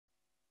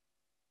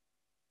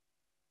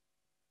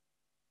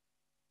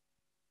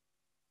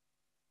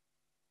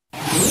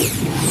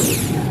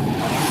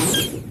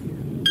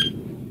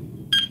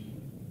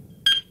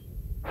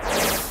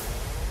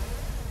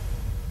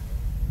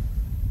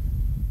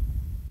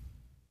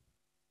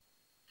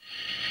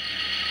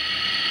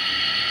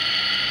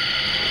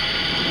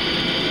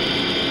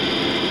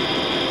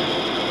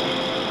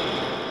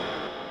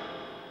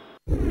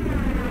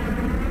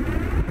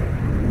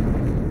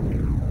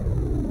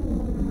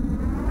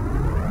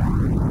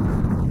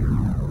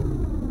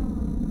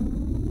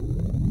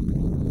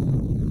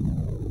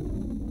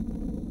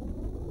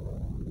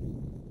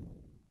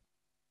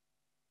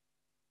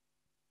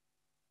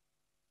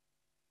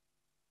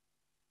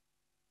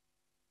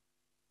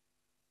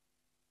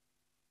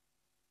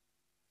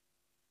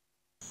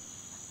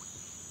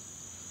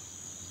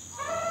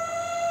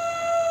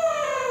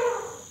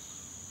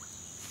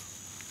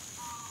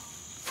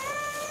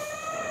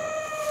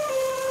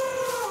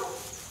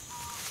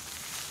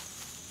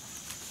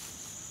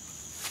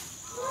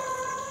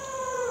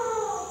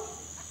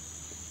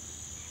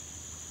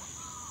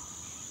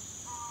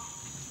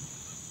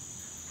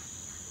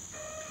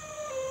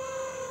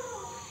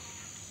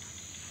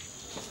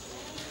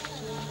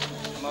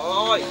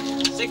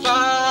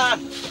飯。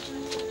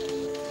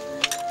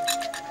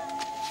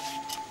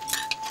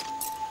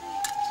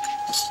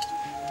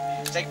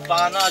食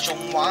飯啊，仲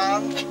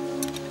玩？唔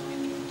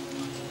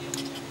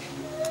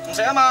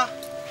食啊嘛？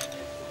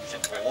食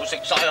我食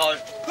晒佢。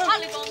嚇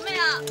你講咩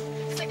啊？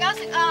食啊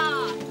食啊！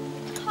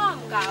蝦唔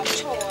搞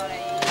錯啊你！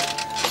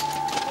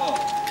哦，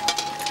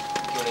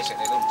叫你食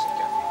你都唔食嘅。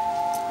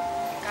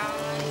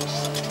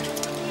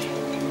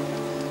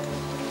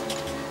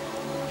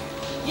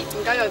唔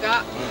該哥哥。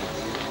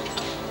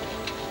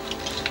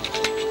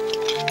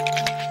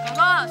哥哥，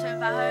食完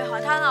飯去海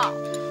灘咯。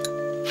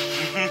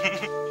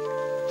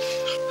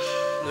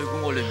你估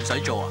我哋唔使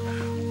做啊？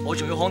我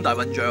仲要康大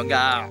運象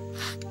㗎。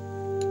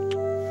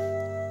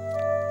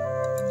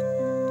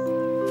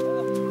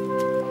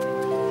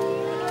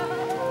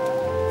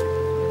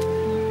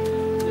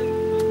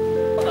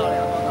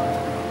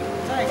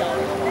真係㗎！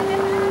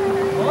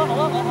好啊好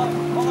啊，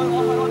我去，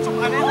捉埋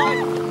你去。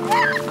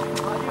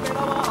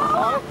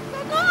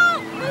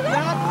預備啦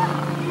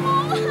喎！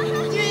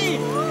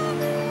哥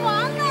玩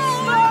啊！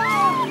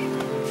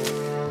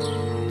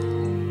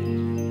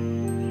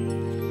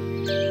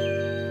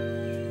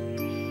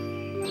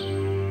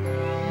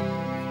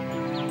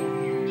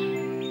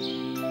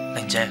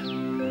玲姐，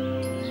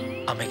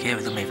阿美幾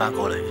日都未翻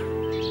過嚟，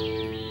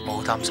我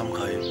好擔心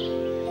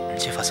佢，唔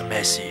知發生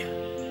咩事。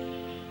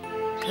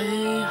佢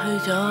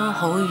去咗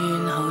好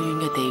遠好遠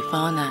嘅地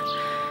方啦，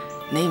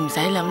你唔使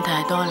諗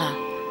太多啦，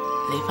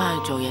你翻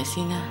去做嘢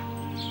先啦。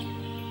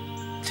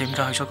點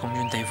解去咗咁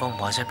遠地方唔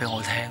話聲俾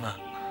我聽啊？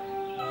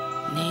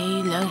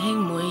你兩兄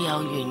妹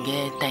有緣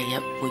嘅，第日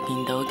會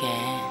見到嘅。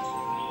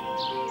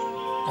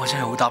我真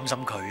係好擔心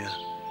佢啊！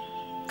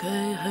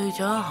佢去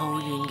咗好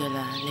遠噶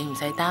啦，你唔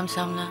使擔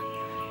心啦，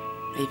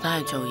你翻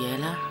去做嘢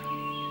啦。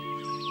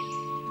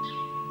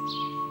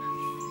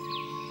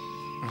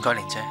唔該，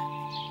玲姐，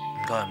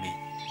唔該阿面。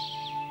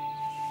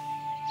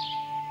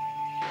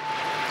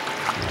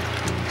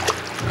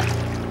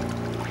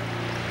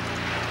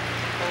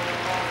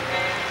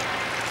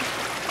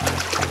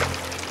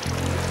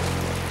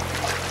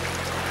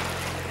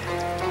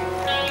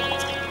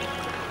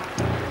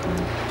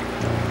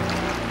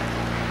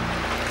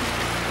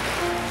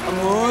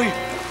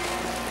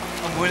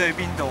阿妹你邊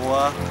度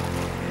啊？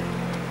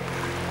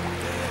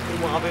你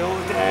話俾我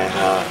聽啊！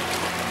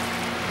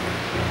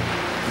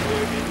你去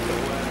邊度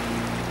啊？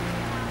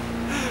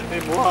你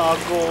唔好嚇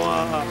我啊！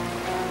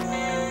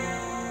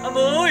阿妹，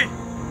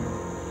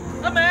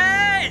阿美，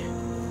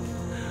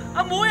阿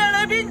妹啊，你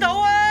喺邊度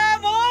啊？阿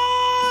妹！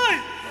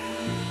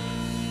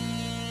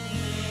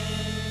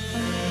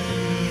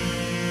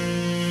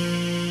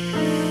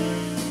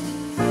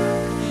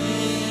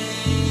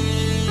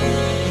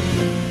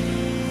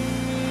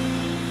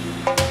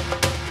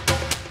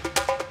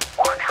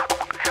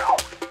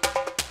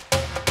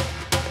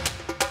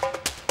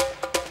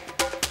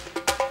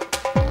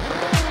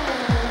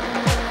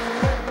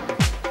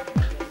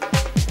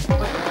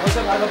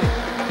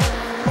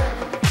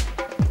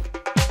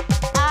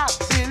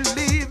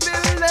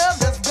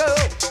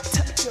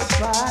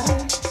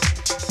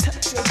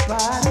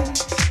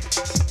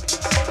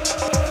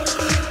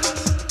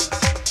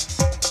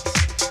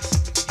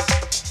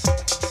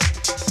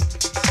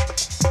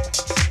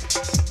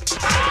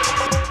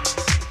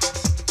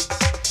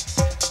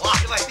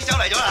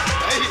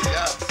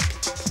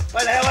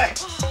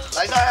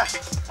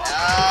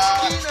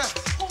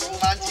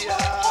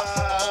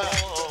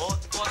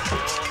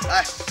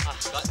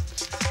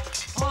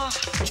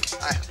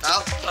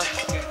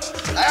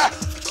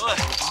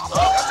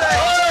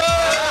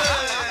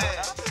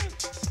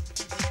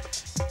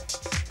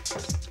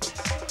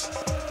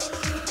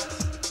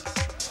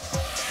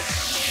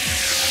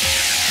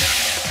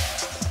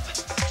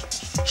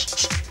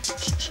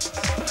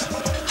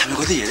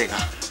啲嘢嚟㗎？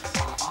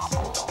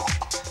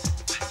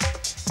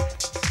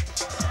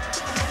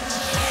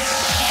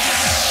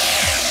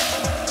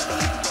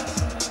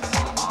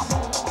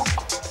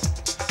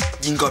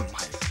應該唔係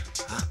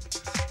嚇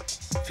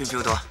，feel 唔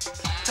feel 到啊？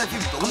真係 feel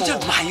唔到喎！咁即係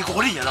唔係嗰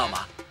啲嘢啦，係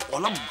嘛？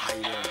我諗唔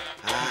係啦。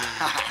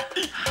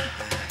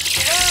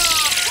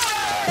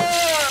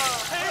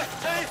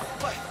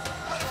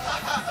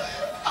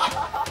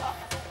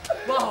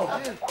哇！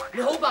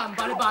你好扮唔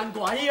扮？你扮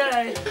鬼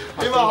啊你！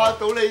起碼嚇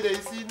到你哋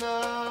先啦。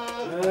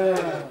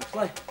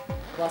喂，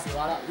話時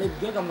話啦，你唔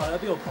記得咁耐喺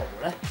邊度蒲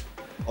咧？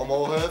我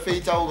冇去咗非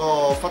洲嗰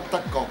個忽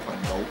德國群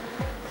島。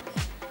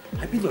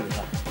喺邊度嚟㗎？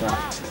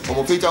我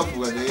冇非洲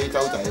附近啲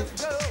洲仔。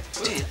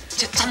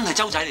即係真係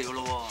洲仔嚟㗎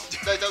咯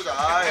喎！真係洲仔。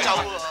洲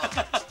啊！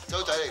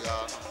洲仔嚟㗎。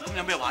咁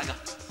有咩玩㗎？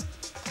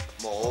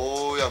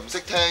冇，又唔識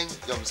聽，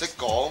又唔識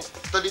講，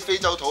得啲非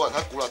洲土人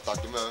黑古勒特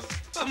咁樣。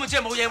咁啊，即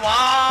係冇嘢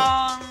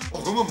玩。哦，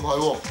咁啊唔係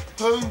喎，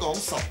香港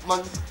10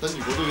蚊，等於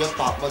嗰度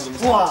100蚊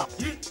咁。哇！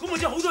咦，咁啊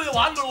真係好多嘢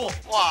玩㗎咯喎！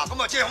哇，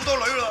咁啊即係好多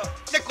女啦，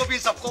一個變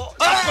10個，10個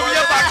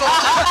變100個。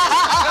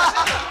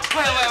喂，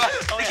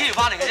你幾時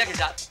翻嚟嘅啫？其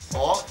實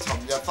我尋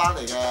日翻嚟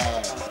嘅，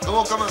咁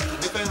我今日同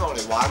啲 friend 落嚟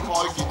玩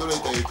開，見到你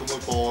哋，咁咪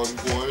扮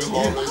鬼學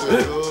你哋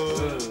咯。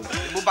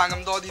唔好扮咁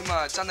多添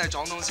啊！真係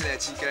撞東屎你係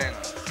知驚啊！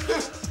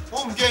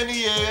我唔驚啲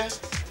嘢嘅，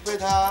俾你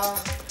睇下。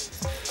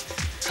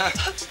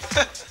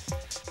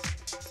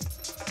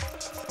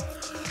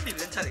邊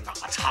兩真係牙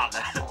刷啊！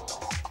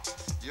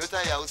如果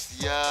真係有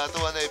事啊，都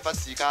揾你不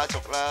是家族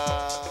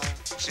啦。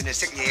算係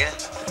識嘢啊！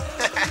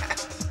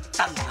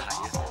真係啊！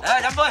嚟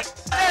飲杯，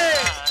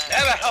嚟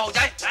喂，豪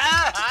仔，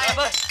飲杯。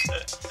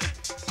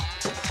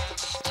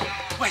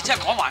喂，真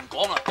係講還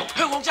講啊！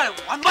香港真係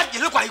玩乜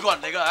嘢都貴過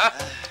人哋㗎嚇。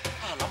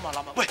諗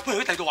下，喂，不如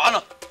去第二度玩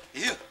啊！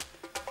妖，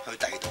去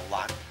第二度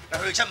玩，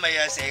去出咪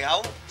啊蛇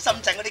口，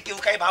深圳嗰啲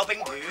叫雞跑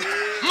兵團。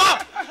唔啱，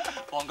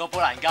旺角寶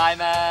蘭街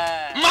咩？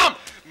唔啱，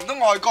唔通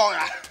外國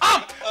啊？啱。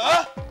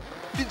啊？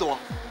邊度啊？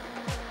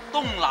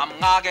東南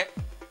亞嘅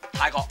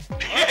泰國，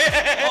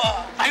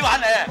抵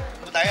玩咧！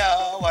冇抵啊！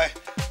喂，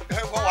香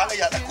港玩一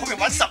日，嗰邊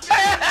玩10日。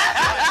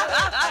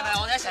係咪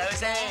我哋一齊去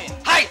先？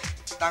係，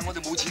但係我哋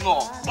冇錢喎。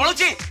我都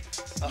知，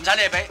唔使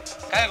你哋俾，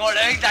梗係我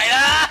兩兄弟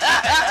啦。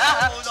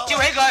照起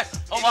佢，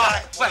好唔好啊？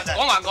喂，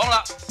講還講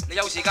啦，你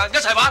有時間一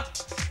齊玩。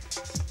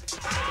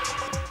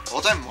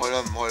我真係唔去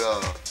啦，唔去啦。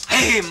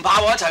唉，唔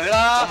怕喎，一齊去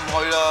啦。我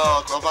唔去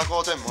啦，九發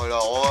哥真係唔去啦。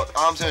我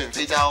啱先去完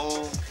非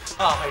洲。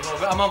啊，係喎，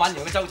佢啱啱玩完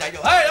個洲仔啫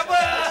喎。係飲杯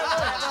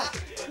啊！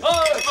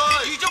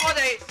預祝我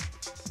哋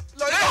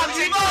旅行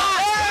成功。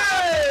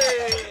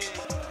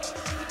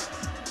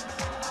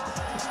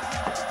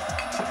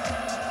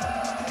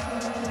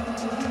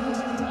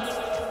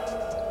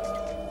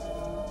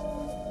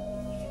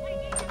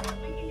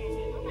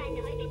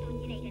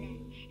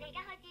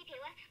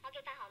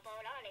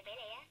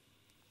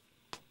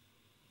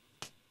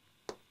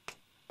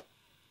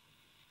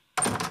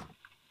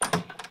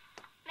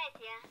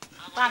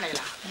翻嚟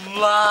啦！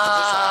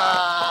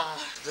哇！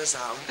隻手。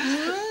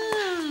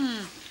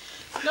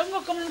兩個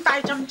咁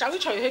大陣酒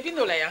除去邊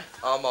度嚟啊？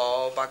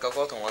冇，八九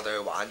哥同我哋去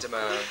玩啫嘛。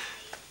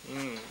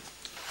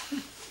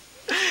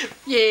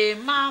夜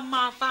媽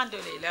媽翻到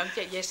嚟兩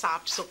隻嘢霎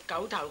熟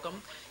狗頭咁，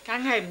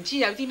梗係唔知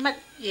有啲乜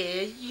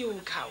嘢要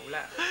求啦。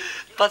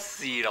不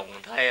是龍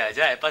梯啊，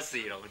真係不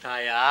是龍梯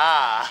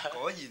啊！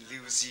果然料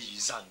事如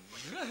神。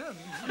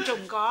咁仲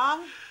唔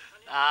講？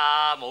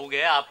啊，冇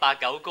嘅，阿八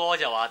九哥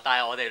就話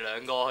帶我哋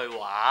兩個去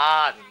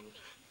玩。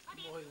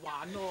我去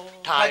玩咯。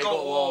泰國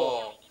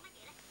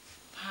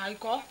喎。泰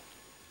國？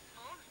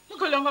乜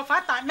佢兩個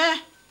發達咩？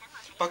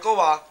八哥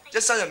話一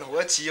生人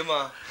好一次啊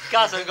嘛。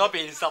加上嗰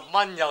邊10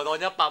蚊又當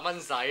100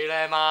蚊使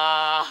咧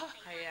嘛。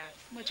係啊，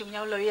咁啊仲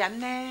有女人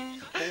呢？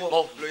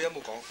冇，女人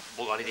冇講，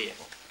冇講呢啲嘢。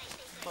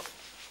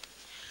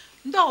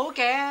咁都好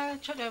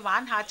嘅，出去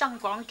玩下增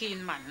廣見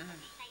聞。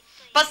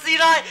不師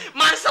奶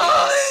萬歲！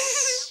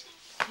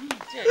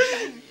真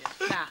係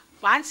嗱，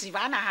玩時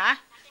玩啊嚇！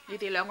你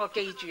哋兩個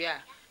記住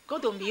啊，嗰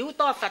度廟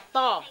多佛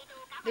多，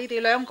你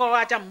哋兩個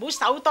啊就唔好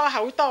手多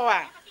口多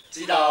啊！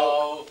知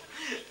道。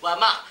喂，阿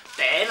媽，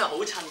餅啊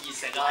好趁熱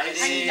食啊呢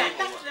啲。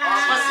不是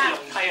龍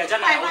梯啊，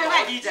真係好多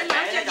呢隻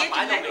餅咧就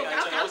擺到嚟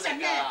係最好食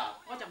㗎。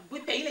我就唔會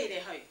俾你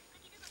哋去。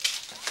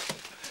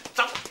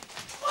走。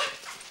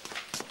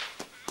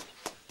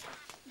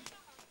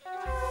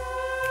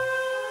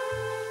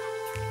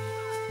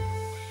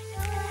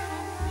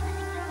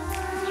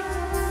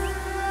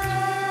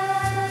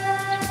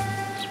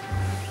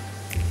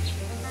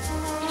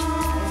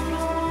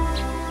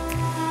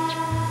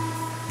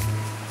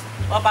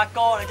哇，八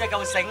哥你真係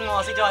夠醒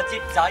喎，識咗阿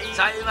接仔。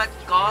使乜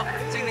講？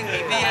精靈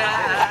BB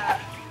啊！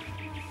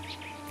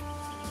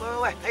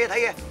喂，睇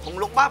嘅，紅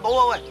綠孖寶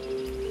啊喂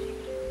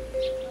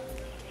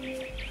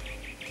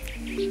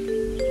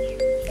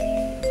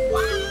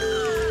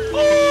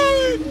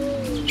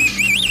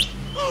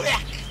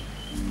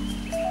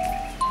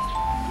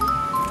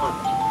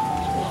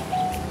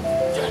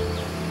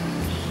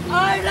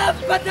！I love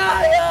banana！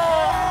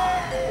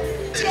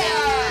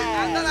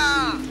 得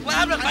啦！喂，啱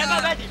啦，快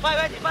啲！喂，快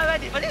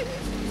啲！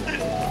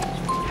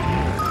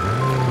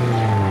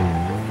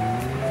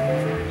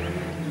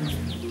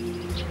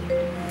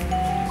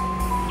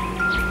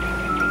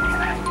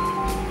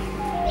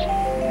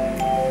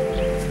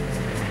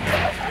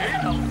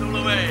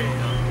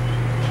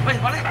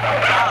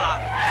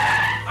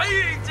哎，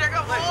隻啊！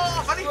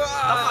快啲！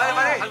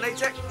行你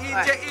隻煙！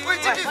喂，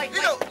呢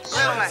度！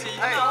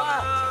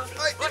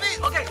喂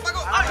，OK，八哥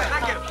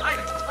，thank you，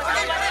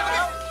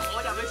我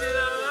入去先啦，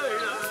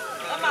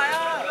等埋啊！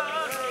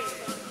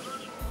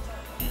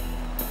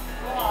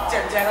正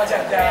唔正啊？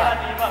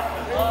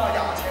哇，廿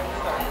尺呢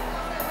度！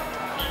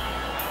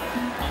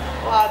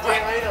哇，正啊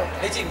呢度！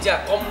你知唔知啊？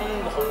咁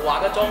豪華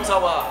嘅裝修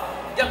啊，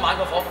一晚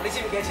個房，你知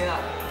唔知幾多錢啊？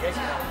幾多錢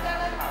啊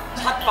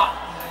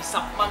？720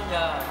蚊㗎！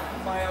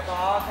唔係啊嘛，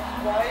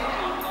咁貴？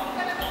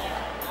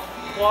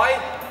貴？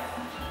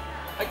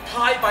係泰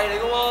幣嚟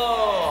㗎喎！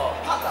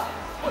黑啊！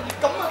喂，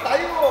咁啊抵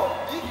喎！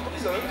咦，咁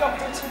2間唔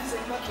都1400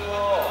啫喎？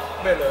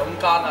咩2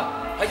間啊？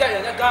係1人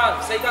1間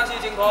，4間先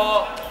正確。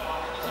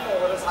咁我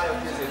覺得嘥咗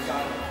啲4間。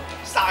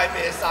嘥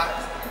咩嘥？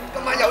今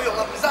晚有用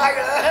就唔嘥㗎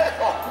啦。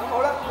哦，咁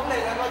好啦，咁你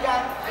兩個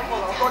間，咁我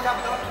兩個間唔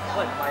得。喂，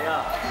唔係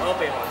啊，我有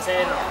鼻鼾聲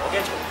啊，我驚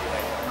嘈住你。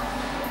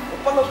我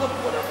不嬲都唔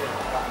覺得有鼻鼾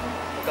㗎。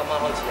我今晚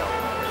開始有。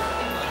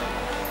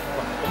喂，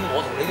咁我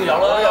同你都有啦。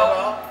我都有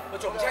㗎。我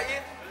仲唔 check in？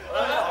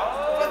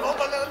攞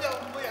份啦，咁就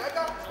每人1間。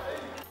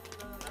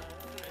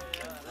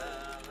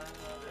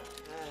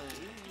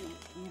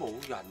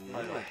人嘅。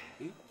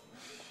咦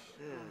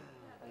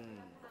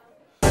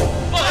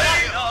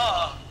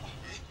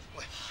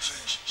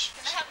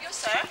？Can I help you,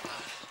 sir?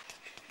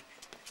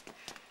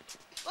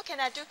 What can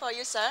I do for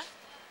you, sir?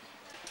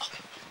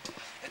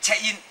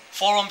 Check in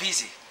 4 room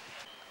please.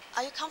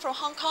 Are you come from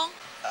Hong Kong?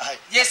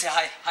 Yes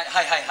係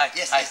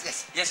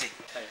yes。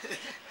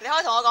你可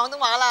以同我廣東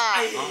話啦。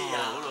哎呀，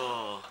好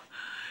咯。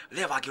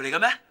你係華僑嚟嘅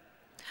咩？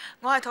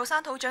我係土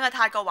生土長嘅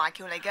泰國華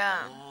僑嚟㗎。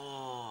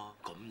哦，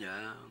咁樣。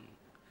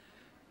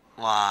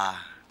哇！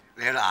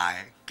你喺度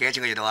捱幾多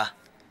錢個月度啊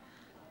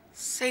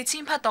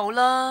4000匹到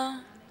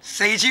啦。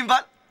4000匹，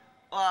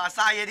哇！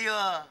嘥嘢啲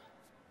喎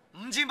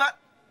，5000匹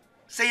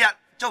，4日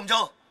做唔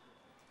做？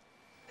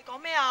你講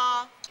咩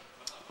啊？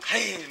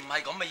嘿，唔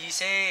係咁嘅意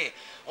思。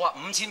我話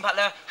5000匹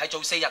咧係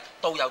做4日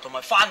導遊同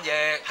埋翻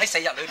譯喺4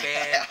日裏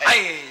邊。唉，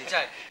真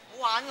係。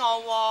唔好玩我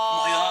喎。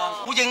唔係啊，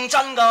好認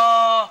真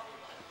㗎。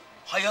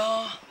係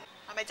啊。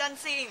係咪真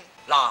先？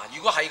嗱，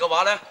如果係嘅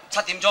話咧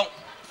，7點鐘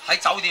喺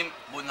酒店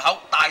門口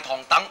大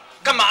堂等，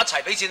今晚一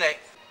齊俾錢你。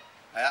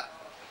係啊。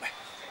喂，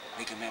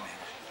你叫咩名？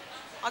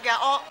我叫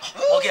阿柯。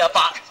我叫阿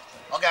伯。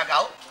我叫阿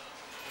九。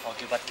我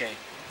叫筆記。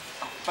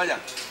不人。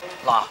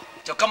嗱，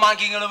就今晚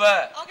見㗎啦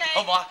喎。OK。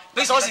好唔好啊？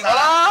俾鎖匙我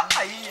啦。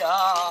哎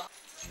呀。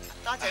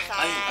多謝晒。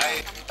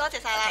多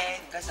謝晒啦。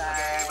唔該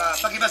晒。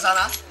不見不散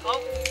啊！好。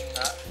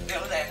你好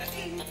靚啊！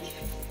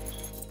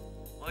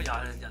我人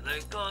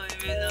去街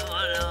邊都揾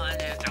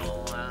嘢做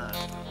啊！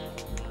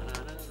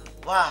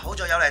哇！好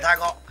在有嚟泰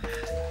國，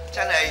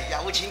真係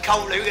有錢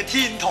溝女嘅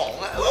天堂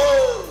啊！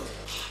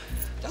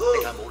一定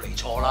係冇嚟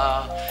錯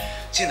啦！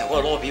先頭嗰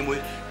個攞表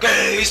妹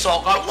幾索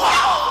啊！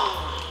哇！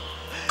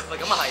喂，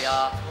咁啊係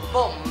啊，不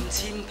過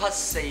5000匹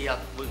4日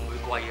會唔會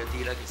貴咗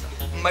啲咧？其實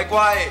唔係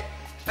貴，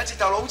一直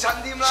就老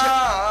襯添啦。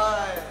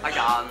阿仁，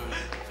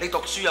你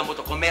讀書有冇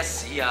讀過咩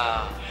史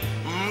啊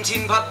？5000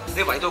匹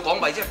你圍到港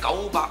幣即係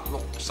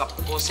960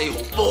個4毫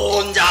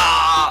半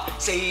咋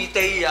，4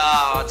 day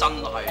啊，真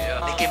係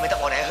啊！你記唔記得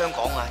我哋喺香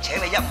港啊？請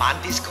你一晚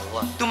disco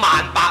啊，都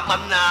18000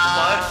蚊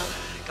啊！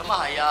咁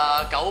啊係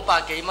啊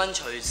，900幾蚊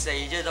除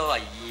4，即係都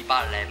係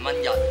200零蚊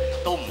日，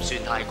都唔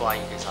算太貴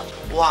其實。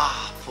哇！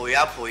陪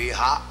下陪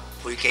下，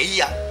陪幾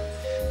日，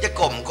一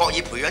個唔覺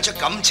意培養出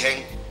感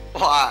情，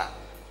哇！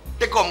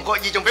一個唔覺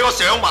意仲俾我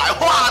上埋，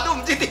哇！都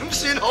唔知點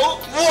算好，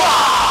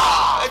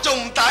哇！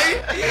仲唔抵？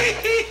你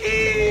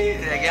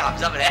係幾鹹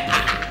濕你？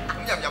咁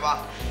入唔入啊？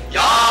入！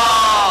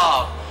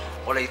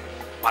我哋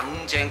揾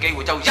正機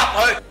會就入去。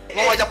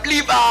我話入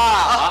lift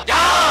啊！入！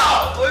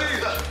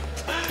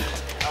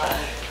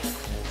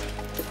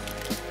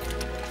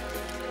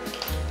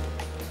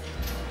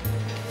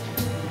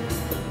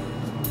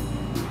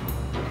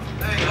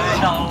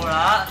到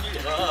啦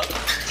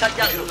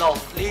，716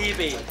呢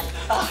邊。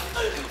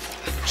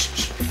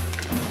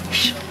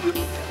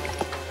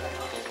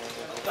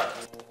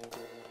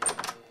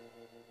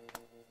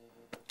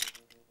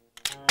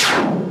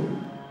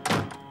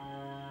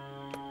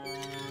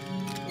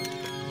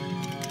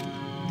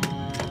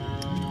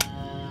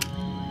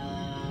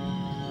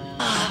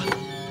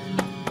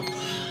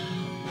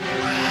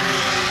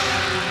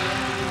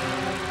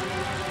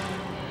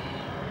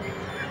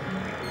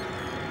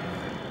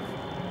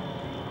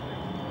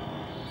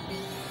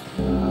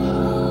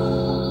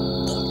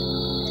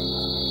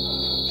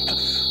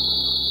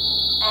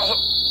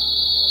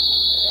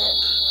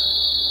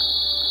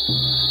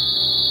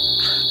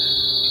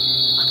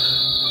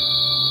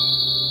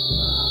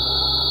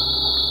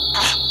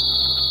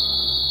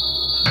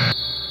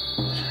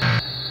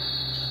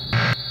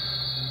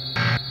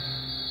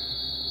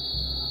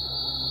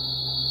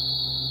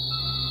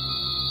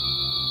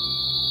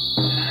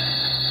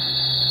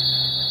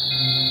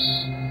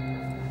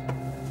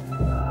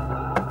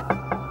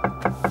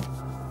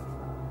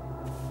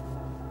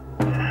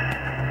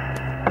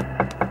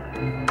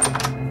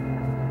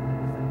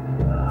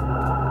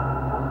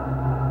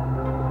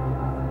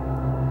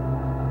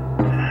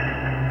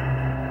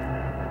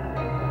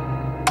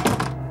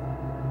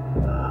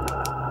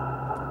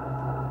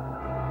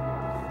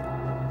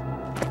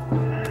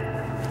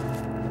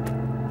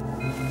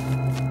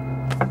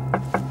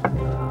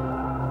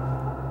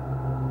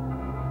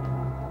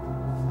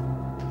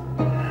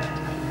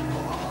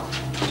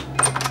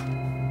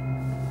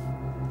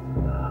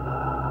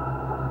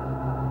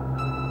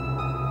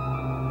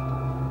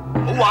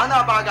好玩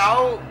啊，八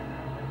九！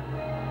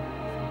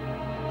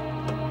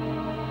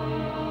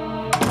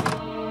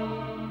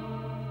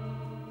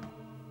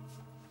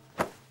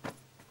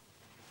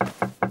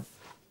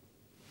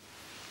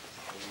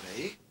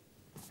你？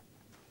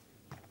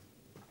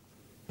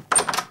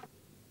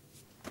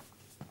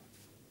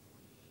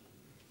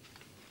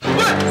喂！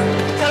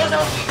走！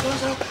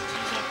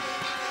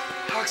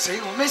嚇死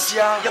我！咩事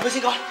啊？入去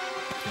先講。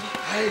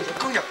唉，日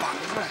光日白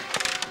真係。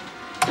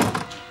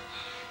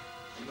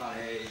點啊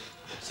你？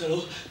細佬，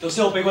頭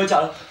先我俾鬼砸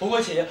啦，好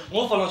鬼邪啊！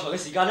我一瞓落床嘅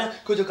時間咧，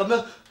佢就咁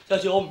樣壓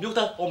住我唔喐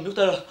得，我唔喐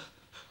得啦。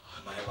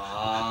唔係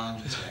嘛？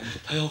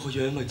睇下我個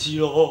樣咪知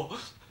咯。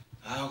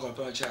我過嚟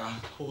幫佢 check 下。好啊。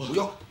唔好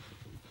喐。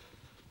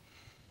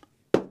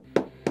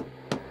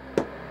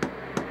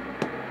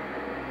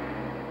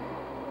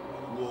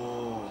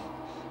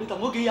你揼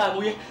多幾下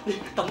冇嘢，你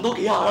揼多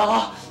幾下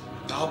啦。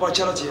嗱，我幫你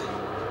check 多次。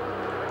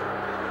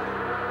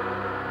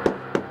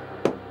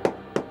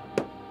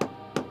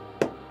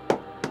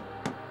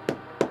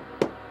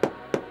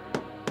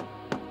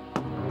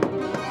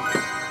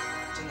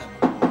真係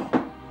冇喎。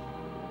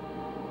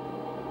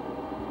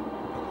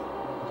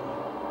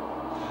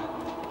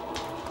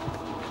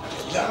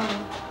嚟啦！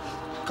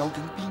究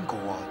竟邊個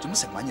啊？做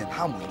乜成晚有人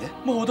敲門嘅？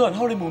乜好多人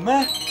敲你門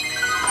咩？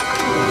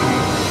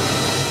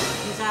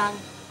先生，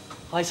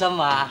開心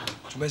嘛？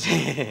做咩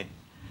先？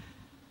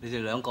你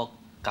哋兩個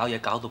搞嘢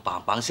搞到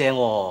嘭嘭聲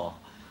喎，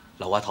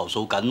樓下投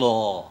訴緊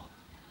喎。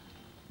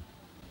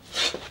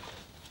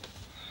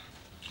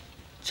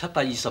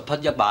720匹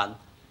一晚，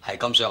係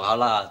咁上下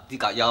啦，啲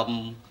隔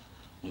音。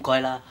唔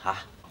該啦嚇，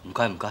唔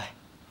該。唔該。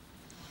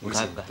對唔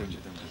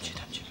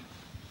住。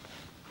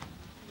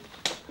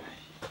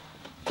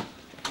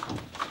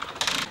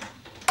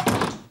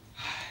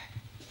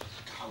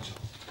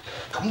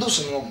咁都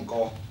信我唔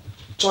過，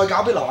再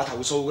搞俾樓下投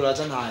訴㗎啦，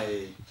真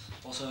係。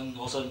我信。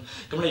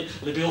咁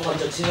你俾我瞓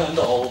陣先喺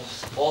度，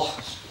我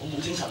冇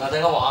精神啊，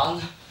等我玩。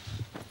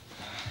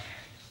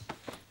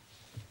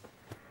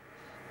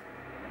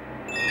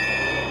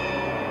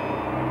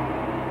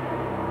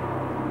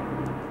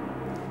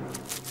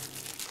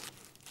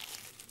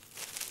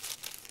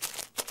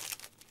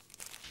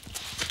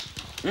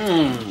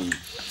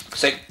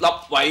食粒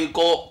偉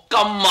哥，今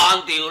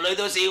晚條女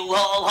都笑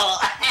呵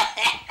呵。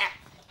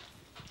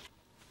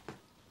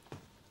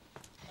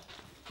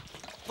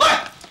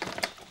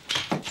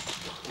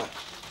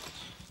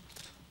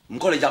唔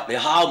該，你入嚟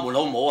敲門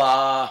好唔好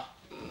啊？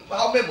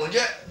敲咩門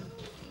啫？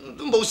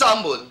都冇閂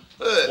門。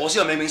我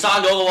先係明明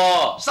閂咗嘅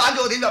喎。閂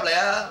咗我點入嚟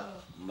啊？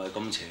唔係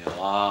咁邪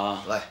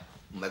啊！喂，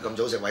唔係咁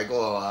早食偉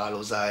哥啊嘛，老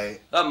細。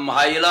啊唔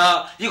係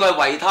啦，呢個係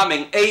維他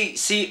命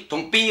A、C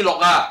同 B6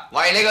啊。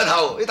喂你個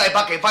頭，啲第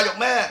8期發育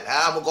咩？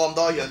啊冇講咁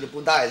多，養住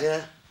半打嚟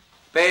先。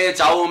啤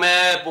酒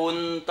咩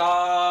半打？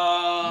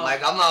唔係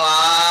咁啊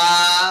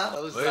嘛，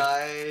老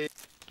細。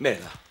咩嚟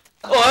㗎？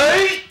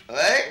喂！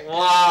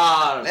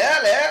哇！嚟啊！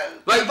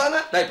喂分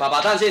啦，嚟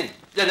爬攤先，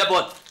一人一半。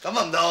咁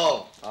啊唔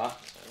同。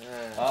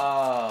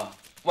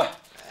喂，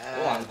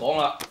好難講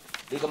啦，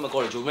你今日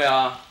過嚟做咩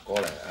啊？過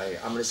嚟，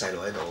啱啲細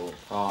路喺度，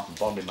唔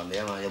方便問你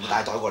啊嘛，有冇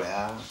帶袋過嚟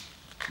啊？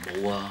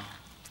冇啊。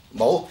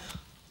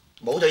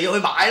冇就要去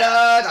買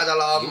啦，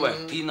喳林。喂，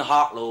天黑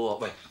咯喎，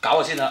喂，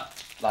搞下先啦。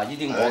嗱，呢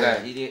啲我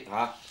嘅，呢啲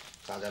嚇。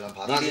喳林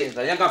爬呢啲，單先。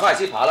第一間翻嚟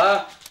先爬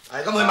啦。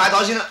係，咁去買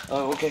袋先啦。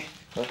OK，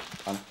好，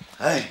行。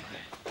唉。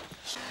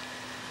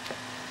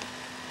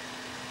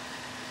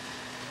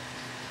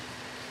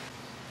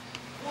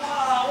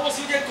哇！柯小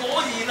姐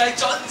果然係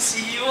準時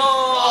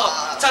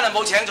喎，真係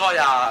冇請錯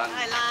人。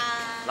係啦。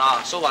嗱，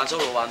數還數，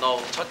路還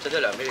路，出咗啲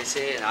糧俾你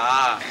先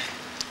嚇。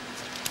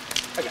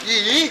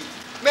咦？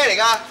咩嚟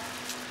㗎？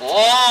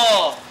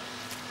哦，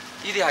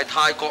呢啲係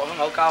泰國香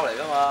口膠嚟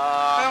㗎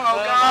嘛。香口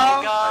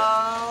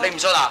膠。你唔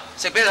信啊？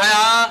食俾你睇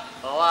下。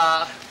好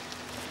啊。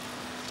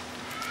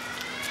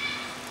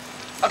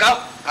阿九。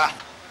啊。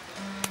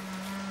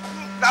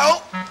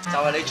九。就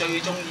係你最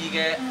中意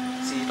嘅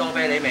士多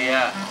啤梨味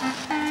啊！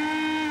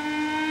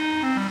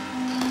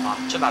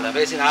出埋糧俾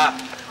你先嚇。好。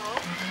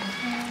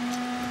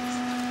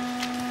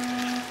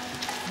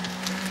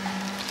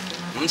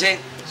5000，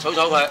數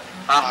數佢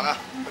嚇。行啊！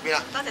去邊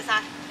啊？多謝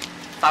晒。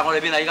帶我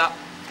哋邊啊？依家。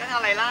跟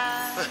我嚟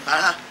啦。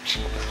行啦。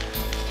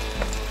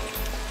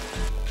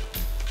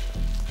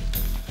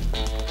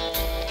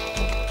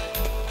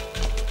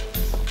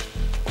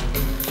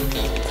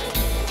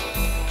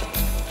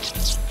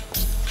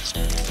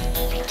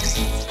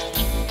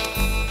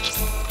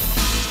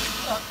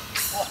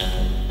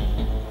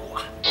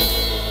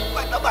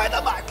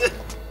得埋嘅。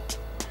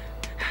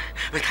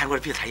喂，睇我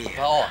哋邊度睇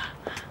嘢？哦，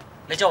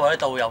你作為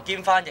導遊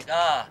兼翻譯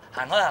啊，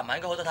行開行埋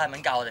應該好多泰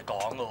文教我哋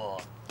講嘅喎。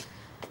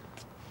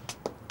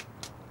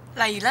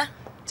例如咧，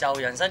就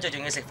人生最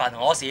重要食飯同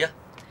屙屎啊！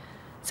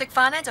食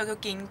飯咧就叫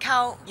健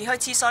溝，而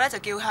去廁所咧就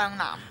叫向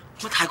南。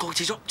乜泰國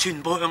廁所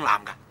全部向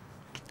南㗎？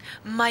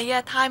唔係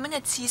啊，泰文嘅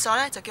廁所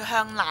咧就叫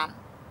向南。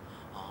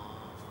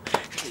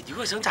如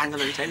果想讚個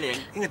女仔靚，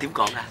應該點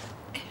講啊？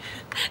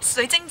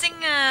水晶晶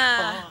啊！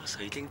哦，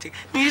水晶晶，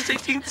你水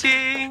晶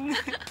晶。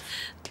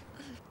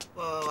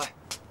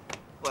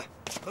喂，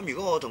咁如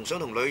果我想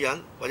同女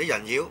人或者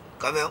人妖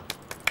咁樣，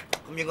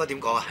咁應該點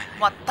講啊？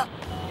核突！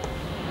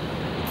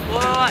喂，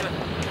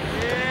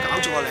搞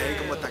錯啊你，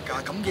咁核突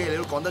㗎，咁嘅你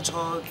都講得出，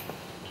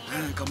唉，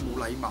咁冇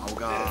禮貌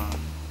㗎。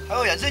喺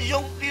我人生之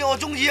中，呢啲我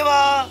中意啊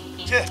嘛。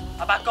切！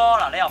阿八哥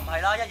嗱，你又唔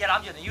係啦，一嘢攬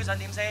住人哋腰想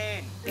點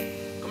先？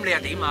咁你又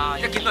點啊？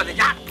一見到人哋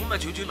咁咪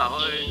轉埋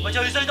去。咪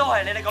最衰都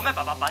係你講咩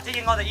白即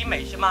影我哋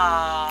image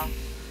嘛。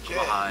咁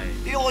啊係。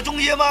呢個我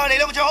中意啊嘛，你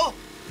兩個做。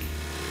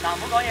嗱，唔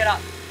好講嘢啦，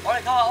我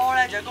哋溝阿柯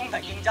咧，仲要公平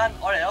競爭，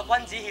我哋有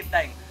君子協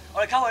定，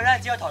我哋溝佢咧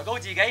只要抬高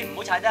自己，唔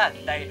好踩低人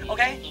哋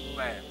 ，OK？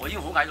喂，我已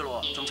經好矮㗎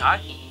咯喎，仲踩？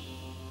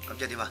咁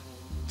即係點啊？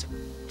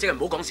即係唔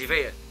好講是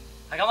非嘅。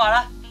係咁話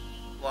啦。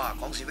哇，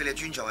講是非你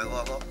專長嚟喎，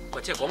阿哥。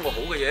喂，即係講個好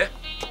嘅嘢。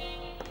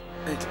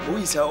誒，唔好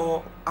意思啊，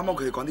我啱啱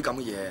佢哋講啲咁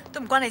嘅嘢。都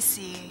唔關你事。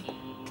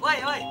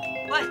喂，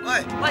喂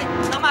喂喂，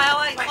等埋啊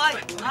喂喂，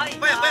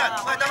喂人，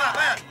等埋，喂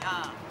人。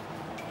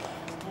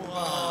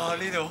哇！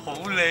呢度好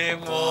靚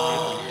喎。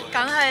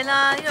梗係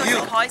啦，呢度食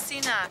海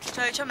鮮啊，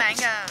最出名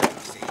㗎。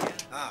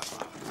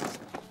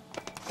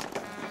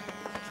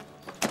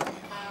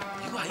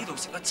如果喺呢度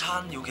食一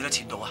餐要幾多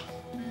錢到啊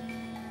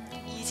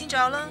？2000左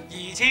右啦。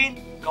2000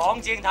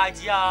港紙太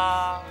子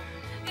啊！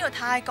呢度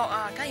泰國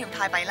啊，梗係用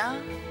泰幣啦。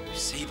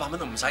400蚊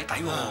都唔使抵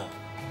喎。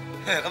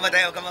咁啊抵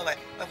喎，咁啊喂，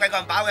貴過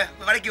人飽嘅，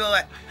快啲叫啊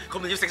喂！咁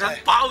咪要食餐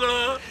飽㗎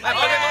啦。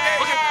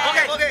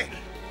OK。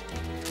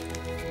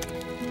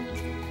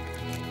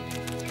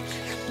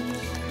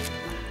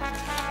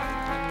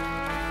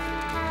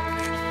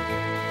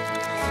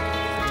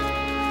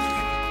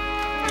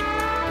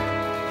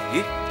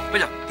咦，乜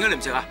人？點解你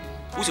唔食啊？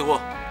好食喎！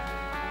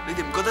你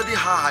哋唔覺得啲蝦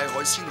蟹海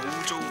鮮好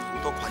污糟，好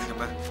多菌嘅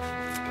咩？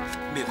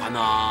咩菌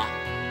啊？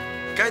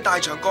梗係大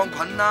腸桿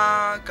菌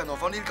啦，更何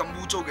況呢啲咁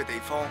污糟嘅地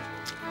方，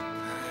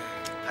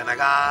係咪㗎？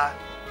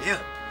妖！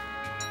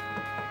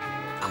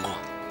阿我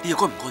呢嘢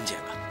乾唔乾淨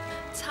啊？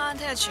餐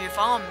廳嘅廚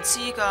房我唔知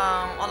㗎，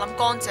我諗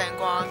乾淨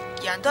啩，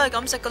人都係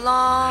咁食㗎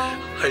啦。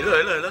係咯，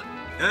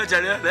就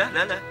係你嚟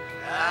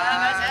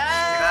啊！食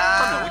啦！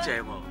真係好正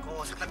喎！個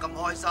個食得咁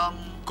開心。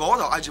嗰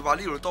頭嗌住話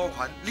呢度多菌，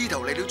呢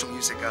頭你都仲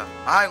要食㗎。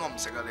唉，我唔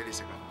食啊，你哋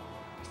食啊！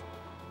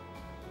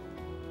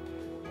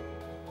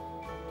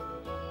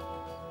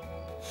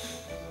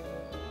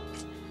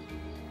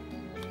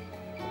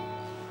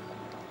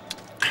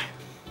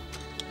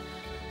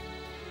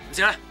唔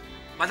食啦，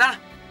埋單啦。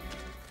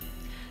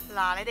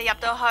嗱，你哋入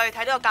到去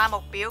睇到個價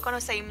目表，講到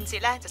4、5折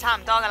咧，就差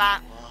唔多㗎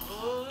啦。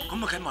咁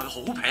啊，計埋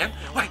好平。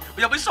喂，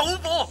入去掃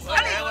貨。快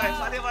啲！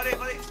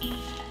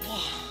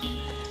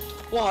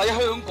哇！喺香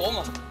港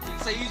啊，連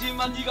4000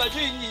蚊依家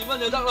1200蚊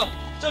就得啦，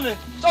真係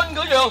真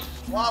嗰樣。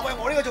哇！喂，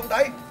我呢個仲抵，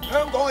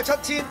香港係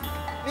7000，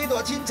呢度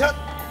係1700。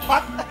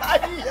哎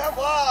呀！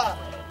哇！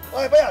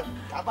喂，俾人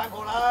揀翻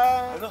個啦。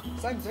係咯，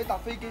使唔使搭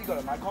飛機過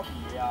嚟買 copy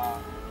嘢啊？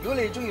如果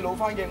你哋中意老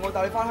番嘅，我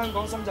帶你翻香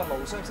港深圳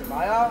無商城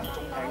買啊，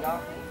仲平啊！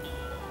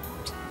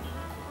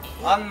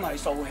真係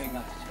掃興啊！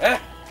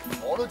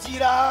我都知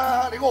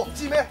啦，你我唔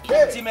知咩？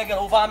唔知咩叫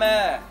老番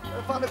咩？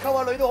翻去溝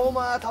下女都好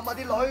嘛，氹下啲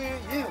女。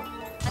妖！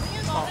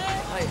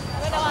係。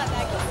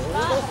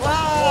哇！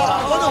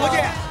嗰度好似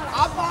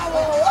阿爸喎！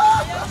哇！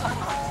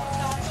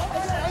好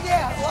嘢！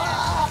哇！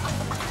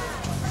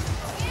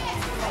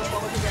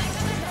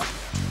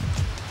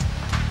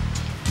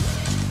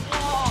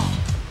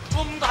咁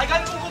大間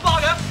公公巴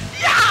嘅，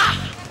呀！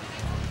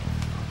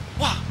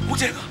哇，好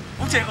正啊！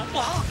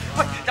哇，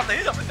喂，入嚟一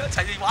齊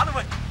嚟玩啊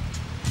喂！呢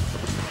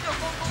度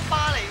公公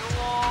巴嚟嘅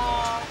喎，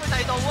去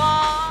第度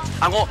啊！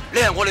阿我，你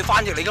係我哋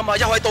翻譯嚟㗎嘛，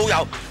一位導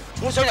遊，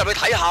我想入去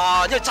睇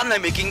下，因為真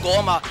係未見過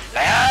啊嘛。嚟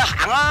啊，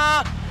行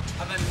啦！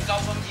係咪唔夠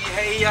咁義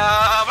氣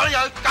啊？揾入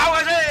去搞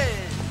下先。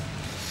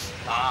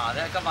嗱，你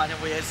今晚有冇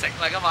嘢食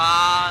啦？今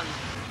晚。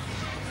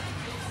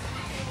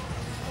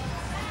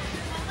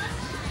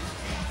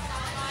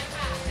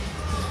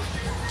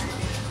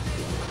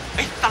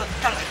得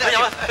啦，有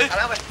啊，行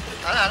啦喂，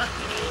行啦。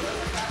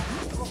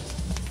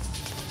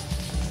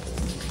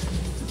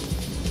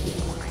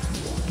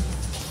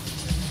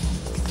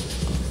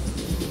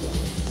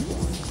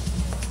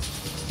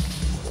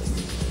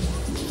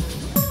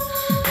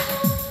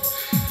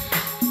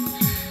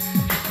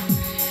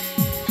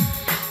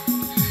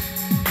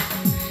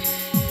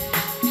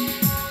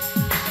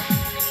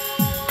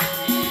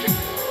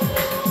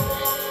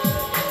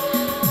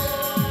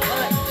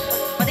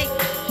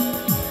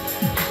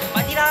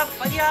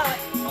快啲啦！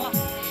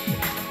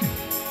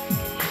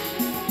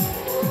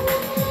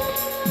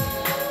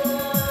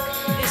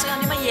你想飲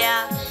啲乜嘢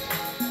啊？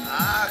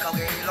啊，求其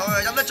攞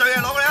嚟飲得醉嘅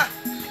攞過嚟啊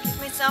Give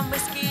me some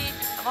whiskey,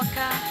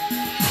 vodka.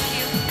 Thank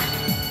you.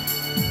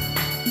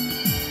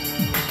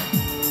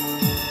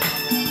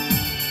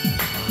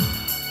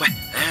 喂，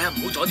唔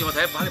好阻住我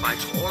睇，快啲埋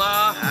坐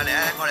啦！嚟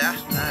啊，過嚟啊！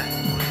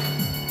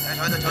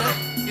坐喺度，坐喺度。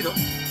呢度。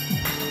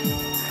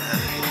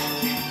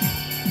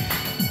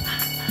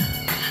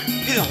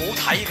呢度好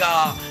睇㗎，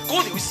嗰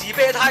條士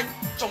啤梯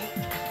仲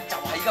就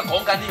係而家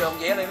講緊呢樣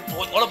嘢，你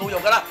撥我都冇用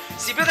㗎啦。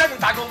士啤梯仲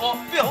大過我，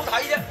邊度好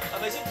睇啫？係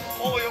咪先？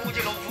我個樣好似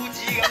老夫子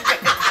咁嘅，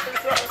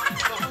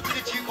老夫子啲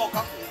主角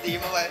咁唔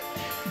掂啊喂！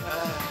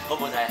好唔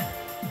好睇啊？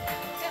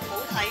梗係唔好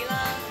睇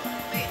啦，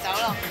不如走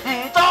咯。唔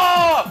得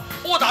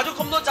，order咗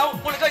咁多酒，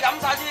我哋梗係飲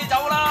晒先至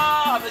走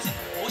啦，係咪先？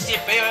冇蝕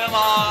俾佢啊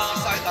嘛，蝕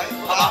晒底，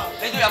係嘛？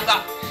你都飲㗎，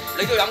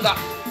你都飲㗎。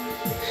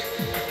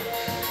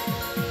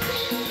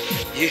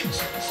咦？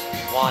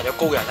哇！有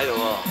高人喺度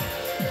喎，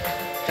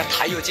一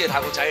睇就知係泰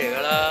國仔嚟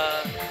㗎啦。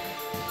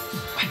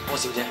喂，柯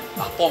小姐，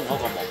嗱，幫我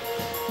個忙，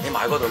你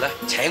埋嗰度咧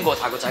請個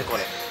泰國仔過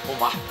嚟，好唔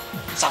好啊？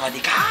收埋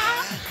啲卡。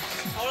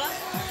好啦。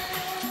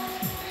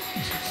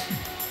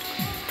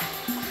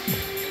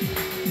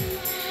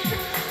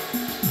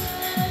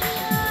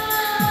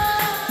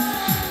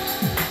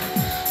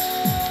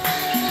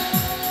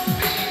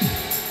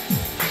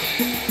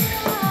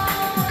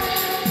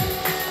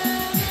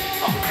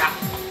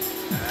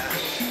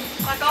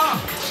大哥，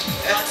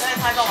我真係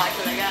泰國華僑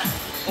嚟嘅。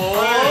哦。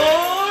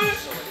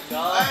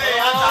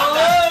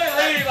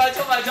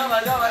賣出！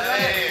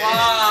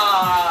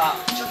哇！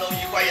出老遇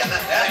貴人啊！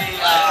係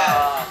啊！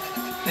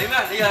你咩？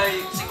你係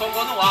識講廣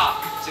東話？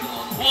識廣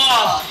東話。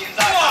哇！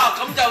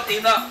咁就掂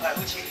啦。係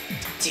好似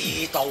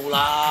知道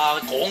啦，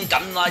講緊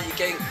啦已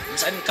經，唔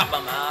使咁急係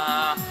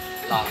嘛？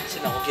嗱，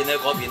先頭我見你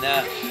嗰邊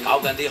咧搞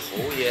緊啲好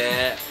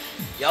嘢，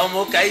有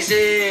冇計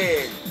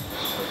先？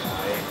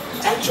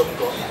睇中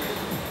國人，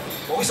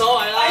冇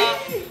所謂啦，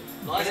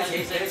攞啲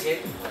錢，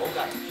好計。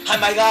係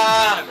咪㗎？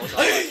冇錯。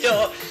哎呀！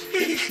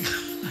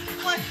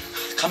喂，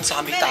冚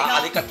曬面打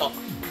啊！啲吉多。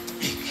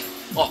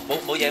哦，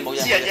冇嘢。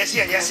私人嘢，私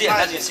人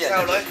跟住私人。細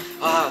路女。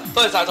啊，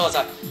多謝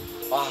晒。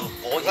哇，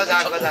果然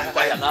出到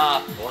貴人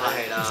啦。好客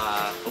氣啦，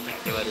好平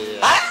嘅嗰啲。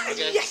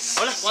好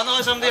啦，玩得開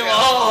心啲喎。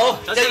好，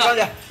走先啦。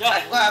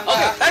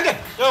OK，thank you。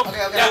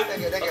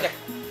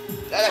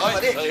嚟，快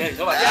啲。嚟，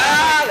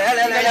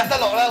入得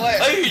落啦，喂。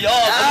哎呀！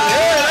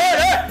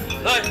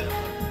嚟。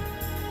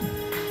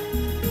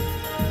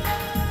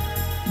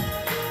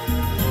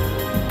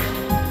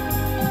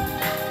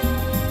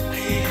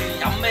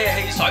飲咩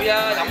汽水啊？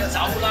飲酒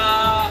啦，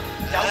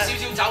有少少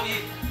酒意，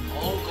好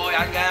過癮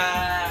嘅。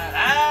飲啊！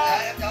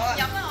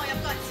我飲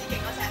過至勁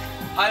嗰隻。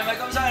係咪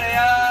咁犀利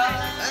啊？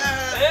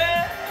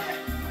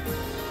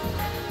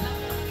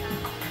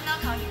撈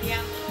球點樣？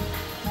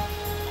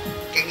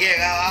勁嘢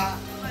嚟㗎嘛？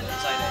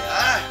犀利啊！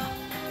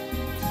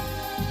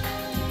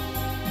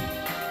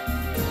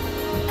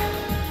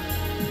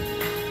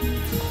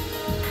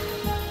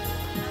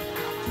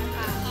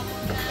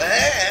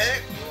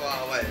哇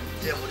喂，唔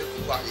知有冇啲古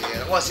怪嘢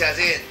啊？我試下先。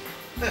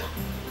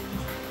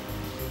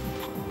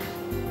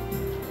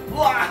哇！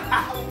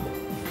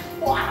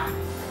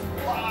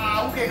好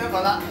勁啊份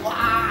啦！哇！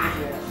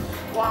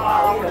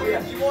好似二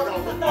魔頭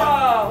咁。哇！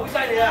好犀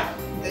利啊！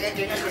勁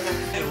啊！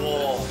係喎，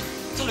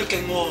真係勁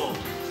喎！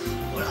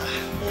好啦，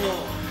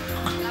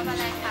老闆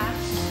嚟嚇，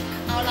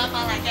我老闆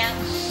嚟嘅。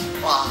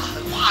哇！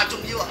仲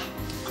要啊！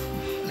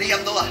你飲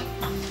到啊？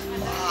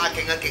哇！勁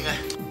啊！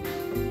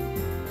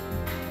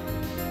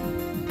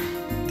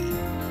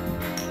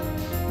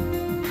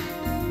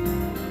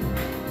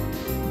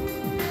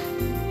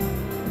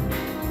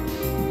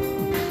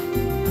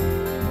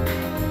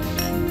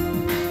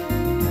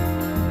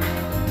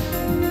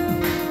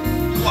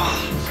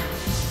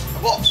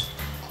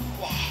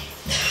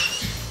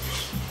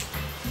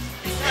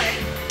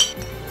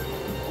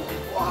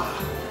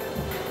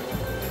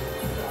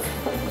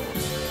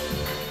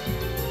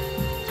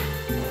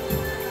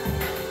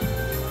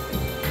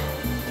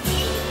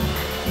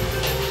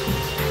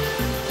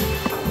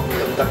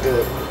得嘅。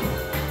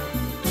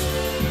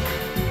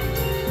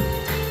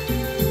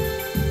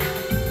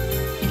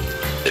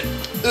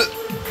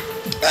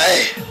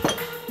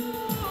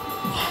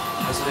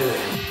太犀利！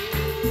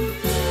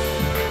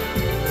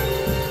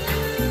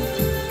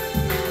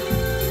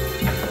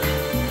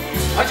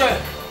阿俊，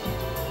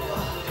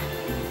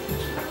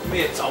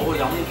咩酒啊？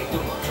飲極都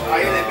唔醉。睇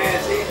你咩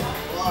先？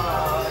哇！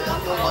飲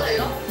到我哋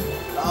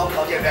撈狗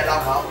隻咩撈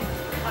狗？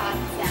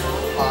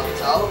白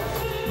酒。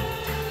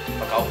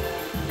白狗。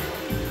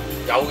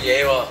有嘢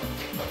喎！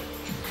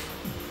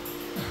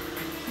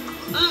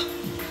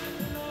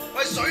喂，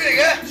水嚟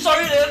嘅，水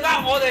嚟呃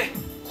我哋！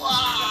哇！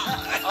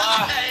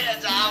哎呀，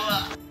慘啊！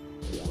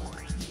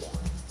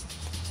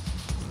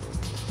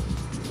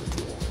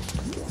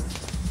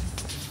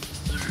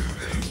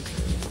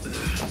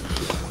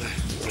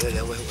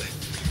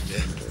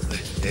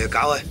你去搞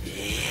啊！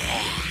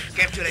夾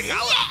住嚟搞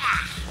啊！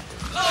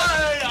哎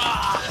呀，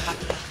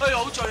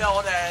好醉啊！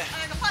我哋。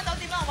咁翻酒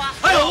店啦，好嘛？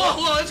好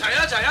啊，一齊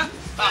啊！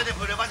翻酒店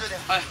陪你翻酒店。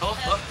係好。唔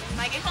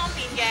係幾方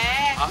便嘅。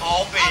方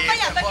便。不入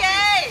得機。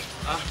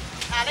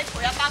嗱，你陪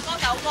阿八哥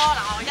九哥，嗱，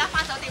我而家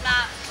翻酒店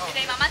啦，你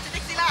哋慢慢接的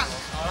士啦。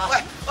好啦。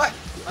喂！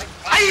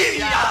哎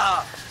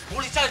呀，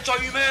我哋真係醉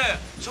咩？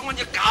想揾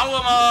嘢搞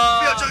啊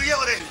嘛！邊有醉啫？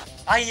我哋。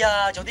哎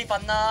呀，早啲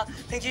瞓啦！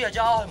聽朝約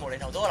咗去無厘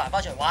頭島個蘭花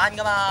場玩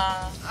噶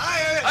嘛。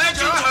哎，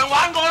戰場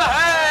玩過啦，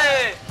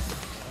唉！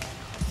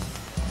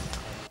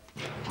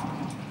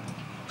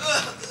喂，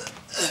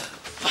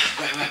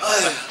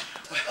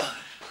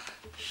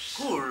嗰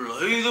個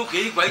女都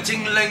幾鬼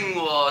精靈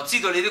喎，知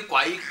道你啲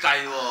詭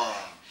計喎。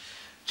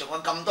仲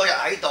有咁多日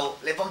喺度，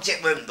你幫接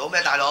佢唔到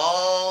咩，大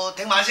佬？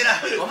聽晚先啦。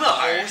咁啊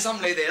係。好心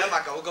你哋啦，八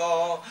九哥，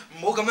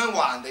唔好咁樣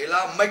話人哋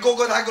啦，唔係個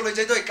個泰國女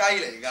仔都係雞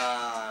嚟㗎，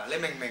你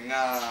明唔明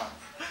啊？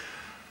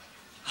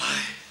唉，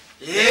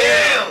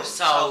妖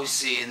收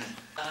線。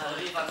早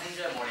啲瞓，聽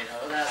朝去無厘頭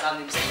島睇下3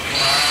點4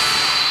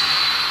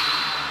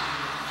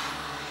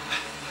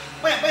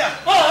乜人？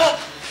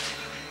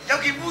有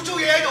件污糟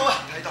嘢喺度啊！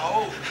睇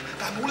到，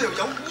但係冇理由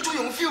有污糟嘢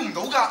我 feel 唔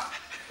到㗎。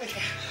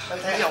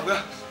睇有嘅。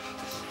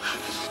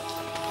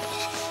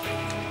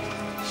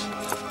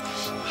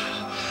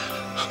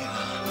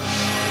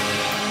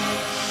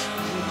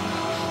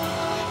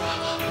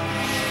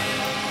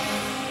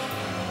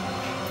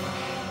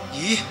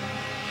咦？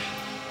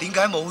點解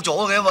冇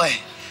咗嘅？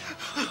喂，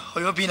去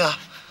咗邊啊？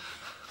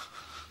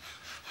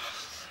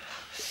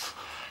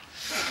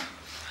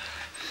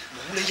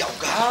冇理由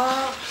㗎，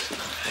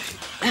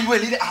會唔會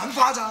係你哋眼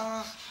花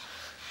咋？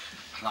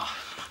嗱，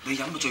你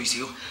飲到最少，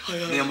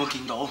你有冇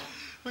見到？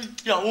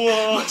有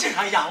啊，即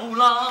係有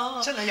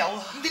啦。真係有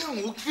啊！咁點解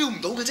我 feel 唔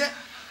到嘅啫？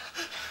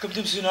咁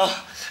點算啊？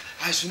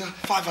唉，算啦，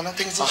快瞓啦，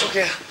聽日先出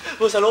機啊！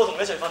喂，細佬，我同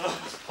你一齊瞓咯。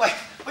喂，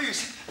不如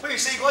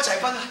4個一齊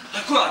瞓啊！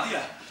孤寒啲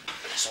啊！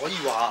所以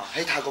話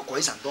喺泰國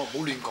鬼神多，唔好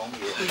亂講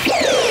嘢。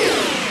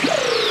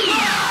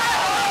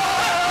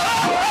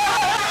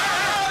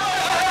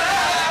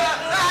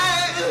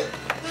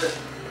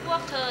พว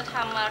กเธอท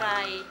ำอะไร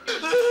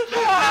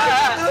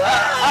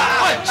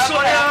喂，衰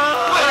啊！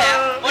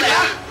我嚟啊！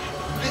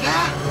你睇下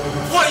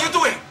What are you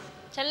doing？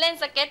 ฉันเล่น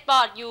สเก็ตบอ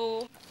ร์ดอยู่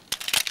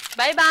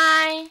บายบา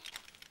ย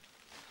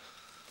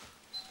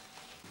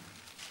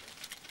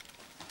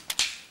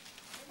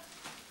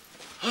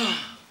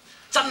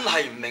真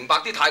係唔明白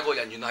啲泰國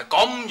人原來係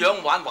咁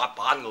樣玩滑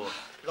板㗎喎。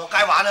落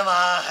街玩啊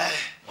嘛，唉，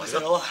喂，細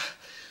佬啊，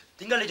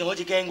點解你仲好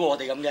似驚過我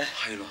哋咁嘅？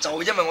係咯。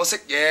就因為我識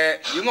嘢，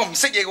如果我唔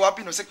識嘢嘅話，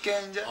邊度識驚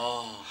啫？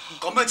哦，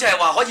咁樣即係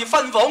話可以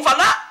分房瞓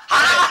啦。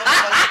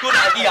Good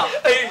idea！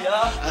哎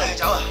呀，唉，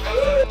走啊！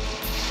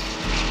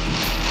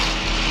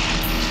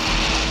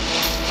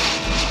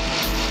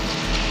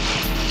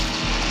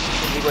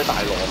幾鬼大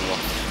浪喎！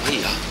哎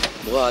呀，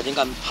冇啊，陣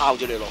間拋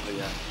咗你落去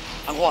啊！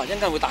我話陣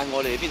間會帶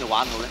我哋去邊度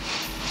玩好咧？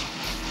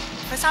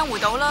去珊瑚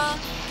島啦，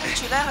跟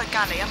住咧去隔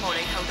離有無厘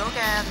頭島嘅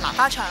蘭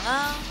花場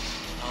啦。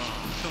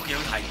都幾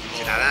好提議喎。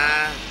是但啦。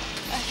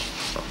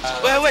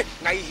喂，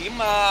危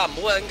險啊！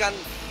唔好啊，陣間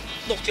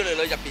碌咗你女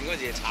入邊嗰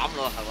時就慘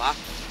咯，係嘛？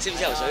識唔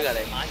識游水㗎你？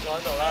慢咗喺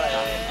度啦你。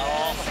哦，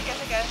識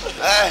嘅。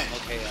唉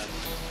OK 啊。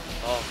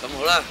哦，咁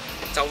好啦，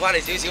就翻你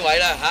少少位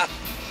啦嚇。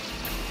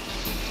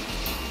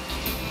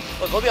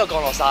喂，嗰邊有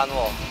降落傘喎。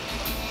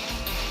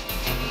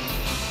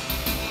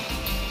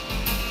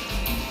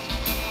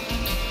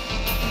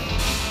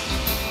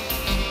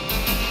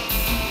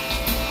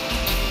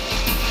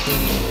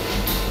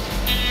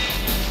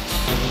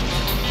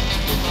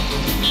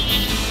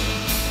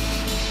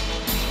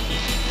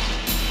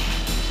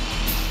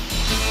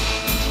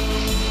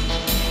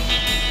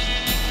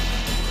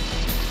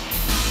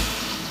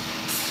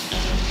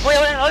我有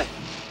靚女。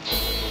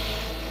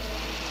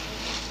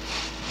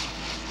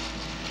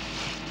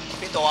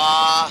邊度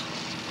啊？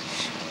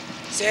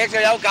石就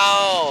有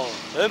嚿，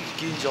誒唔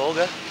見咗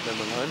嘅，明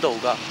明喺度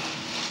㗎。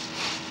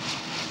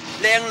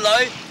靚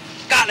女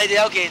隔離就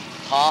有件。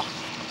嚇！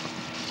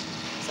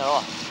細佬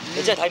啊，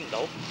你真係睇唔到？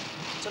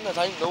真係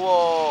睇唔到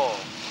喎。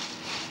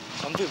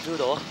咁 feel 唔 feel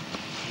到啊？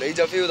你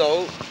就 feel 到，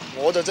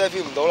我就真係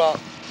feel 唔到啦。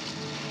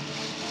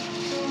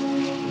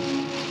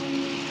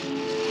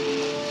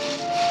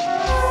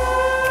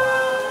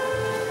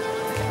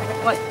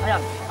喂，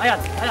矮人，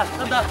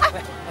得唔得？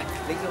喂，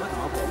你叫佢同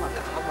我講下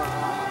搞嘛。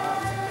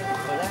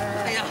係啦。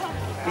係啊。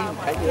你唔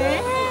睇嘢？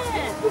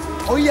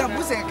可以啊，唔好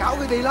成日搞佢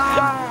哋啦。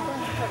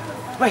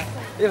喂，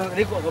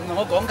你同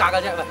我講價㗎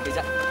啫，喂，其實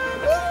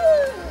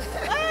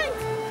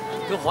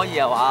都可以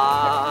啊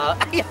嘛。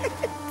哎呀！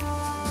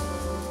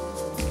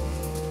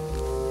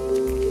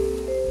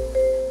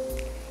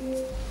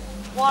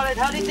哇！你睇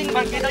下啲精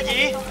品幾得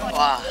意。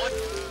哇！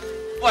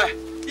喂，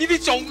呢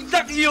啲仲得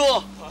意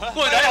喎，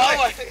過嚟睇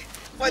下喂。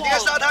喂，點解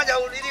沙灘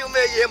有呢啲咁嘅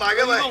嘢賣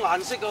嘅喂？咁多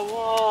顏色啊！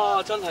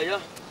哇，真係啊！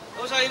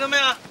老細見到咩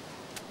啊？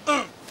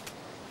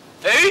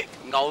誒，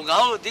牛，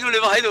點解你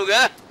會喺度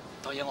嘅？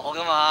當然我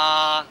㗎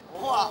嘛。我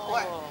話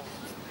喂，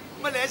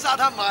乜你喺沙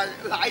灘賣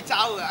奶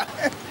罩㗎？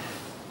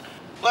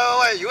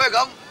喂，如果係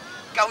咁，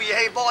夠熱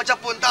氣幫我執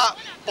半打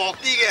薄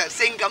啲嘅、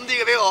性感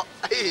啲嘅俾我。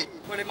喂，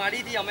你買呢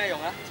啲有咩用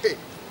啊？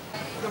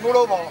有冇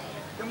老婆？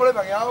有冇女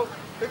朋友？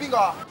俾邊個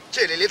啊？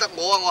即係你理得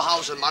我啊！我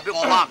孝順，買俾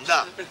我媽唔得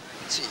啊！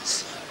黐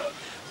線！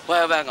喂，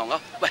牛，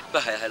喂，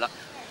係啦，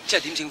即係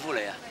點稱呼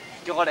你啊？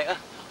叫我力啊！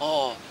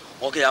哦，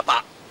我叫阿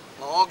伯，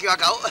我叫阿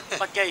九。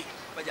不羈。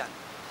乜人？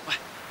喂，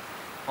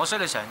我識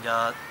你成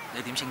日，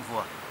你點稱呼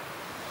啊？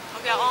我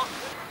叫我。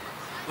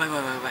喂，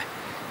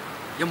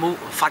有冇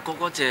發覺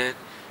嗰隻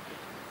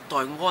黛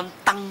安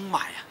燈埋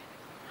啊？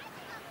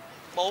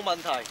冇問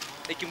題，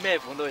你叫咩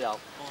款都有。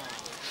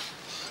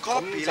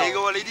copy 嚟嘅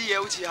喎，你啲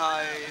嘢好似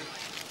係。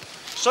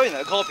雖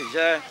然係 copy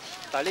啫，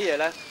但係呢嘢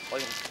咧，我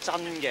用真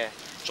嘅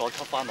再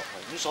吸翻落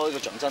去，咁所以個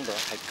準真度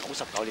係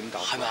99.9，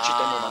係咪啊？絕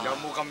對冇問題。有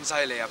冇咁犀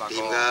利啊，伯哥？掂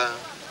㗎。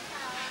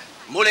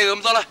唔好理佢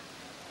咁多啦，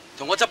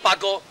同我執8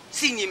個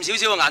鮮豔少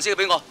少嘅顏色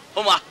俾我，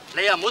好唔好啊？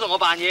你又唔好同我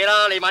扮嘢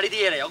啦！你買呢啲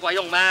嘢嚟有鬼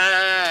用咩？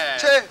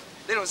切！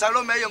你同細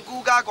佬咪一樣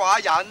孤家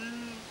寡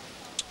人。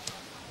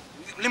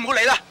你唔好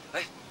理啦，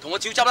嚟同我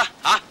照執啦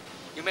嚇！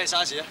要咩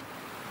size 啊？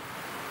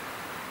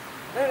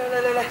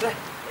嚟！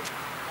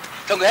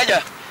同佢一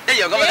樣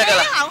咁就得㗎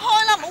啦。行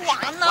開啦，唔好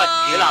玩啦。喂，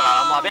你嗱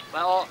話俾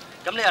喂我，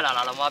咁你又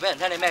嗱話俾人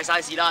聽你咩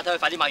size 啦，睇佢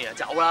快啲買完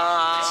就走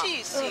啦。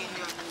黐線！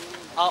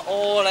阿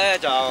柯咧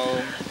就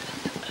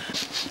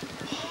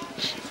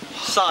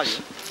鯊魚。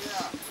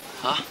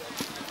嚇？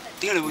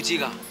點解你會知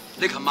㗎？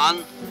你琴晚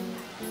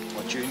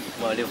我專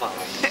我係呢個法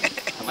律，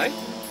係咪？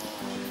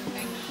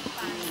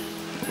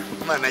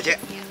咁係咪啫？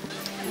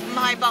唔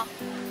係噃，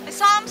你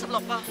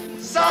36啊。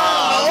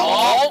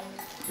36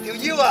條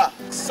腰啊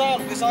36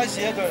嘅 size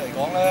咧對嚟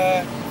講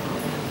咧，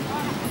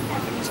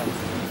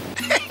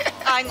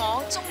但係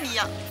我中意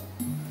人。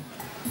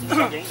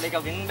你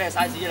究竟咩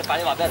size？ 你快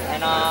啲話俾人聽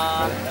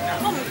啦！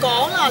我唔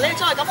講啦，你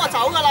再係咁我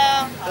走㗎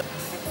啦。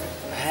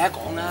誒，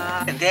講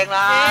啦，人聽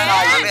啦。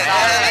你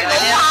唔好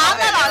玩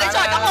啦，嗱，你再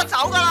係咁我走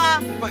㗎啦。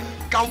喂，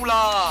夠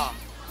啦，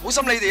唔好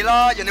心你哋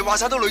啦，人哋話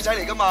晒都女仔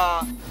嚟㗎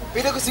嘛，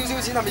俾得個少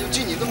少錢係咪要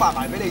尊嚴都賣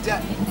埋俾你啫？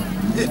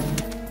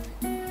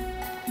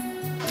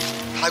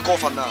太過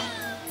分啦！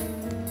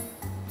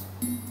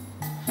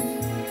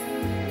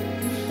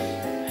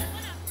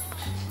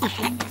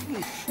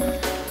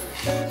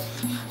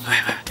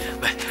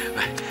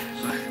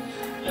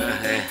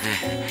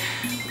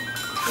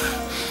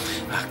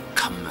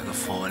琴日嘅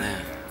貨咧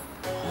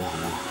好好，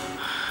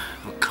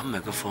我今日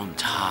嘅貨唔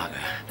差嘅。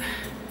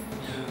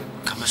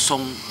琴日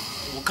送，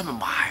我今日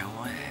賣喎。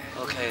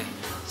OK，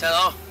 細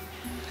佬，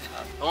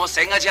同我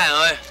醒一千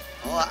人去。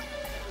好啊，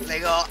你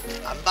個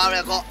銀包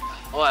咧，哥。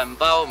我銀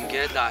包唔記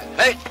得帶。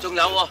誒，仲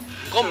有喎，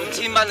嗰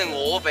5000蚊係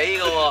我俾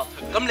嘅喎，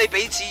咁你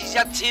俾次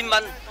1000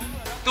蚊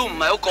都唔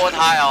係好過態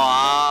係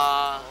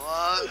嘛？好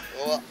啊，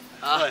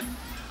好啊。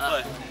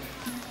喂，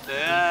你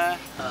咧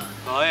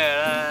講嘢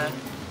咧，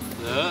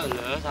掠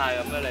晒咁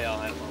咩？你又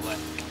係喂，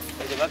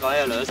你做乜講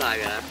嘢掠晒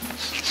嘅？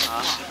嚇，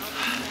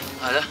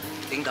係咯，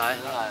點解？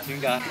點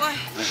解？喂，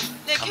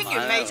你傾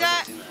完未啫？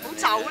好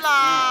走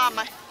啦，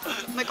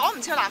唔係講唔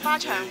似去蘭花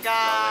場㗎。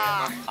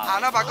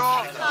行啦，八哥。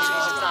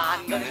山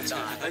咁樣，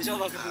睇咗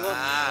八哥。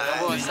有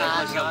冇山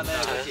咁咧？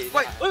喂，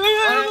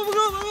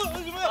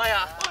係啊，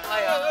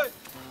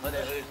我哋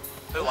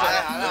去玩啦，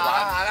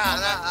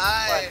行啦，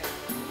唉，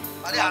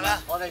快啲行啦。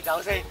我哋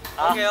走先。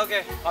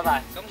OK，拜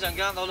拜。咁陣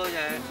間攞到嘢。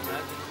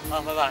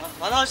啊，拜拜。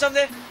玩得開心啲。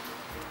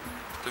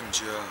對唔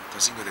住啊，頭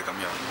先佢哋咁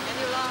樣。唔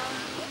緊要啦。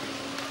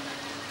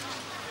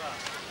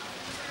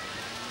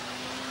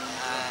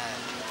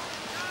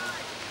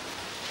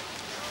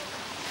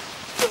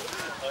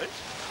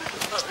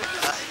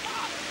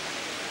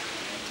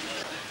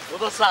好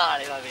多沙啊！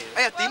你塊面。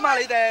哎呀，點啊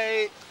你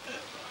哋？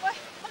喂，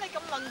乜你咁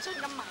論盡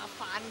咁麻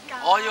煩㗎？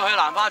我要去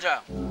蘭花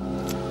場。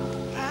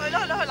去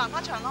啦，去蘭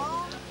花場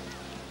咯。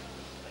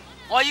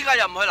我依家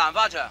又唔去蘭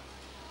花場，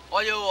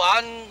我要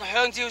玩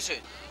香蕉船。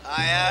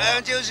係啊，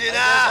香蕉船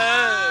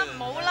啊！唔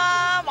好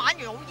啦，玩完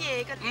好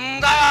夜㗎。唔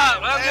得啊，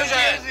香蕉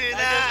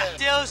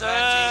船。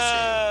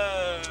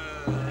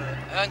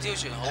香蕉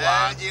船好玩。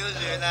香蕉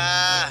船啊！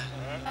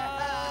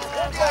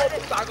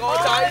大個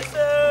仔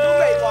都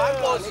未玩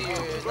過船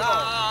啊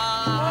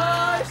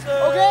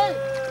 ！OK。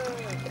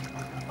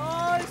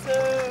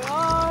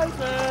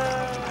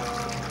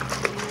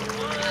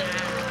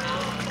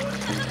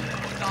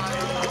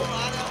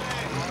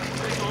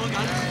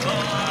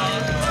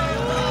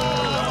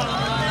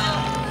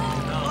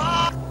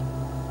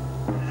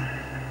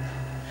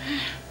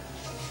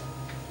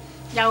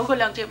有嗰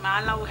兩隻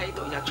馬騮喺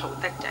度又嘈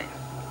得滯，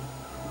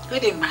佢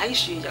哋唔喺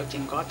樹就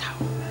靜嗰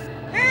頭。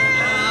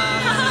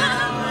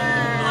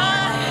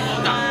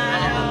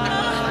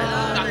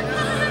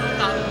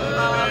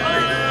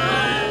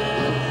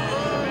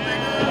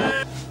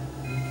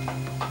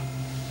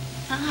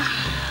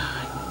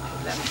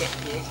兩隻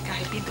嘢而家喺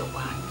邊度玩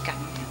緊？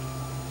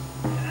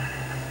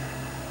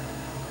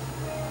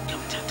咁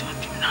就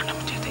點啦？諗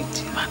住停止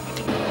玩嗰啲。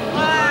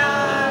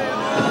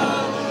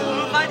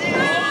快啲！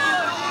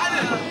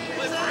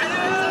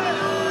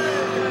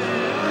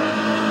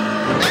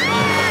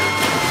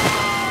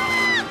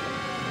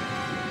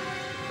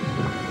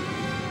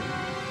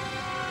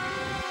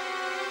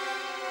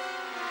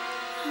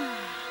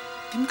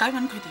點解揾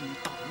佢哋唔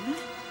到呢？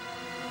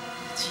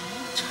紙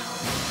臭。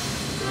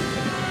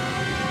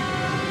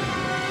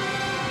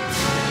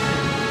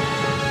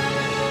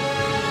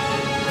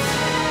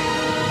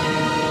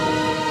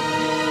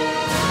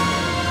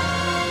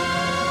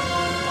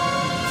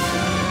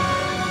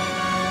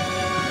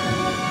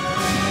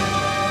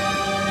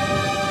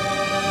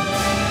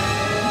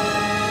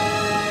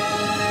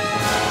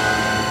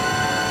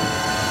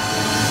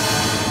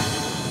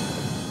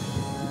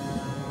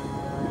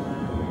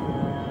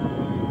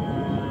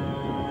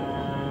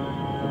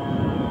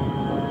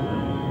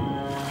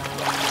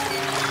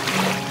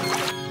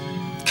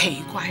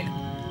奇怪啦，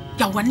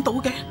又揾到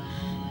嘅，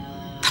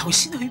頭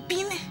先去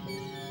邊呢？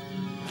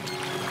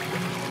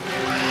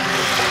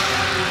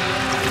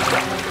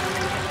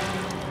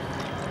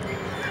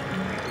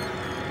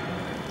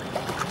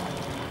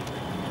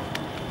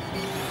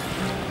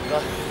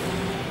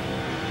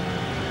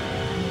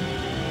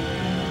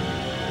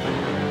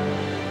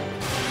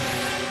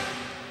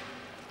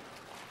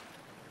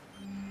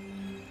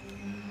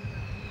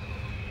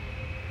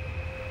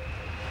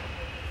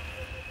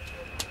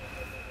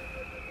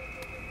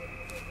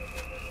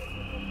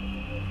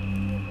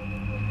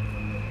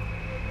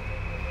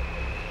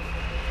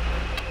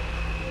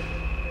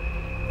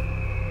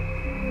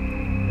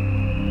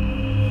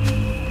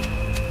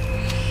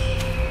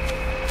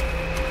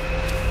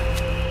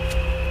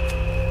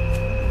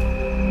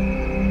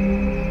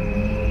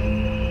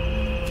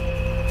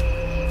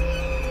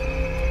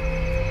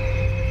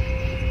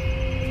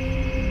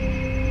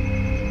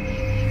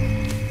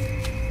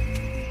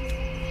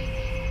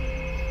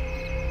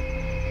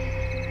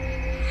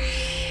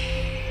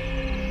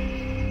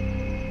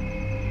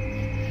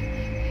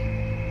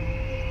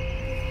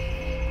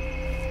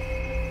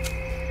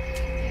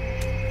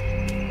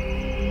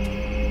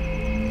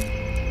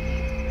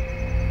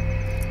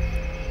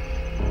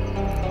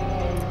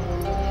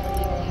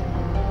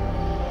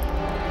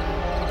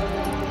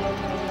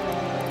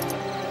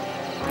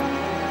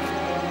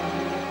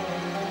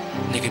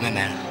叫咩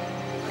名啊？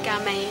我叫阿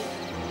美。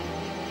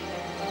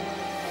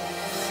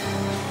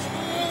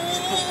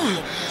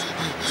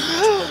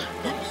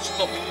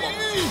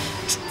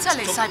真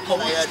係離晒譜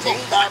啊！整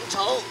啖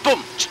草，冇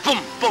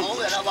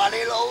人啊話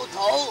你老土。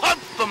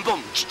有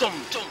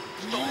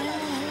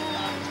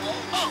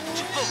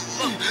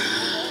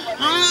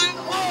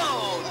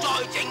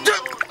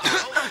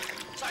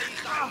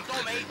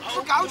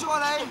冇搞錯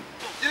啊你？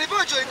人哋幫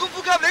佢做完功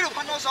夫吸，你喺度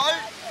噴我水，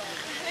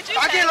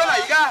打機攞嚟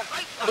而家。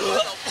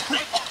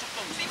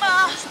點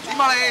啊？點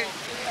啊你？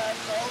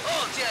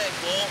即係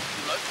我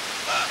女。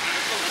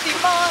點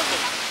啊？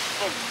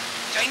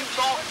整多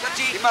一支。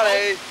點啊你？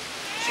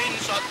戰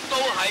術都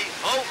係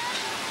好。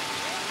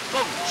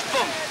boom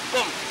boom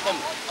boom boom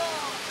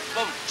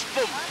boom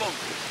boom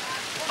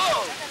boom。Oh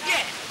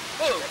yeah！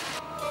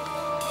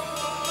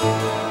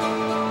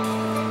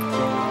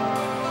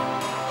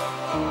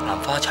 蘭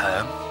花場。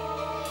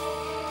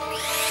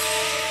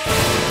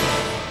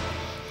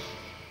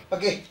北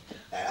基，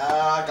嚟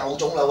啦，夠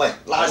鐘啦，喂，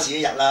拉屎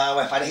一日啦，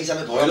喂，快啲起身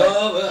去蒲啦，係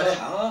咯，快啲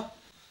行啊！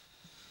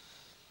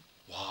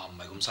哇，唔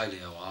係咁犀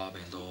利啊，哇，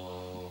病到。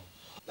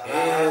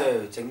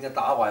整隻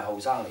打壞後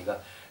生嚟㗎！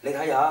你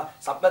睇下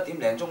11點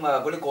零鐘啊，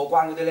嗰啲過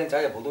關嗰啲僆仔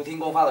啊，蒲到天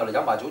光翻到嚟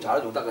飲埋早茶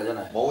都仲得㗎，真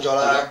係。冇錯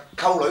啦，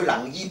溝女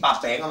能醫百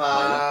病啊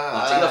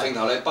嘛！整得揈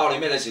頭你包你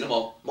咩事都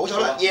冇。冇錯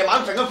啦，夜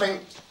晚揈一揈，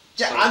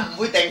隻眼唔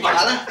會定埋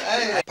啦。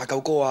八九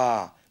哥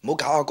啊，唔好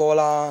搞阿哥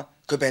啦，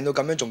佢病到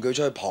咁樣仲叫佢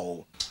出去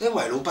蒲，你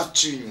為老不尊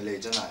嘅你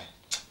真係，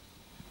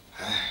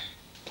唉！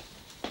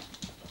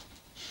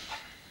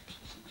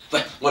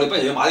喂，我哋不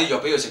如去買啲藥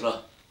俾佢食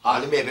啦。買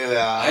啲咩俾佢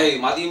啊？唉，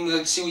買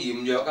啲消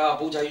炎藥啊、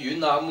保濟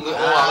丸啊，咁佢我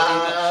話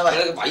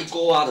嗰啲偉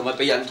哥啊，同埋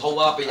避孕套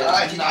啊、避孕。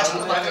天打錢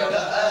都買俾佢啦！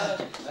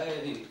唉，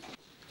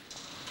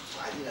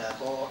快啲啦，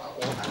哥，我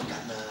等緊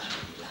啊！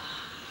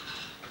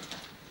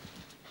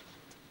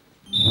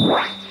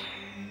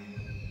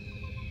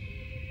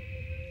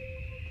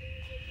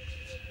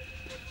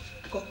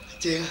哥，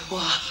正哇，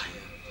係啊！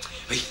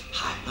喂，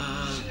行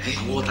啦，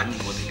我等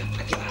我哋嘅，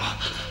快啲啦！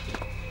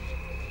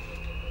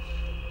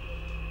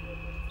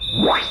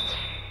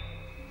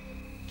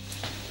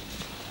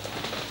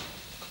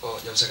哥，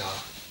休息下。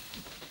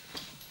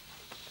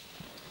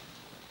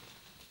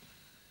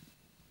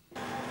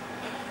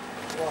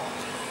哇！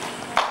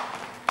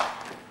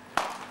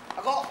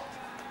阿哥，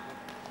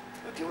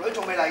條女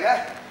仲未嚟嘅？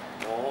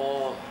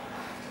哦，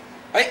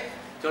誒，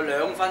仲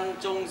有2分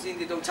鐘先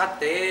至到7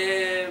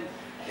點。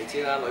你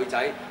知啦，女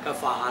仔梗係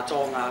化下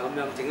妝啊，咁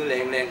樣整到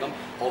靚靚咁，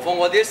何況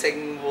我哋啲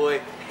盛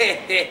會，嘿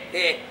嘿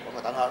嘿。咁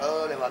咪等下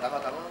咯，你話等下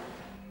等啦。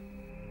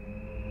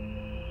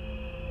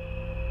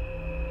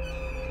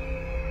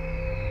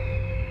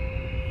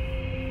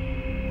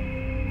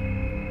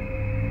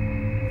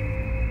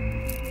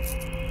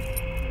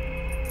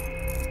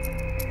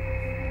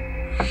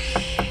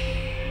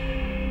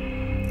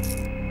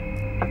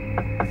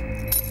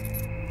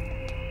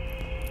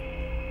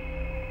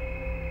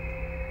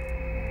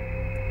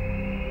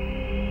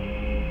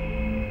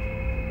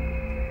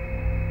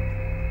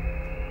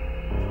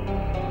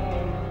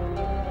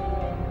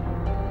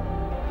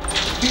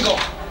邊個？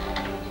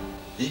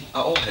咦，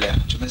阿柯係你啊？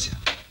做咩事啊？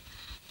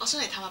我想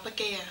嚟探下不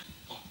羈啊！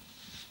哦，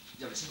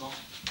入嚟先講。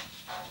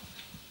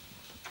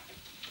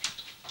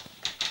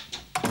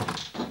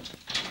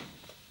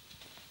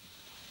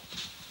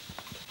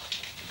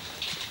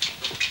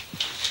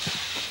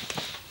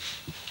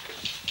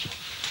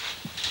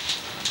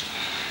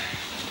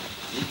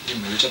咦，你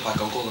唔係要出8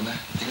九哥嘅咩？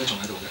點解仲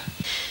喺度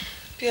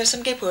嘅？邊有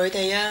心機陪佢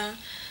哋啊？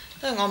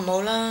都係我唔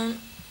好啦，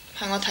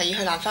係我提議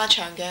去蘭花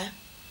場嘅。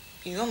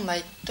如果唔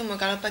係，都冇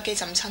搞到不羈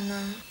浸親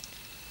啦。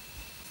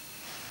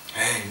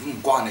唉，都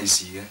唔關你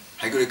事嘅，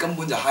係佢哋根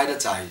本就嗨得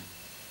滯，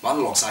玩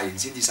到落晒型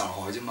先至受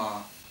害啫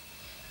嘛。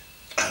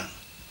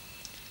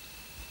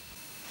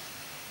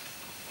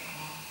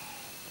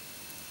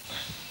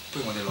不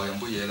如我哋落飲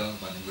杯嘢啦，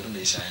橫掂佢都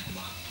未醒，好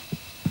嘛？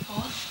好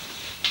啊。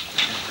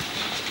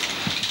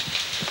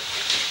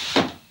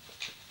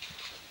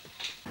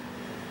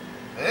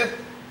誒，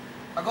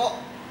阿哥，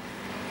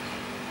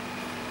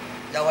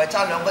又係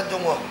爭2分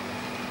鐘喎。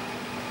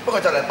不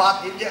過就嚟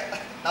8點啫，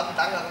等唔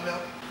等啊咁樣？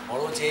我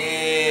都知。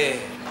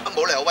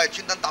冇理由喂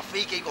專登搭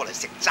飛機過嚟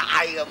食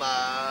齋噶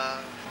嘛。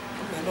咁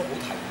有咩好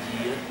提議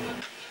咧？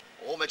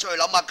我咪出去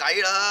諗下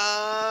計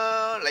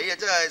啦，你啊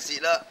真係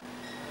蝕啦。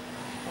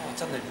哇！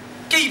真係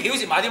機票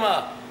蝕埋添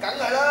啊！梗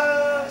係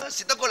啦，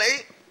蝕得過你。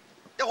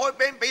一開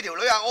餅俾條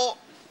女阿柯，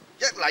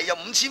一嚟又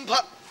5000匹。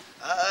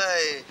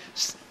唉，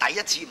第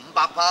一次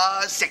500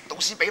匹，食到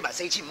先俾埋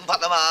4500匹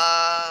啊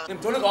嘛。你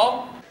唔早啲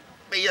講。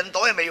避孕袋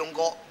又未用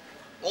過。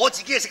我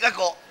自己係食一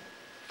個，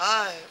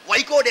唉，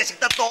偉哥你係食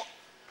得多，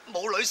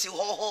冇女笑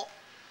呵呵，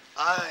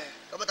唉，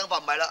咁啊等法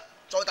唔係啦，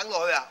再等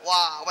落去啊，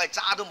哇，喂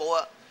渣都冇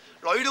啊，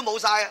女都冇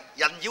晒啊，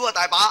人妖啊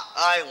大把，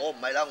唉，我唔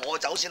係啦，我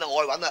走先啦，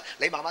我去揾啦，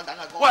你慢慢等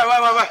下哥。喂，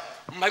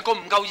唔係個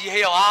唔夠義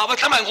氣啊嘛，喂，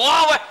等埋我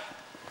啊，喂！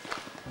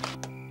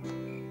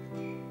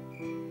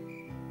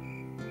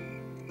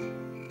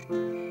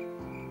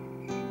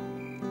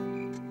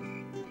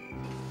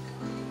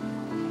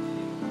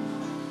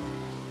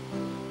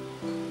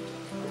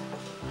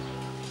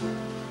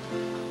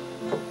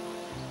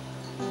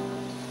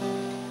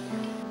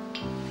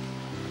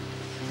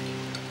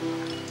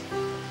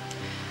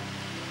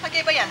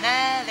機不人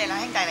咧，你係兩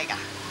兄弟嚟㗎？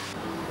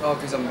哦，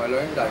其實唔係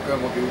兩兄弟，佢係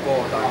我表哥，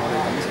但係我哋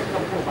感情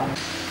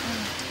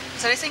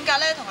其實你性格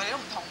咧同佢哋都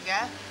唔同嘅，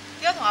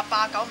點解同阿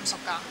八九唔熟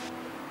㗎？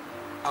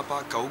阿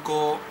八九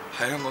哥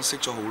喺香港識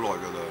咗好耐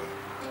㗎啦，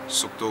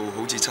熟到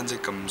好似親戚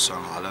咁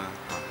上下啦。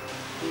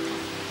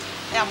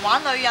你又唔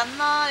玩女人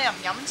啦，你又唔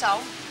飲酒，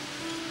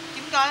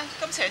點解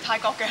今次嚟泰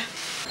國嘅？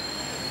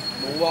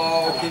冇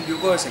啊，我見表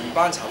哥佢成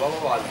班茶包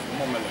包話嚟，咁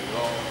我咪嚟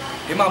咯。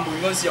起碼悶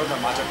嗰陣時有台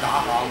麻雀打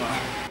下啊嘛。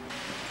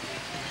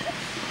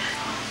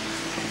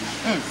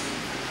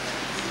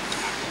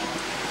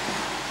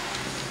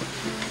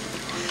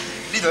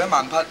呢度1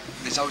萬匹，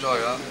你收咗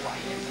佢啦。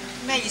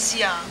咩意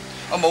思啊？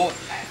我冇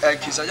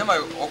其實因為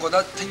我覺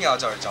得聽日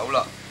就嚟走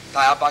啦，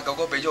但係阿八九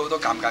哥俾咗好多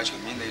尷尬場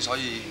面你，所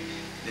以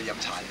你飲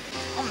茶。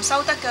我唔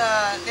收得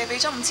㗎，你俾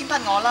咗5000匹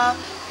我啦，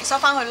你收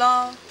翻去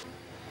咯。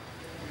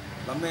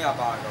諗起阿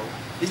八九，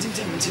你知唔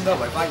知5000匹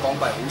圍翻港幣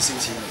好少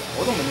錢㗎？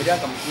我都唔明你點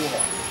解咁孤寒。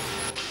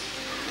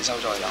你收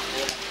咗佢啦。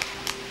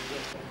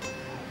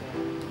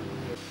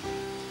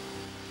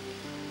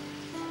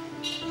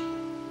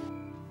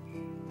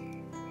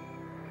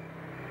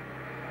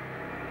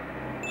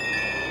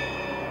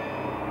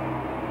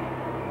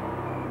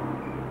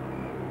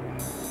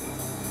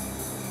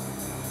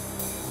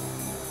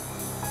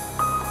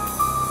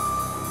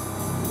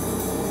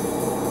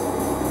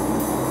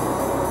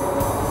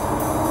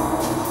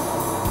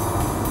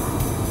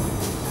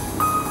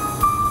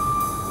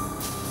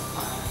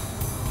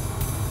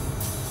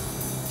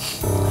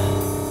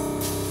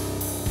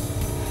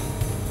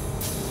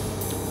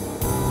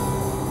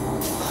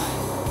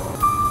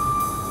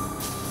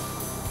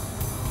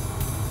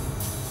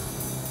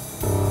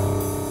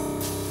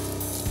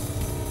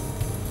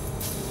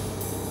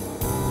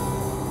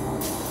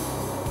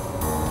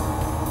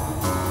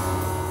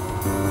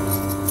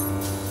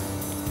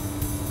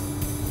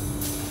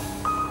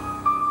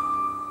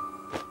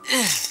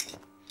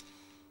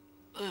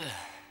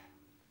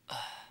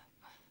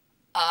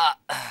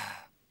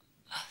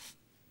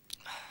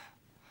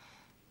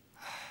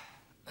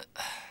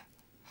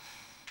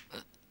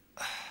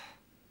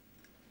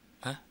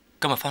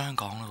今日返香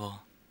港啦喎。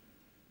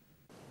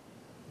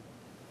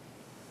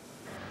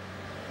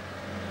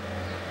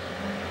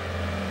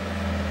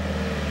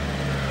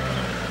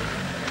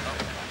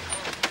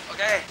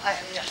OK，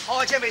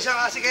 開車尾箱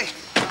啊，司機。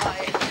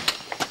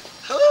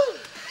好。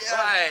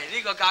喂，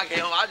呢個假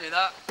期我玩完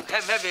啦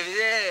 ，happy 唔 happy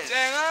先？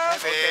正啊！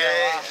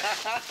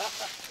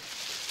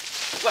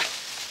喂，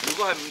如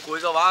果係唔攰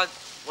嘅話，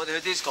我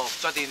哋去 disco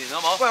再電聯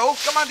好冇？喂，好，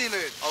今晚電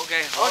聯。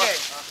OK， 好。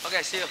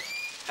OK，see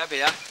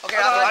you，happy 啊 ！OK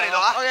啦，喺呢度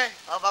啊。OK，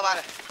 好，拜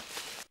拜。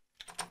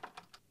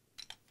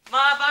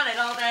媽翻嚟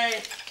啦，我哋。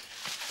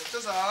食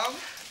咗啥？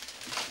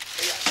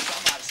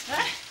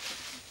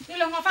你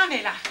兩個翻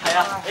嚟啦？係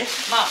啊，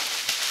媽，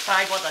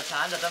泰國特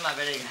產特登買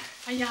俾你嘅。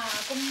哎呀，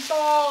咁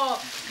多，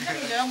得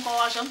你兩個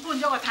啊，想搬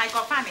咗個泰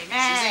國翻嚟咩？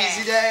少少意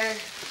思啫。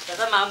特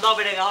登買咁多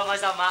俾你嘅，開唔開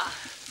心啊？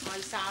開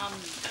心，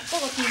不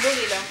過見到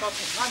你兩個平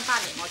安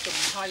翻嚟，我仲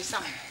唔開心。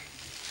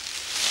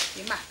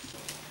點啊？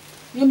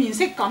你個面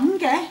色咁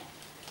嘅？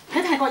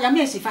喺泰國有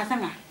咩事發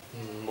生啊？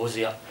冇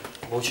事啊，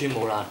冇穿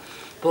冇爛。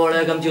不過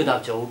咧，今朝搭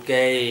早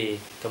機，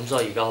咁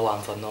所以而家好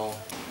眼瞓咯。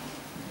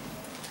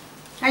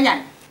阿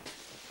仁，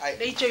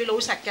你最老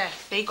實嘅，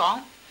你講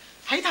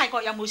喺泰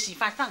國有冇事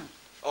發生？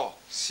哦，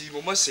事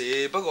冇乜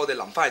事，不過我哋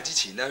臨翻嚟之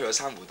前咧，去咗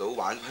珊瑚島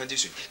玩香蕉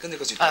船，跟住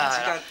個船突然之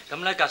間，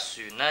咁咧架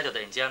船咧就突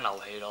然之間漏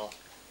氣咯。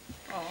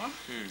哦。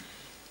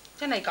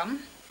真係咁？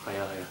係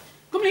啊。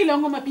咁你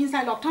兩個咪變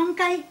晒落湯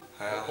雞？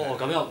係啊。哦，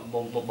咁又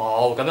冇，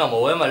咁又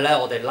冇，因為咧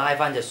我哋拉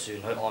翻隻船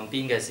去岸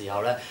邊嘅時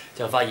候咧，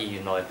就發現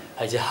原來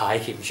係隻蟹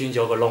鉗穿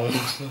咗個窿，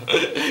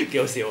幾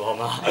好笑好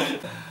嘛？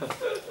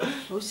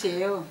好笑。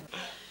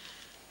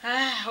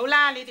唉，好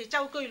啦，你哋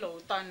舟車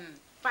勞頓，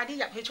快啲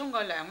入去沖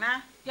個涼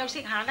啦，休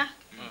息下啦。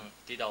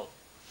知道。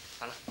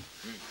行啦。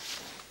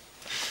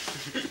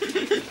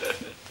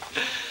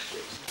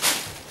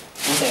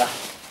好食啊！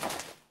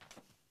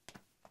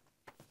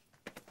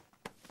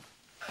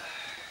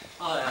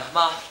哎呀，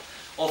媽，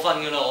我瞓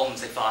㗎啦，我唔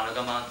食飯啦，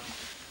今晚。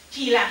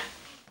知啦。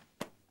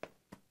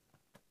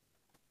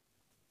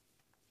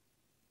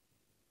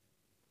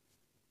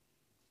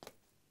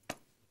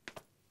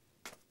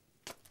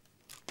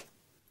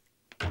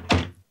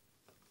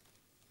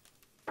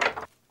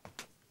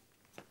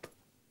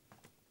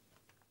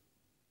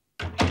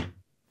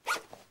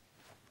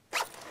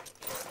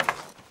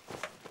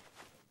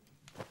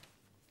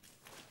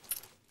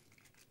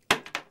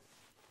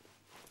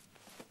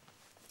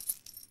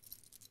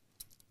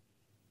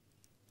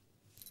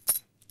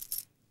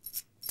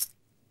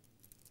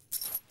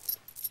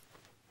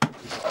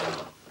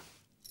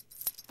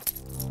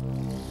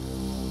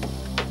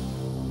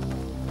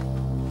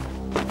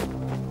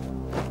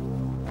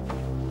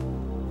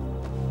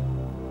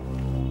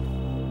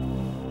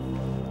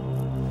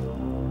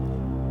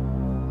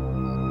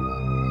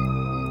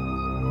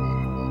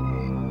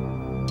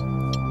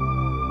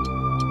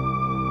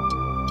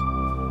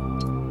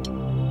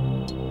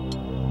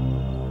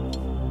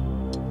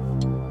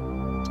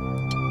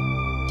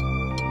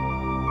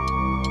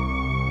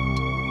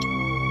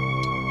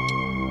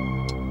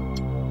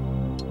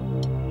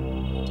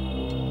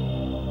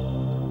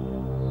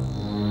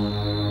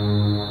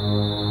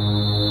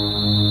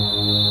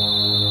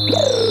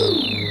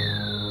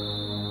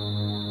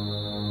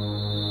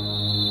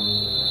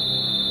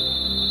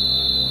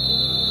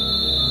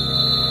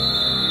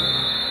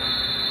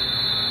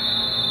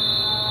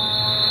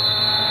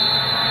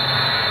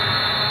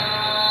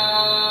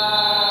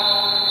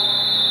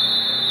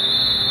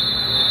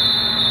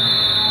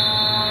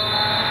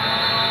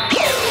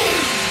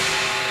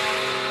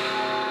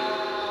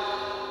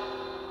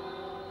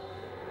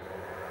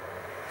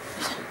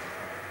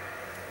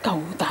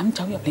膽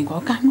走入嚟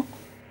我間屋。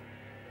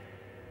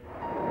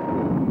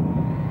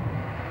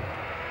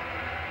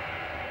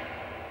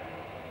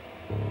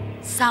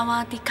薩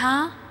瓦迪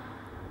卡。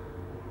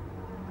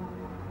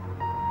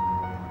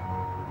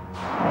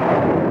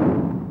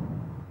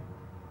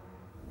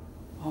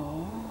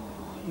哦，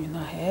原來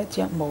係一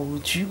隻無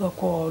主嘅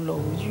過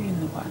路冤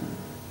魂。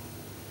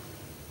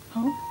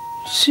好，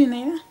算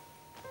你啦。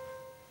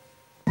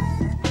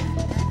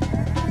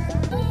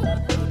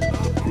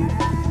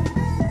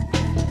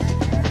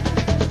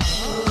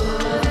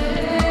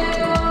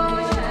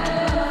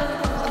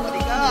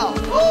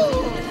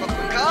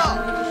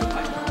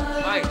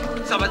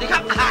十萬啲級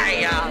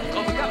係啊，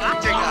個半級啊，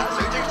正啊，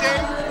水晶晶。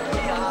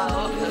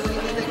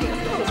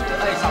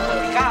係十萬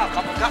啲級，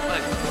個半級啊。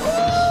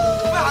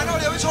咩行到我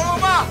哋入去坐啦，好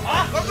嗎？嚇！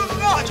哥哥，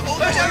仲冇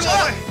咩上坐。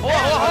好啊，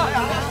好啊，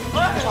好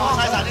啊。哇！嘥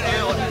曬啲嘢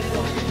我哋。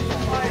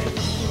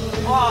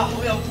哇！好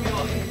有 feel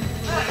啊！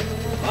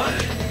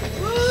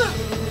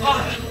哇！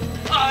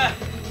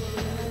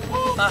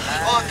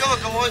今日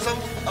咁開心，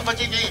阿輝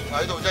姐竟然唔喺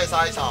度，真係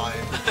嘥曬。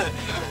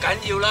唔緊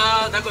要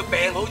啦，等佢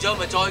病好咗，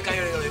咪再繼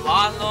續嚟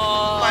玩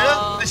咯。係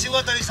咯，咪少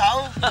個對手。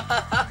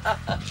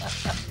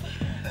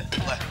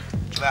喂，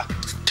做咩啊？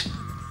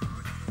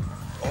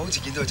我好似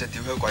見到隻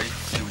吊靴鬼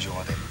吊住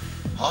我哋。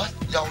嚇！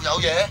又有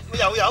嘢？咪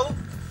又有？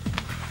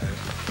係，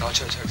等我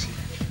出去 check 先。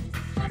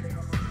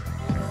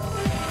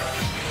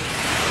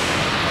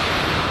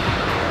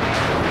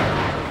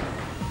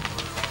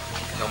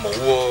又冇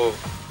喎。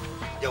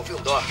又 feel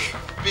唔到啊？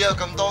邊有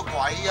咁多鬼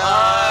啊？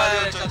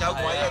呢度醉酒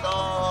鬼啊多。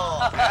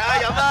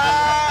飲啦！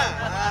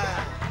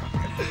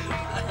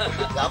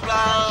飲啦！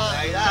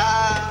係啦！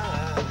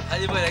係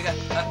啲咩嚟嘅？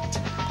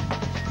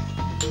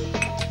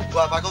喂，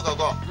發哥舅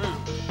哥，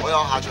我有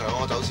下場，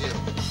我走先。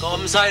咁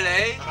犀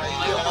利？係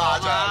有下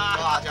場，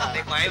有下場。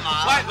你鬼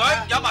嘛？喂，佢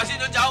飲埋先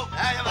准走。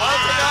飲埋。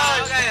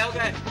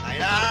OK。係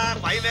啦，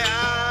鬼咩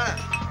啊？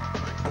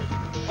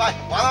喂，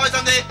玩開心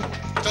啲。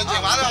盡情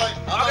玩落去。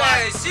OK，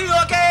燒個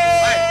機。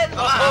喂，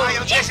好，有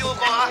車燒好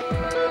過啊！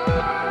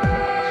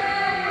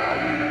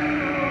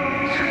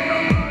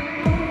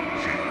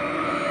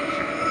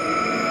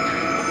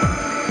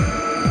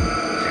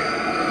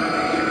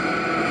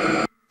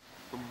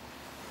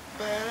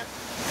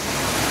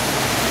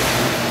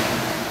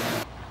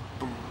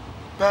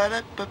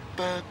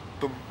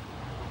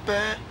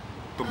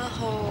阿豪。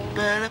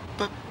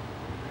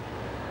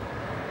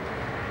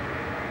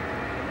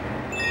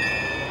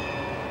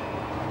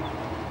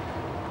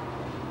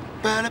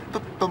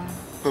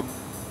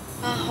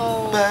阿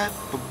豪，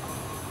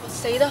我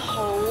死得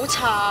好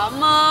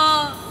慘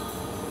啊！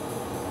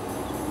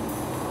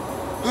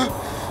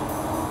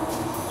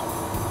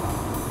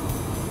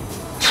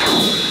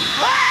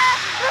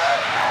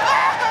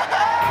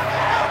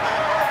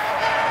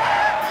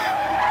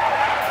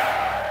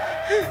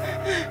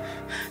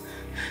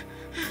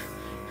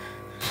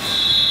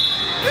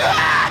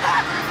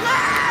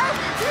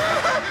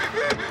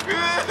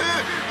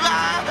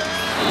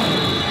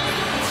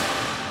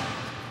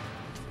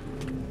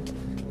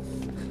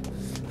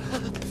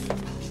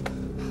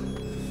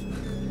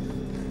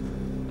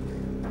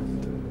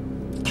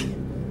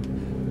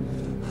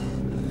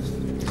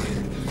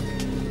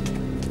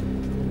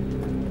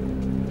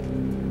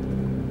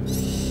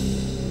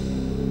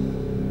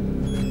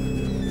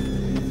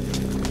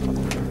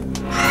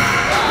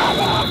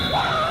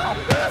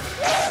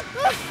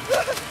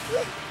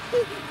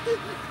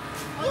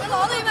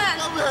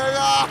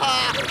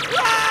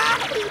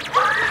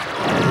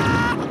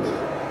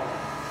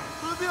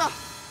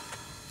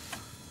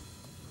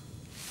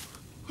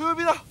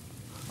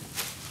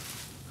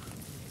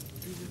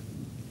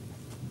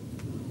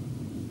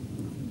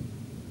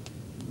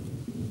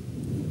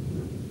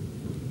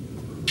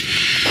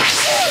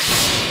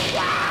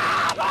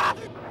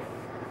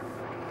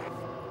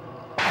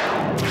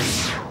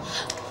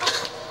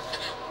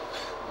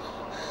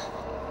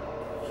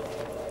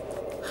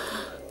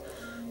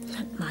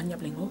入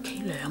嚟我屋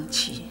企2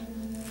次，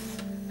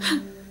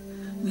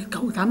你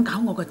夠膽搞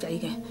我個仔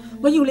嘅，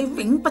我要你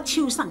永不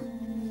超生！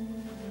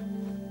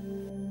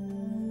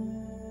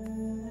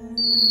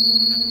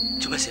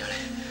做咩事啊你？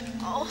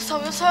我受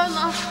咗傷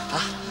啦！嚇？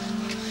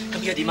咁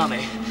而家點啊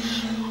美？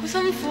好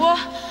辛苦啊，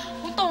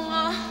好凍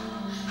啊！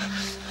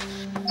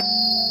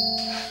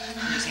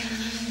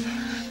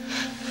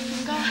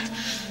唔該。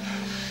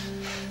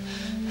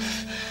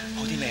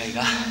好啲未啊而家？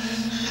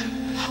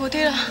好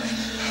啲啦。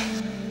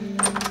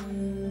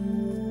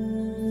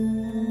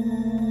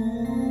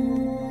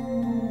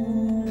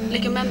你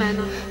叫咩名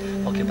啊？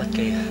我叫筆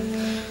記啊。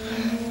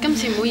今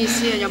次唔好意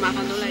思啊，又麻煩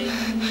到你。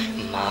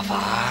唔麻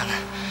煩，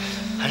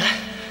係咧？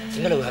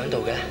點解你會喺度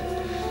嘅？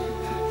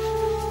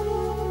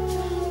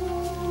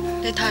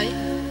你睇。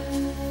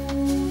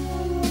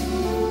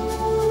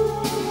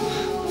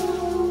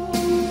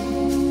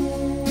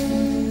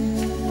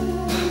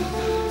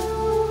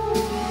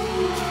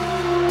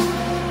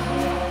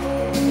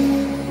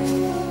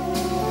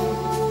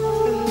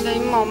你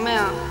望咩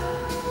啊？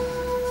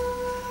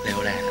你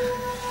好靚啊！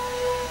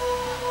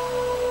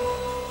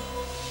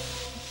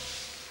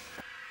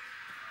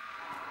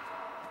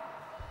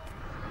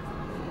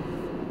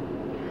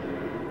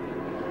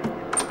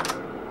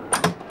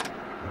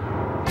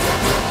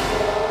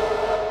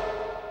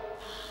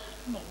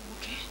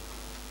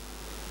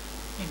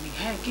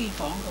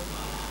房噶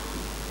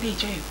喎，匿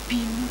咗去邊？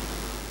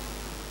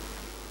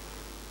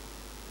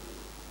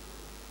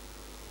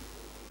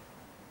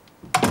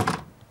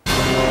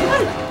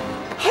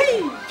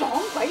嘿，撞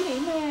鬼你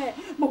咩？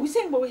冇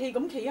聲冇氣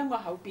咁企喺我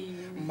後邊。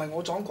唔係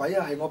我撞鬼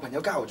啊，係我朋友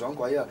家豪撞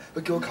鬼啊！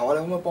佢叫我求下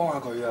你可唔可以幫下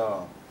佢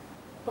啊？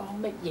幫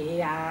乜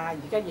嘢啊？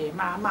而家夜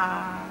媽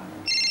媽。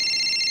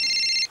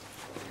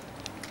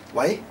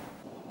喂，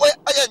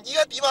阿仁，而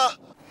家點啊？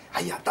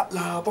哎呀，得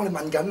啦，幫你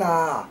問緊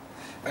啊！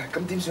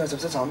咁點算啊，十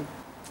七嬸？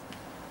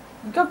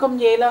而家咁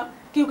夜啦，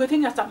叫佢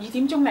聽日12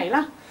點鐘嚟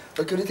啦。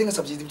佢叫你聽日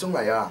12點鐘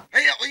嚟啊！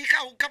哎呀，我而家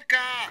好急㗎。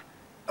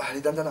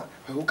你等等啊，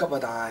佢好急啊，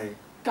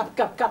但係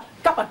急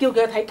啊！叫佢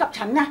去睇急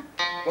診啊！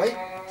喂，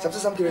十七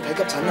嬸叫你睇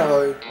急診啊，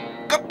去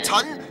急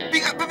診？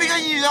邊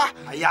間醫院啊？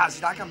哎呀，是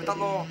但間咪得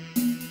咯。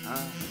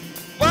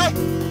喂，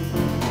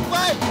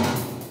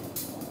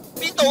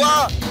邊度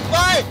啊？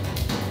喂！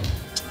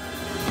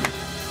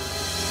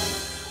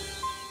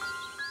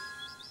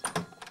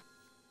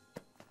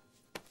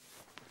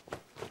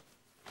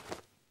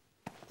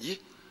咦，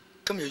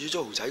今日約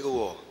咗豪仔嘅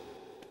喎。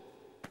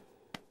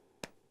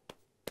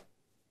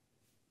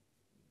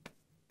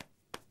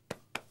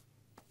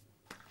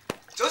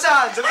早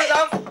晨，十七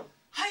嬸。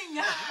係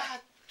呀，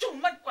做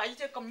乜鬼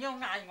啫？咁樣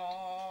嗌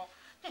我，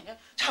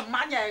尋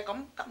晚又係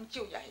咁，今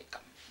朝又係咁。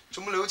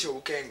做乜你好似好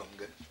驚咁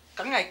嘅？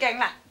梗係驚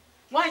啦！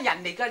我係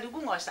人嚟㗎，你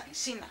估我係神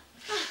仙啊？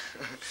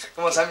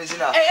咁我洗面先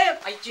啦。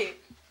咪住，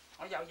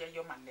我有嘢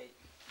要問你，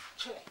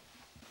出嚟，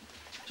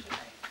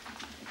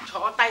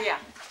坐低啊！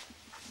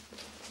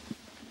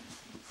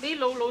你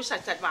老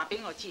實話俾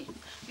我知，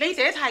你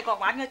哋喺泰國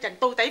玩嗰陣，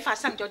到底發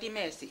生咗啲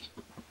咩事？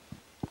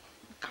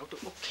搞到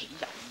屋企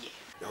有嘢。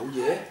有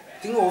嘢？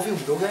點解我 feel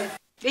唔到嘅？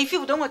你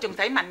feel 到我仲使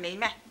問你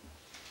咩？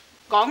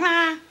講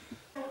啦！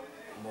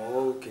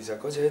冇，其實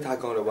嗰次喺泰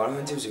國嚟玩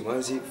香蕉船嗰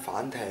陣時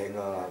反艇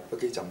啊，不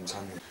機浸親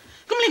嘅。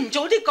咁你唔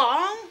早啲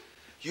講？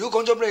如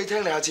果講咗俾你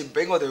聽，你下次唔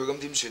俾我哋去，咁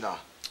點算啊？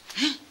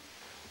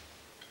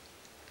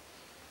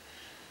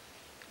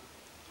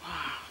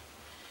哇！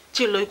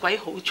隻女鬼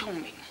好聰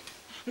明，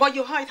我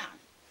要開壇。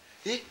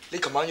咦？你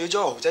琴晚約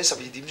咗豪仔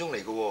12點鐘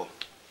嚟嘅喎。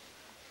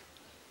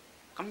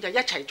咁就一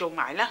齊做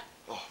埋啦。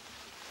哦。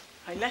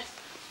係咧，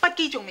不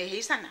羈仲未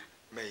起身啊？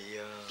未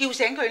啊。叫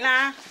醒佢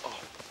啦。哦。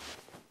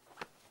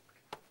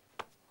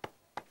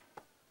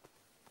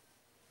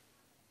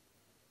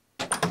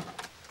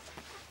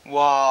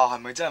哇，係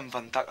咪真係咁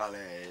瞓得啊你？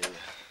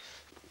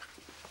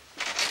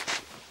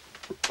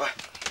喂，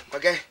麥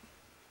基，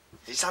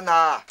起身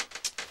啊！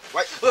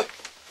喂，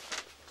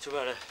做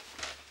咩你？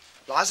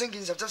嗱聲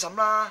見十七嬸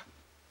啦。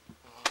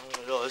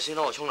你落去先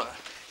啦，我沖涼。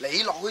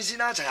你落去先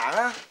啦，一齊行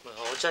啦。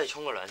我真係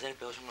沖個涼先，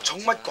俾我沖涼。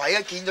沖乜鬼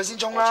啊？見咗先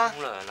沖啦。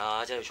沖涼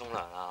啊，真係要沖涼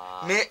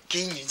啊。咩？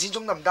見完先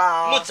沖得唔得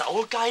啊？咁我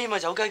走雞嘛，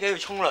走雞梗係要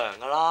沖涼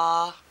噶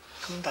啦。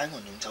咁大汗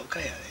用走雞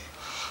啊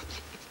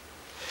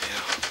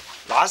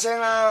你？嗱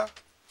聲啦！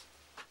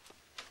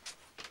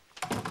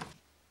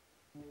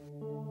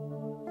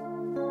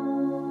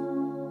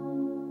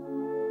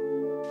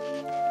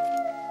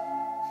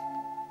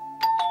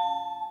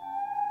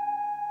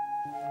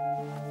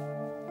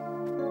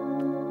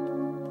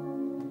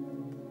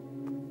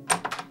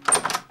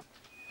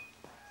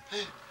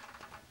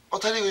我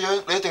睇你個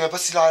樣，你一定係不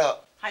師奶啦。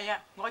係啊，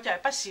我就係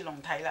不是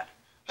龍體啦。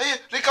哎呀，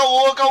你救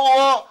我啊！救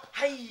我啊！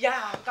係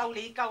呀，救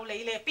你，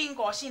你係邊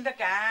個先得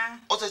㗎？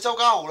我就係周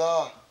家豪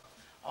啦。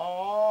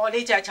哦，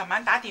你就係尋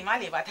晚打電話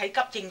嚟話睇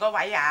急症嗰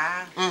位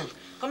啊？嗯。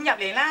咁入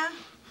嚟啦。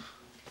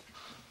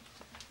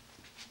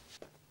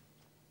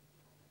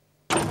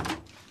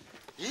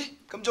咦？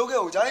咁早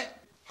嘅豪仔？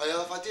係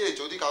啊，快啲嚟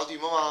早啲搞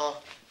掂啊嘛！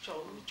早，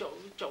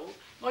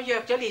我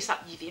約咗你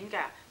12點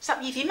㗎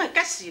，12點係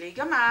吉時嚟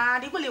㗎嘛？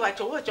你估你話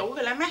早就早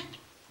㗎啦咩？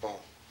哦。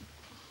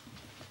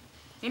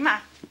點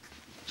啊？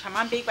尋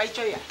晚俾鬼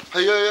追啊？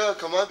係啊，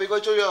琴晚俾鬼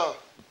追啊！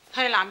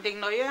係男定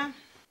女啊？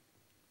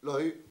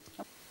女。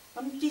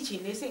咁之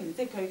前你識唔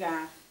識佢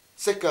㗎？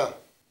識㗎。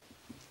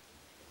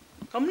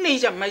咁你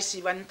就唔係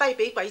時運低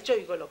俾鬼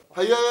追㗎咯？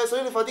係啊，所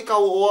以你快啲救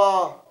我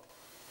啊！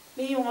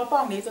你要我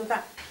幫你都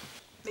得，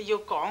你要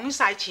講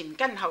晒前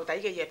根後底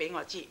嘅嘢俾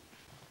我知。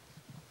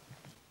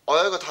我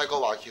係一個泰國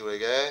華僑嚟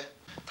嘅。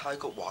泰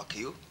國華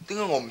僑？點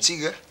解我唔知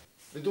嘅？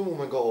你都冇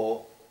問過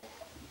我。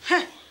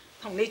哼，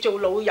同你做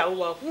老友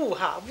啊，烏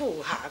下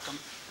咁。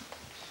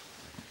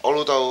我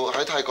老豆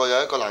喺泰國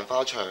有一個蘭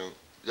花場，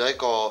有一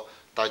個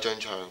大象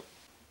場，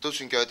都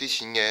算叫有啲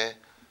錢嘅。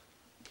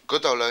嗰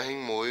度兩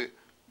兄妹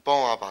幫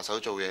我阿爸手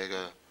做嘢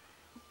嘅。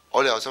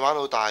我哋由細玩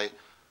到大，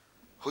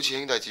好似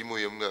兄弟姊妹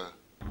咁嘅。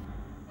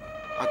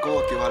阿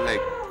哥叫阿力，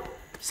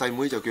細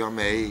妹就叫阿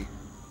美。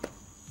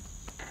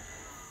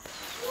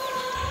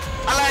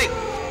阿力，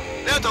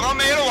你又同阿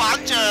美喺度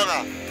玩象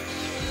啊？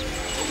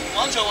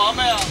玩象玩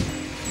咩啊？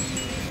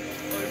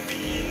去邊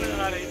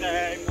啊你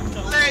哋？唔好走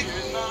遠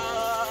啦！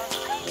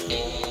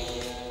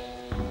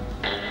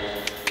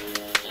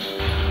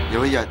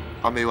有一日，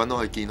阿美揾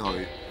我去見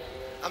佢。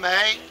阿美，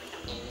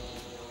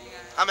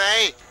阿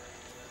美。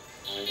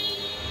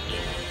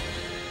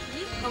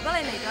咦，豪哥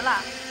你嚟咗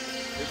啦？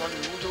你塊面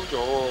污糟咗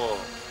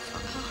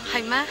喎。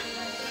係咩？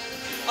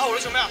阿豪，你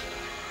做咩啊？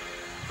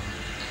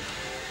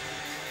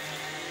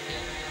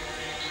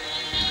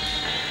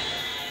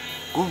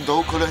估唔到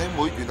佢兩兄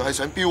妹原來係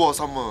想標我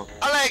心啊！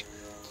阿力、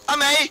阿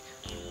美，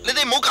你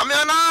哋唔好咁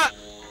樣啦！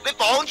你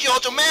綁住我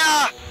做咩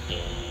啊？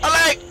阿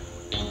力、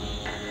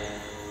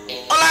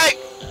阿力！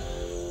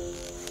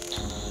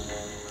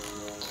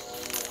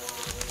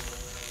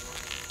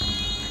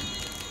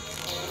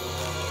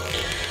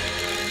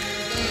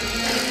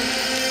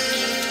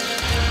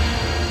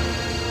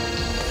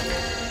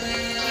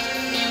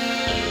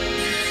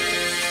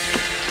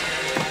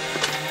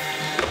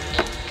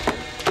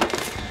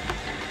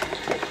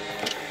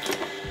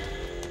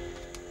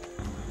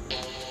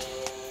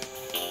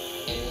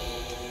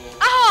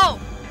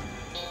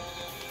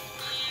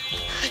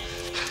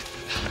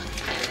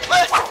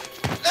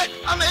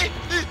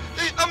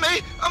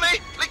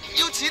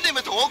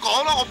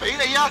我俾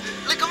你啊！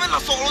你咁樣勒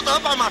索我老豆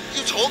100萬，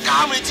要坐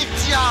監，你知唔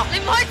知啊？你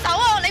唔可以走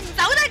啊！你唔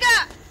走得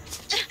噶！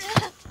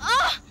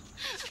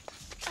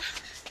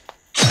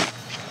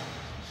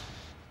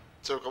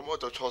就咁我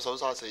就錯手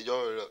殺死咗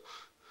佢啦。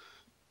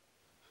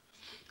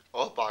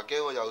我阿爸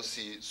驚我有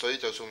事，所以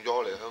就送咗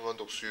我嚟香港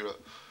讀書啦。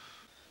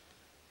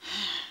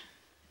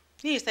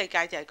呢個世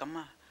界就係咁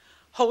啊，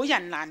好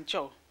人難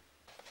做。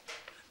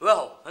喂，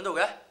豪喺度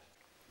嘅？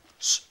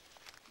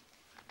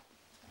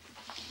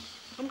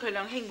咁佢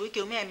兩兄妹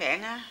叫咩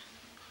名啊？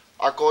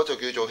阿哥就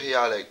叫做希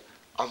亞力，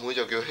阿妹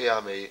就叫希亞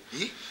美。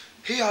咦，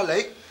希亞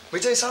力咪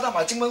即係沙灘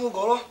賣精品嗰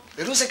個咯？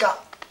你都識㗎？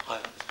係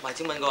賣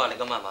精品嗰個嚟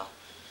㗎嘛係嘛？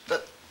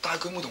但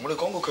係佢冇同我哋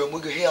講過佢阿妹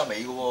叫希亞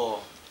美嘅喎。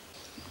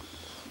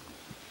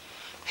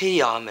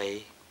希亞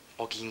美，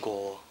我見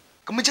過。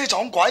咁咪即係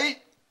撞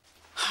鬼？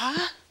吓？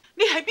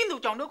你喺邊度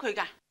撞到佢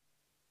㗎？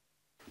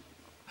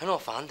喺我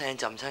反艇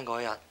浸親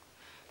嗰日，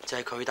就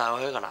係佢帶我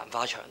去一個蘭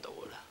花場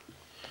度㗎啦。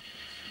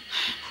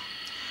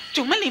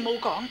做乜你冇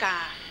講㗎？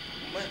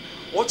唔係，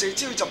我淨係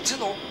知佢浸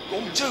親我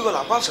唔知佢個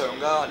蘭花場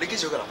㗎。你幾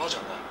時去個蘭花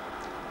場㗎？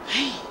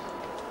唉，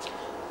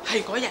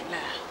係嗰日啦，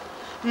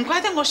唔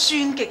怪得我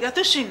算極啊，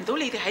都算唔到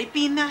你哋喺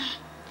邊啦。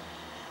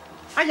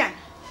阿仁，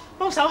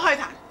幫手開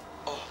壇。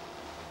哦。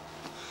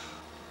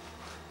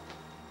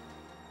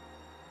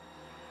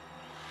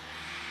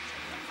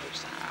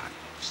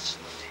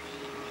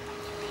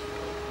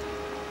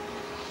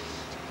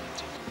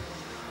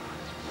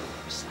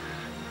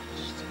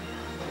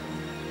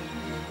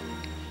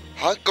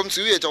吓，咁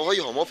少嘢就可以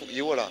降魔伏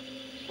妖㗎啦？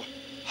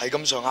係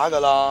咁上下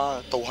㗎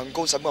啦，道行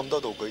高使咁多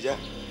道具啫。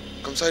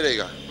咁犀利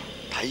㗎？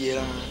睇嘢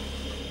啦。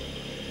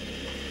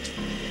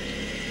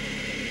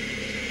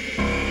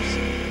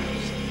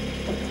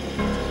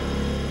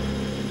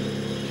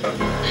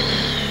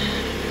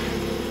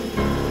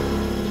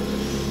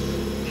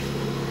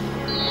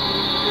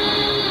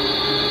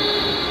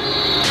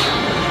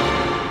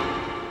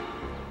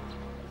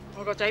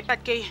我個仔不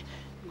羈，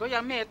如果有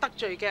咩得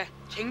罪嘅，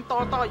請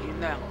多多原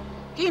諒。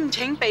兼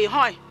請避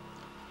開，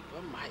如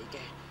果唔係嘅，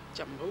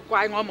就唔好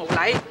怪我無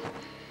禮。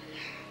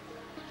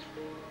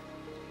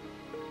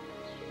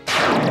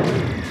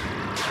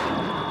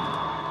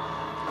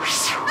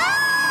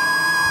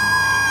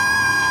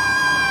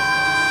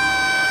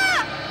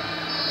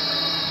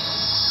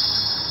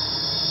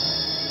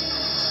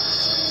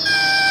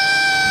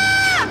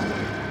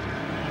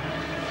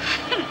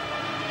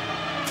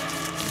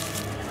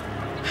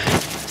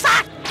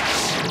殺！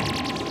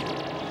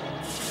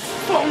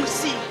放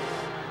肆！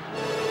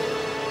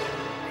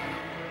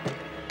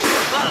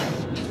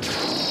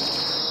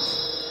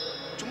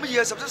乜嘢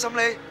啊？17審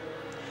理？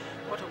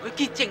我同佢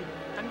結證，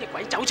等隻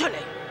鬼走出嚟。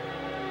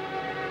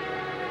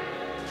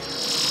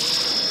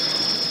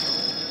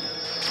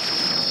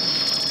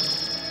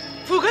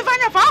扶佢返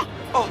入房。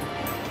哦。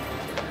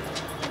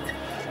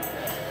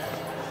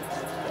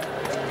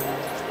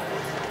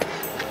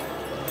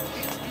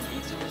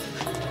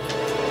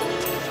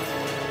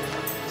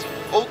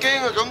好驚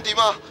啊！咁點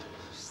啊？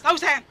收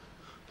聲！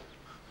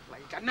嚟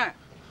緊啊！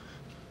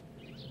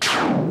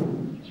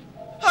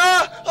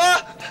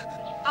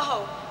阿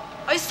豪，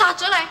我要殺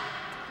咗你！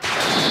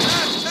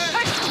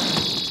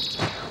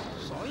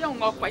所有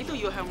惡鬼都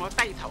要向我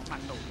低頭問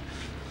路，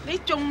你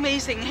仲未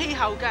成氣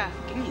候㗎，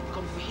竟然咁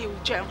囂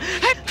張！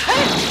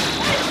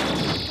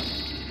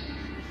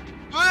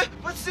喂，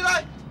乜師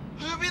奶，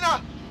去咗邊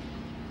啊？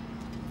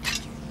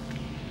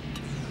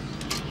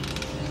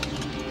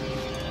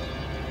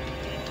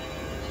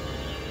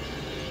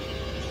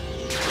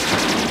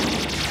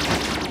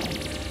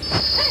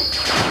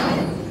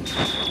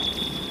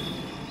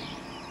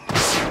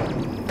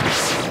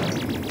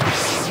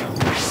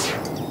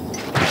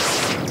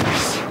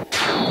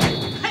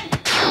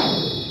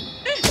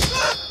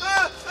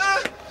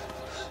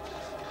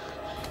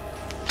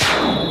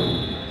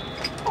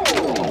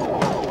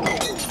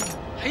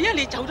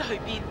走得去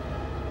邊？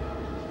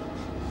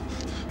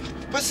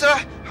不師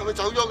奶係咪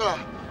走咗㗎啦？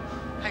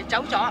係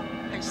走咗，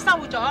係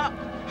收咗。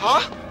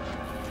吓？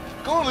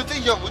咁會唔會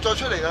啲藥唔會再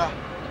出嚟㗎啦？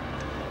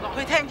落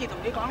去聽住同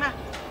你講啦。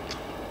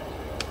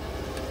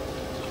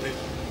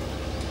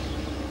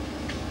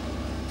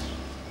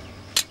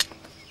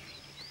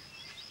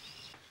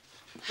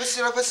不師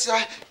師奶，不師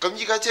奶，咁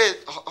依家即係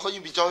可以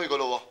滅咗佢噶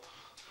咯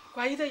喎。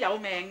鬼都有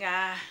命㗎！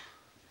唉，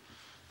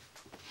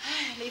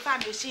你翻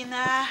去先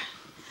啦。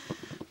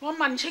我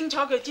問清楚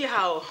佢之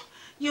後，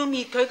要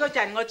滅佢嗰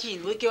陣，我自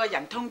然會叫阿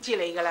人通知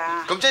你㗎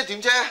啦。咁即係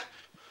點啫？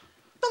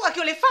都話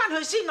叫你翻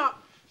去先咯。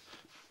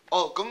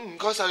哦，咁唔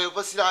該晒你，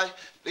不師奶，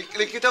你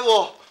記得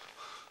喎。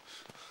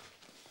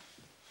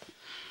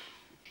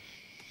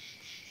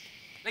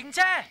玲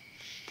姐，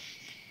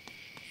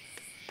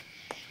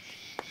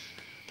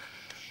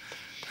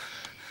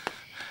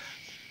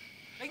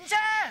玲姐，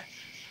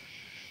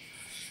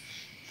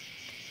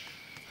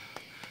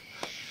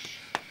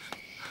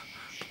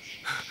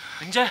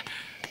玲姐，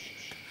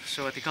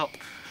水話跌級。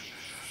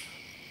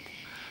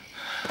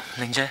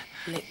玲姐，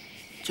你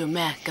做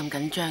咩啊？咁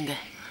緊張嘅？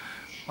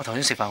我頭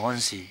先食飯嗰陣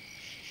時，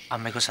阿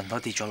美個神台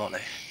跌咗落嚟。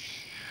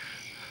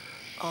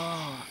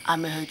哦，阿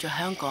美去咗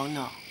香港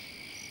咯。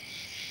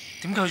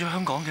點解去咗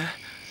香港嘅？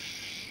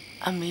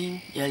阿美，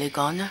由你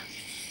講啦。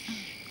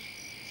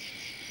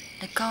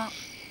力哥，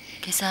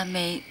其實阿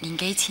美年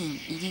幾前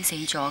已經死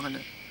咗噶啦。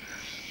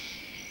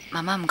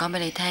媽媽唔講俾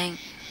你聽，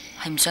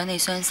係唔想你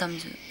傷心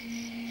啫。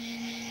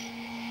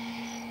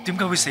點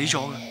解會死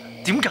咗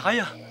嘅？點解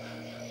啊？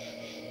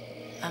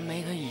阿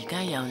美佢而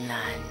家又難，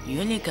如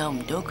果你救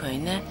唔到佢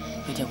呢，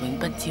佢就永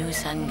不超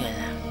生噶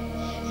啦。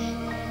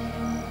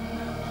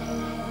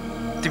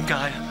點解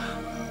啊？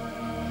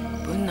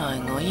本來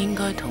我應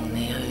該同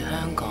你去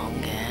香港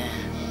嘅，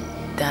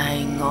但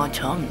係我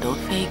坐唔到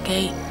飛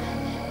機，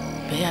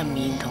俾阿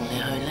面同你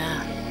去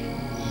啦。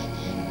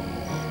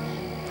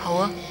好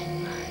啊，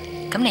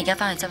咁你而家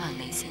翻去執行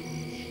李先。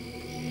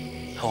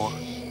好啊。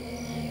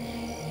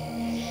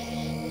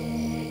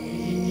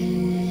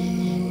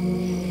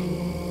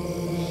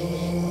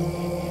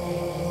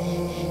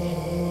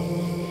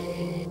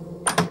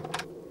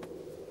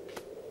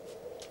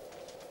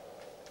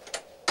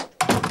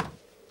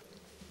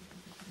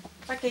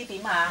不羈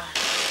點啊？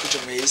佢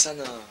仲未起身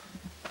啊！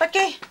不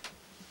羈，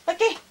不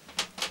羈。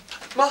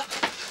媽，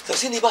頭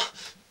先點啊？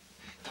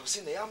頭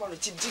先你啱啱，你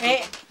知唔知？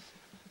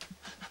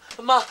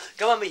媽，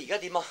咁阿美而家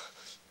點啊？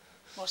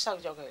我收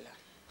咗佢啦。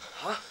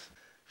嚇！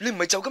你唔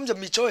係就咁就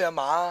滅咗佢啊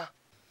嘛？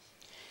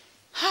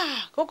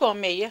哈！嗰個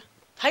美啊，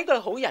睇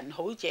佢好人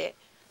好姐，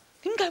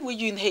點解會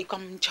怨氣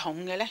咁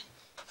重嘅咧？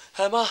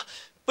係媽，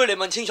不如你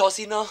問清楚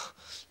先啦。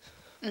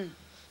嗯。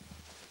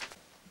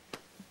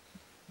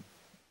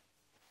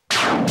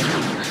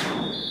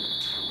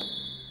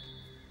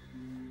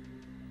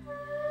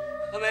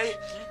阿美，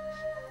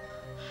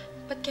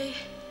不羈。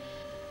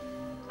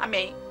阿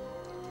美，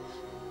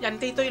人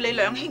哋對你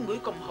兩兄妹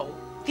咁好，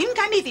點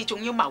解你哋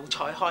仲要謀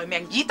財害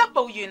命，以德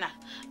報怨啊？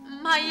唔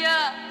係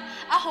啊，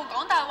阿豪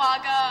講大話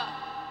㗎。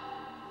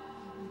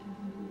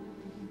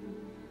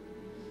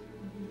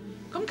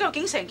咁究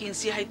竟成件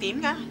事係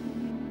點㗎？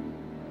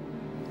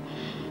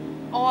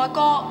我阿哥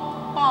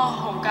幫阿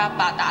豪嘅阿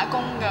爸打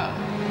工㗎，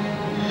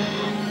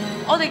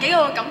我哋幾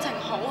個嘅感情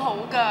好好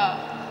㗎，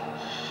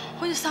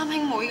好似三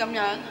兄妹咁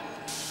樣。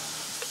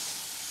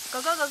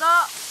哥哥，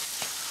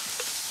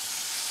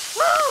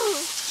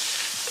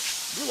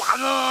唔好玩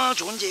啦，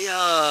做緊嘢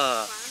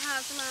啊！玩下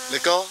啫嘛。力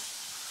哥，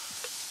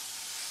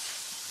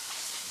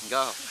而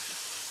家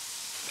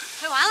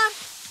去玩啦！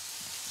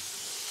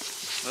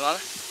去玩啦！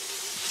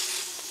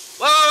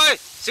喂，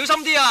小心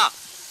啲啊！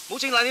唔好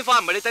整爛啲花，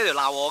唔係你爹哋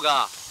鬧我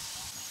㗎。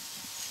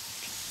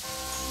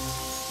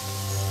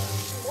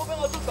唔好俾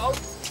我捉到！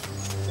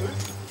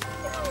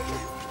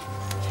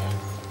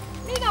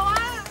呢度啊！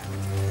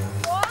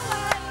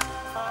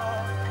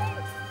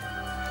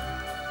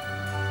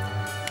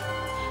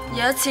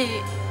有一次，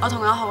我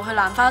同阿豪去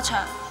蘭花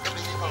場。今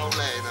年啲花好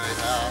靚啊！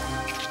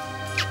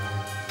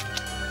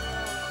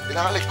你睇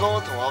下力哥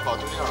同我阿爸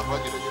種啲蘭花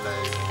越嚟越靚。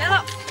睇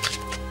咯。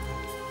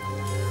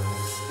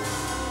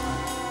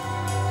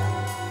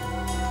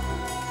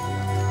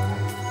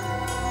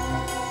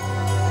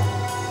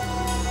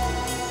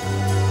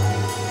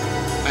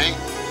美，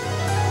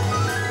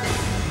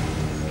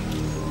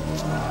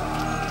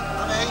阿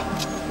美，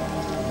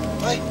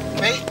喂，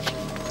美，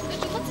你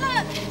做乜啫？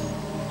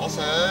我想。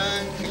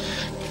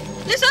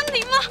你想點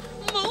啊？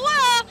唔好啊！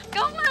救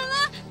命啊！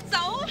走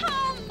啊！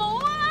唔好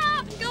啊！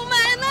救命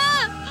啊！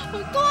豪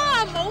哥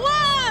啊！唔好啊！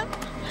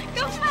救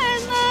命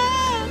啊！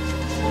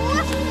唔好啊！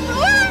唔好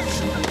啊！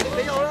你俾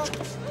我啦！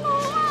唔好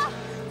啊！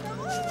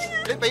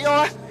你俾我啦！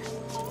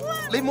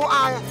你唔好嗌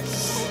啊！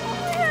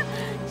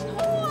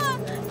好啊！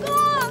哥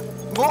啊！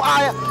唔好嗌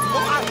啊！唔好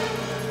嗌！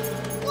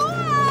哥啊！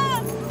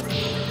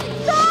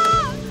哥！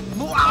唔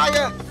好嗌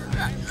啊！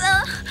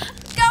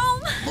救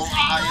命！唔好嗌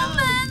啊！救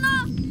命啊！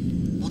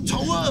好嘈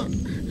啊！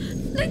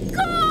力哥！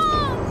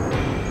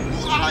唔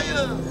好嗌啊！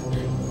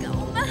救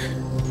命！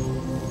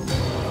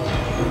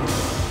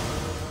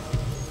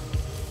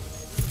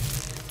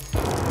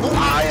唔好嗌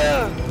啊！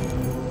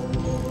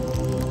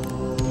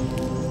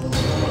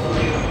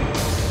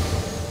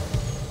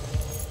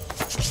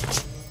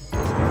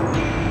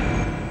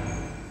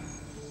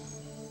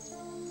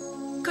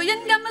佢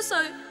陰間不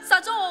遂，殺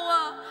咗我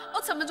啊！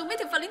我尋日仲俾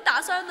條佛鏈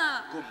打傷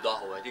啊！估唔到阿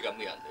豪係啲咁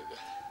嘅人嚟嘅。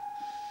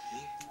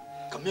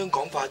咁樣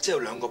講法，即係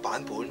有2個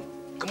版本，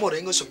咁我哋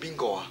應該信邊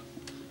個啊？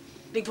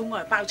你估我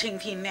係包青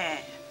天呢？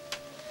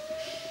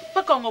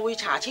不過我會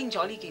查清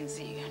楚呢件事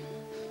嘅。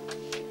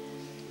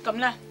咁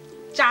咧，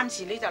暫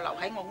時你就留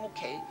喺我屋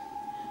企。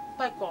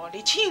不過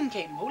你千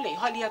祈唔好離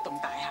開呢一棟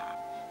大廈。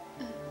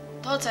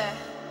多謝。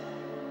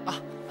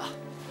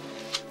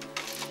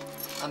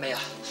阿美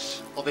啊，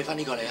我俾翻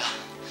呢個你啊。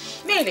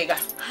咩嚟㗎？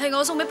係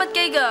我送俾不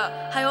羈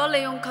㗎，係我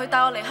利用佢帶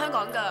我嚟香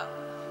港㗎。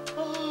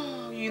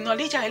哦，原來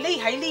你就係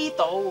匿喺呢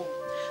度，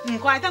唔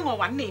怪得我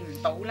揾你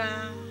唔到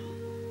啦。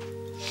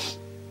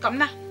咁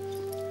啦，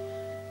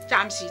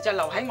暫時就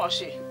留喺我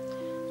處，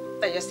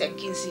第日成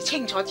件事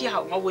清楚之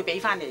後，我會俾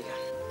翻你㗎。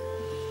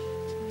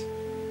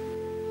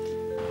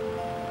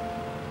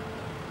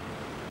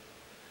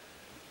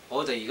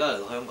我哋而家嚟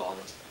到香港，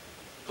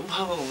咁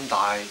香港咁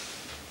大，點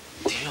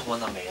樣揾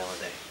阿美啊？我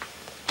哋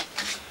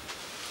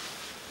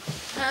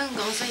香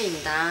港雖然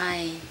大，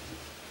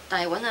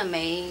但係揾阿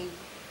美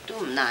都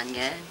唔難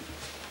嘅。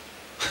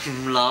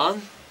唔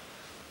難？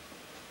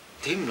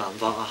點唔難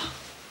法啊？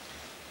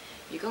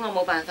如果我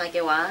冇辦法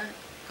嘅話，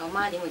我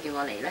媽點會叫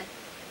我嚟呢？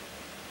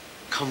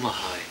咁啊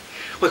係，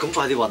喂，咁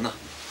快啲揾啊！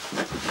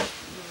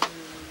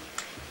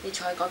你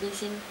坐喺嗰邊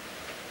先。OK。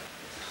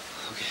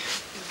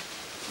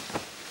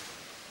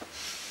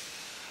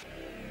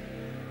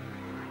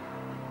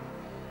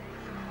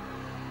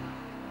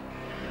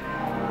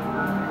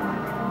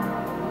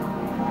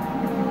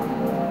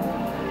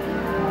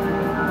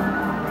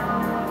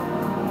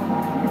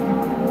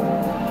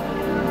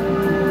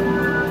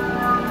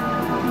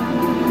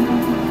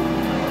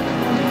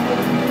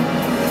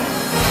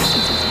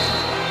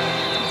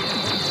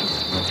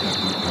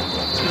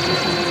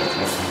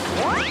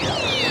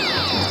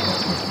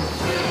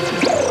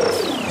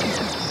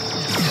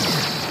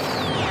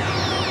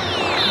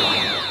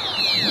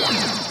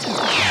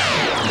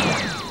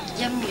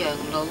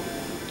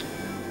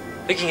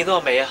你見唔見到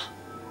阿美啊？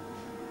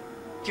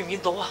見唔見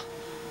到啊？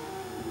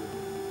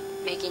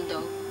未見到，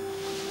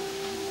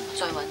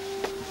再揾。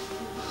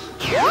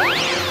金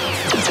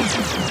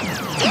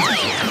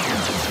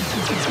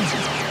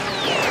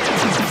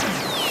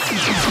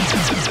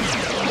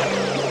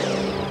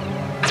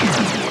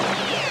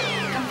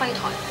輝台，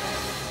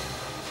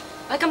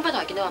我喺金輝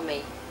台見到阿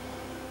美。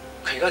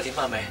佢而家點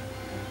啊？阿美，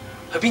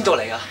去邊度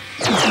嚟㗎？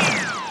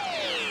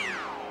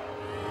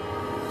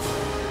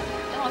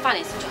等我翻嚟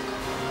先再講。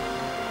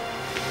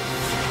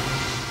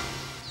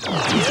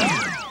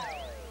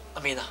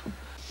阿美啊，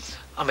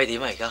阿美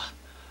點啊？而家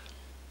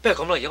不如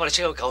咁啦，而家我哋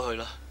車到狗去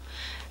啦。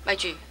咪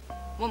住，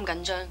唔好咁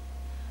緊張。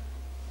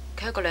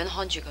佢一個女人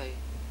看住佢，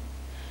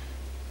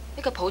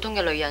一個普通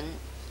嘅女人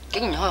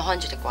竟然可以看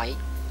住隻鬼，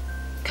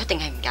佢一定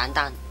係唔簡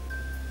單。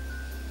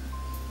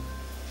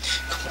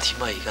咁點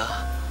啊？而家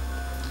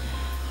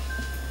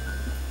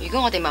如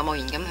果我哋貿貿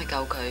然咁去救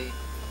佢，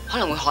可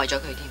能會害咗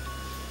佢添。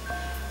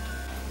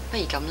不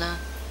如咁啦，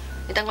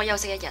你等我休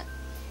息1日，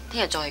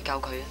聽日再去救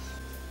佢啊！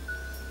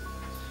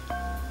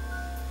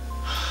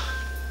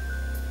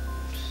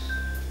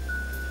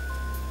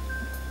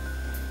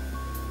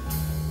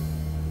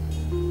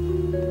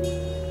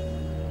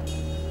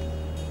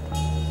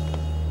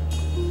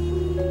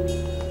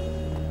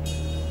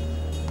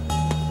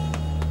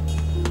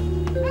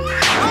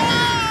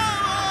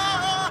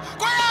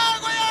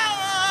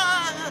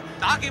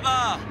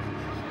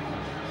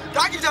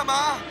打劫咋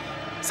嘛？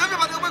使唔使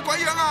扮到咁嘅鬼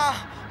樣啊？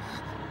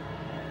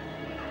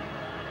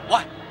喂，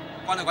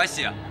關你鬼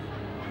事啊！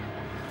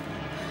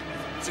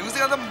成個星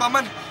得500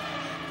蚊，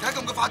睇下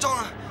夠唔夠化妝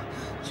啊！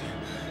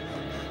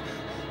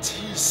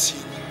黐線！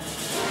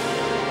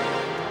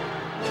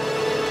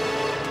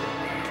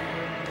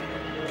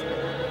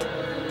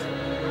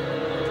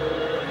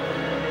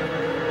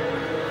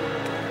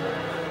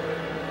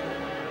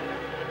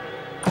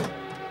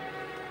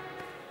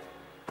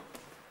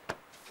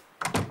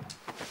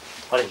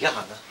我哋而家行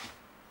啦。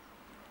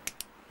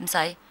唔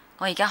使，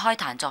我而家開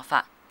壇作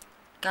法，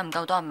夠唔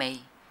夠多味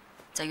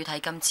就要睇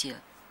今次啦。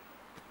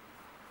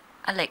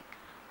阿力，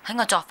喺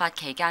我作法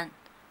期間，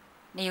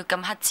你要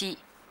禁乞嗤、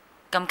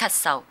禁咳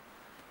嗽、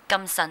禁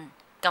呻、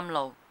禁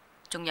怒，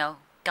仲有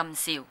禁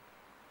笑。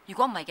如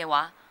果唔係嘅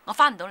話，我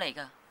返唔到嚟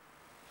㗎。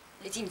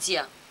你知唔知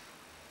啊？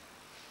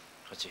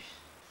我知。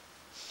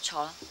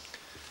坐啦。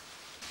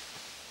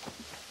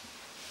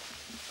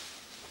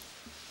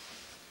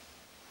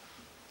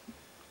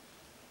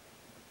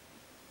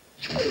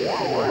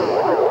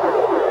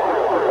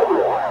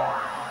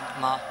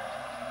媽，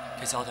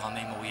其實我同阿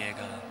美冇嘢噶，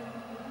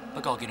不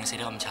過我見你死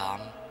得咁慘，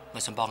咪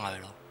想幫下佢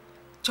咯。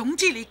總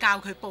之你教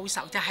佢報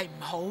仇就係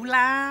唔好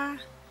啦，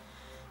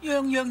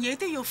樣樣嘢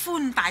都要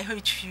寬大去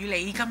處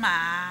理噶嘛。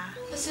阿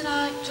師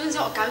奶，總之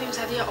我搞掂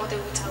晒啲嘢，我哋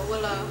會走噶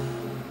啦。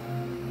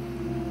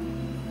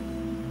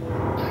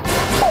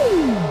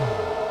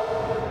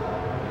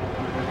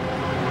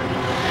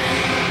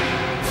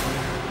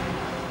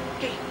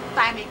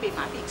帶你秘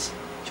馬邊先。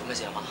做咩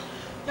事啊媽？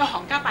有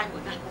行家拜門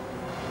啊！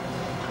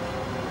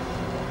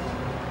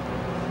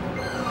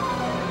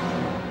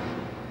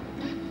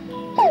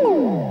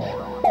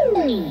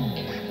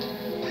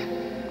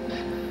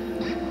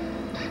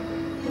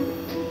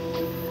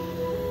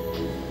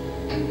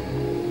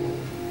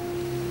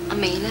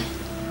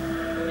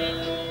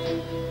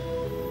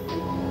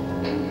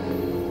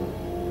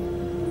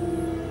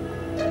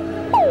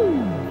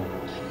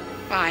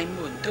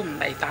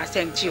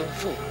聲招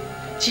呼，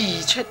自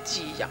出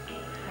自入，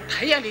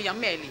睇下你有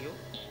咩料。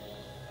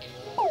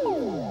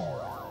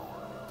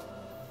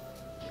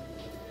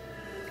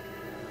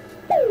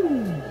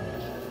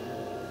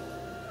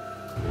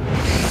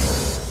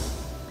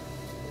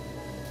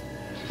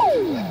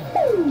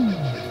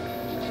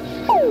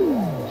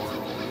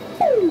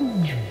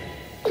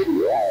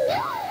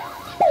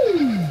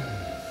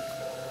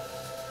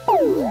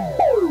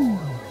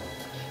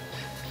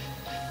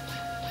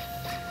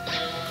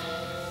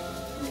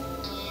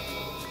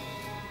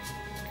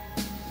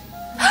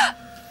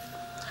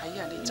睇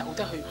下你走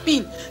得去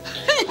邊？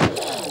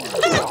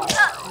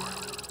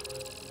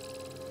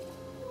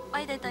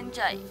咪低等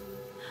仔，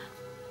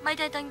咪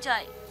低等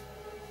仔。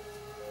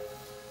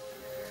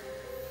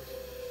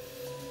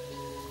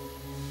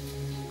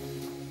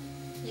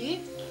咦，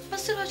不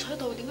識女坐喺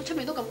度，點解出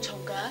面都咁嘈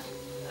嘅？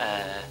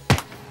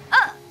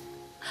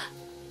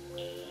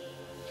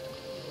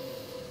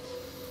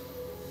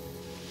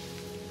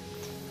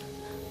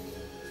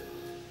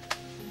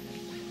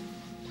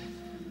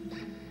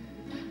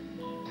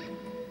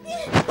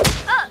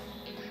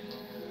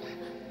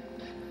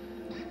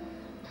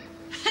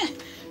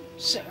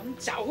想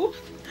走？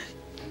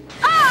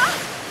阿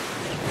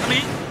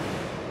美，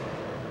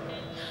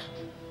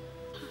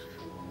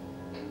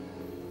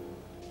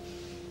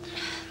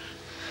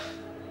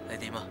你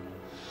點啊？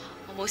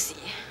我冇事。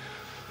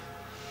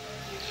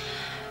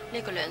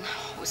呢個女人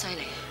好犀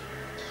利，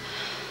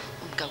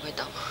我唔夠佢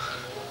鬥。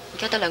而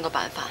家得兩個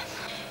辦法，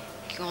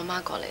叫我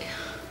媽過嚟。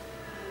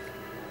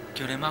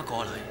叫你媽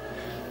過嚟？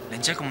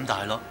玲姐咁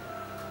大咯，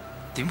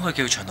點可以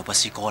叫長途拔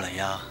士過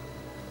嚟啊？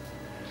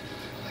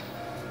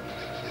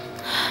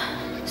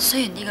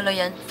雖然呢個女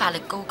人法力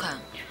高強，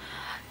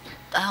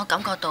但我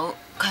感覺到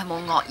佢係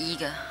冇惡意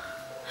嘅。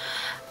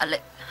阿力，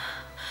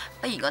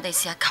不如我哋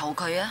試下求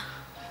佢啊！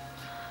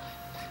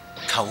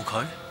求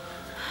佢？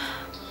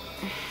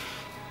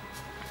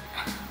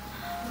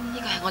呢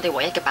個係我哋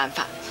唯一嘅辦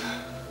法。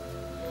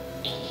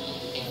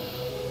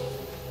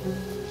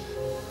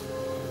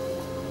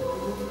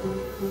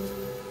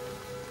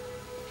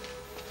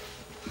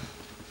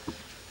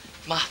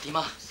媽，點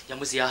啊？有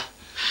冇事啊？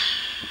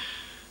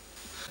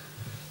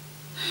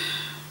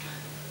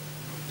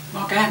我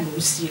梗係冇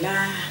事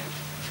啦。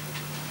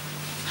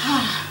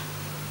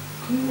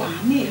佢話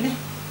咩咧？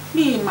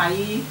咩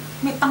米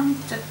咩燈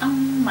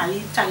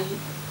米制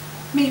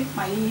咩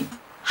米？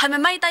係咪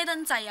咪低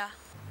燈掣啊？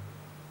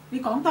你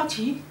講多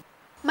次。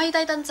咪低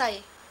燈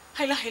掣。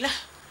係啦係啦。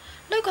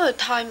呢個係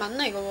泰文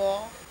嚟嘅喎。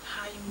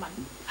泰文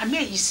係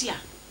咩意思啊？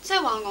即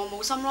係話我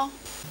冇心咯。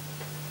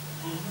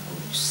我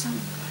冇心。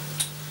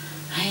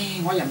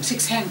唉，我又唔識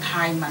聽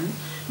泰文。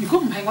如果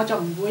唔係我就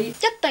唔會。一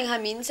定係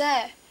面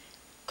姐。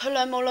佢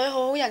兩母女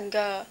好好人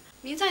㗎，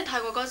面真係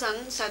泰國嗰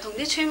陣，成日同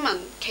啲村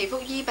民祈福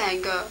醫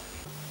病㗎。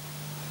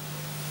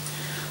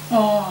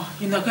哦，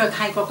原來佢係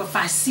泰國嘅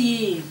法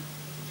師，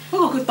不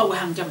過佢道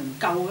行就唔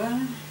夠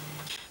啊。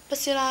不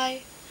師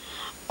奶，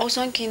我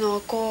想見我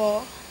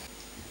哥。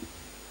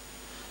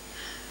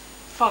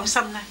放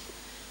心啦，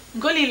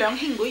如果你兩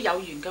兄妹有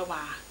緣嘅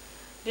話，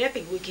你一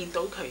定會見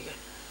到佢嘅。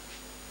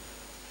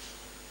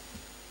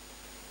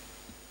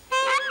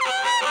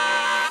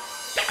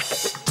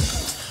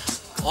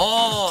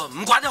哦，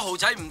唔怪得豪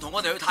仔唔同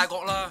我哋去泰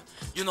國啦，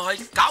原來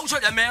係搞出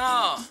人命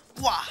啊！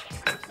哇！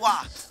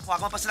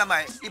我不師奶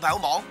咪呢排好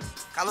忙，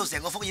搞到成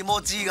個福爾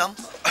摩斯咁。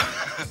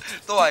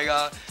都係㗎，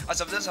阿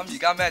嬸而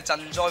家咩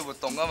賑災活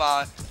動啊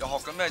嘛，又學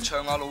緊咩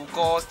唱下老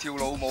歌、跳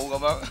老舞咁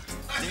樣，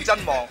認真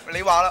忙。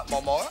你話啦，忙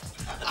唔忙啊？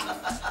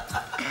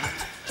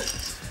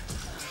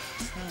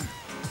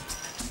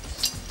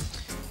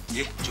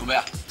咦，做咩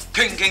啊？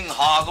傾下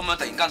咁樣，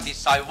突然間跌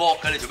晒鑊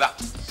嘅，你做咩啊？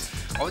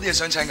我有啲嘢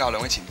想請教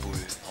兩位前輩。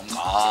咁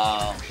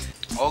講，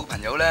我個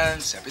朋友咧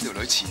成日俾條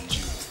女纏住，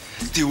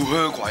吊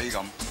靴鬼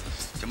咁，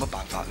有乜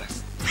辦法咧？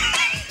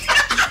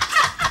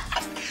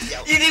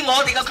呢啲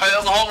我哋嘅強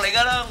項嚟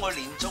㗎啦，我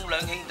連中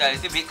兩兄弟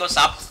都撇過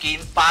10件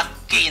8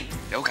件。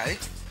有計？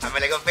係咪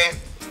你個 friend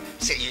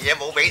食完嘢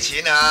冇俾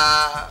錢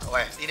啊？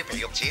喂，呢啲皮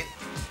肉錢，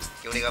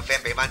叫你個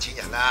friend 俾翻錢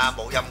人啦，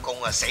冇陰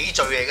功啊，死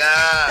罪嚟㗎。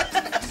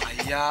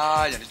係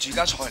啊，人哋住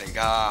家菜嚟㗎。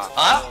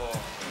嚇？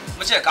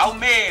咪即係搞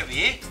咩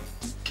嘢？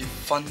結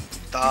婚唔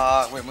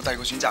得，喂，有冇第二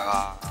個選擇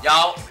啊？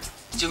有，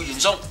趙元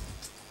松。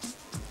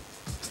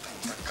得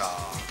唔得㗎？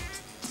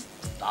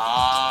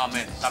打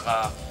咩唔得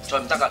啊？再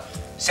唔得啊！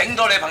醒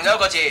到你朋友一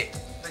個字。咩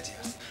字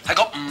啊？係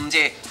個誤字。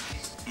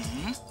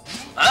誤？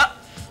啊！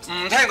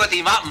唔聽佢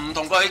電話，唔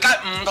同佢去街，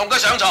唔同佢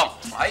上床，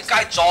喺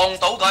街撞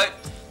到佢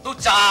都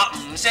詐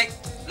唔識。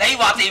你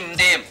話掂唔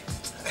掂？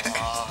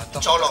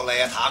再落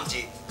嚟啊淡字，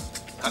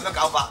咁樣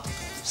搞法，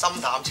心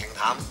淡情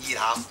淡意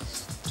淡，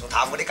仲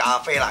淡嗰啲咖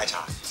啡奶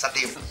茶，實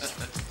掂。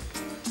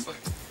喂，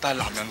但係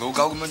男人老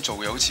狗咁樣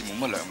做又好似冇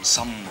乜良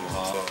心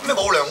喎。咩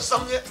冇良心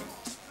啫？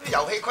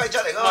遊戲規則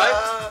嚟㗎嘛。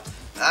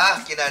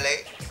啊，見係你。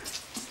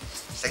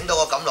醒到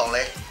我錦囊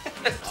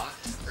你，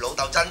老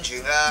豆真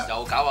傳㗎。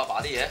又搞阿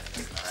爸啲嘢。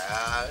係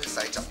啊，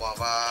細執話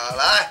嘛，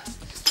嚟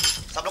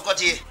16個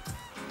字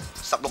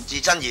，16字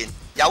真言，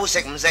有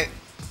食唔食，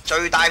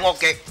罪大惡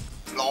極，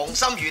狼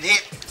心如鐵，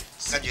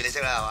跟住你識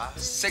啦係嘛？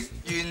食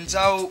完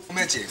就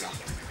咩字嚟㗎？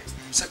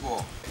唔識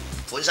喎。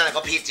本身係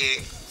個撇字，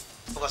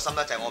不過深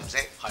得滯我唔識。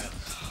係啊。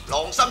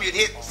狼心如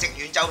鐵，食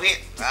完就撇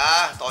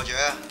啊！袋住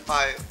啊，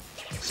翻去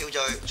燒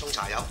醉沖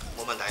茶飲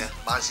冇問題啊，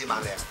萬事萬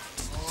靈。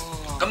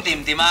哦。咁掂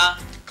唔掂啊？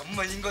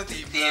咁啊應該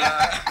掂掂。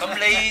咁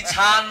呢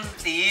餐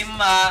點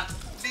啊？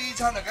呢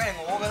餐就梗係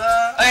我㗎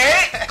啦。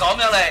誒，講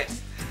咗嚟，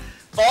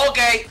伙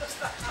計。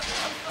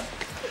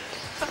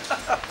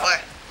喂，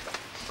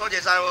多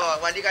謝晒喎！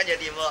喂，呢間嘢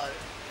掂喎，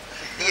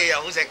啲嘢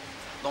又好食，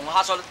龍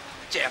蝦筍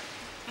正，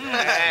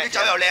啲酒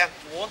又靚。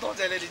我多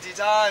謝你哋至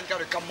真，交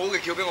條咁好嘅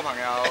橋俾我朋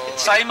友。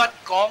使乜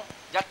講？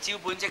一招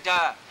半式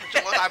咋？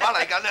仲有大把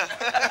嚟緊啊！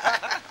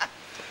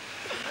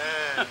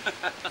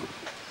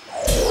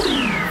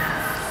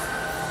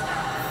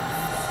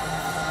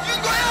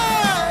冤鬼啊！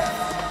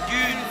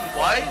冤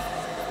鬼？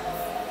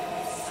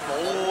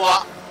冇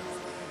啊！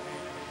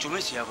做咩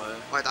事啊佢？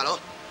喂，大佬，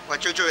喂，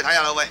追去睇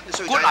下啦，喂，啲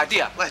衰仔。good 大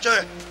啲啊！喂，追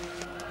去。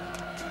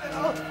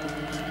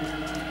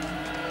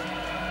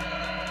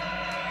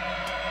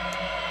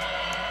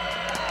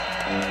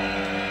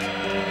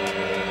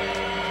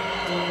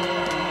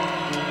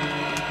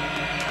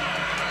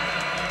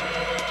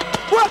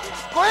喂，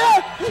鬼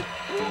啊！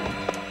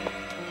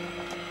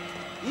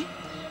咦，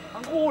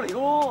阿柯嚟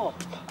喎！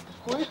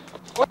鬼！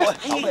鬼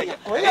啊！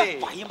鬼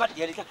乜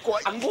嘢你真？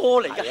阿柯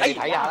嚟㗎，你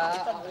睇下啦。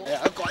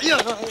阿鬼啊！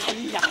哎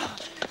呀，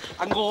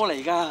阿柯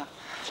嚟㗎。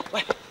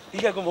喂，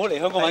點解咁好嚟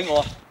香港揾我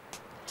啊？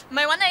唔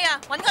係揾你㗎，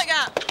揾佢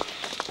㗎。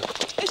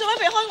你做咩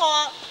避開我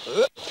啊？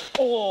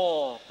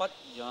哦，不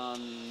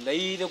人，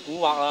你都蠱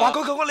惑啦！話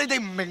佢講你哋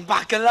唔明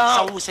白㗎啦。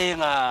收聲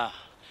啊！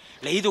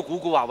你都蠱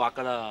惑惑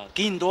㗎啦，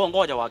見到阿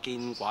柯就話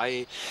見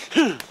鬼。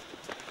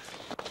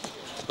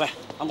喂，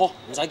阿柯唔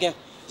使驚，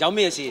有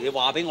咩事你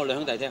話俾我兩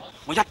兄弟聽，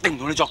我一定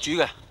同你作主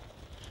嘅。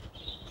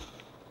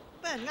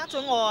俾人呃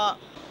咗我啊！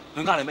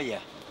佢呃你乜嘢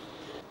啊？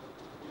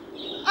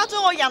呃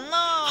咗我人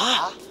啊！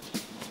嚇？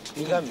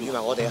點解唔預埋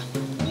我哋啊？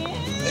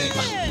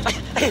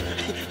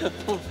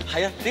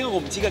係啊，點解我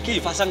唔知㗎？幾時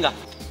發生㗎？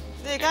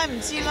你哋梗係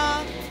唔知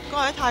啦。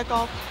嗰日喺泰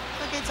國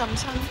飛機浸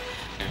親，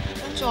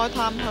跟住我去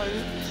探佢，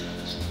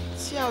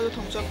之後就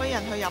同著班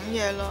人去飲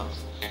嘢啦。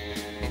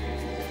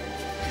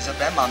其實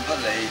第一晚匹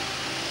你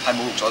係侮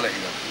辱咗你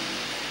㗎，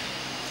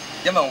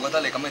因為我覺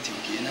得你咁嘅條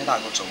件喺泰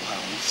國做係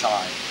好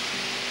嘥，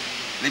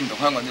你唔同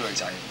香港啲女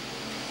仔。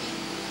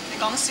你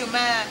講笑咩？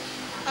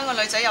香港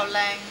女仔又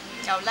靚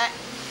又叻。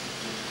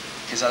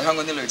其實香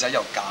港啲女仔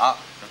又假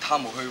又貪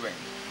慕虛榮，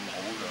唔好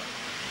㗎。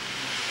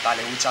但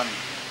係你好真。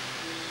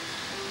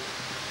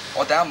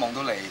我第一望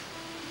到你，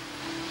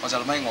我就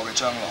諗起我嘅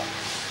將來。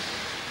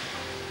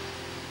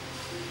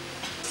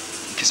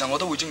其實我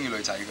都會中意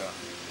女仔㗎，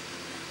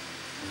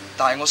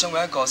但係我想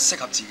揾一個適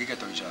合自己嘅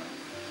對象。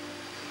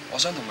我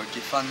想同佢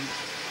結婚、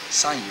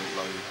生兒育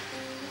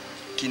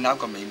女，建立一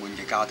個美滿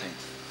嘅家庭。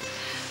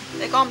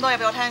你講咁多嘢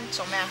俾我聽，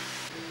做咩啊？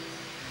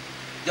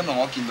因為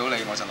我見到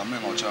你，我就諗起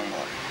我將來。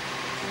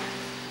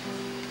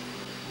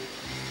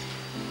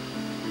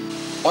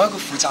我係一個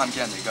負責任嘅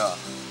人嚟㗎，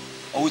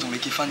我會同你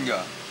結婚㗎。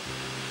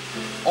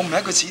我唔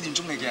係一個始亂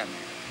終棄嘅人嚟，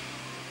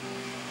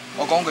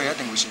我講句嘢一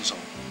定會算數。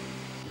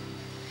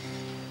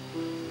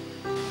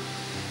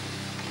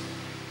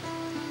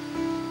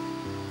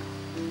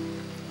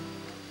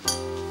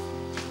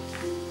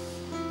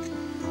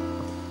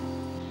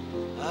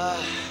唉，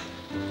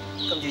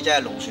今次真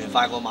係龍船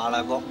快過馬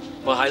啦，哥。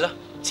咪係咯，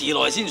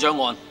遲來先上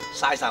岸，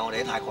嘥晒我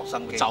哋喺泰國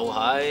心機。就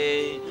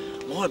係，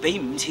我係俾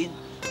5000，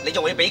你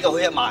仲要俾夠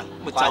佢1萬，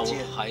咪就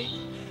係。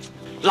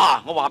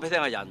嗱，我話俾你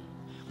聽啊，人，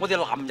我哋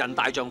男人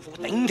大丈夫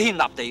頂天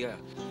立地嘅，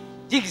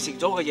應承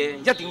咗嘅嘢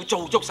一定要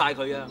做足晒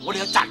佢啊！我哋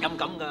有責任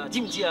感㗎，知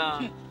唔知啊？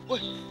喂，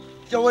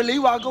又係你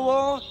話㗎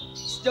喎，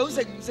有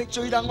食唔食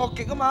罪大惡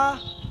極啊嘛！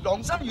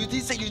狼心如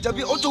鐵，食完就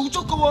變，我做足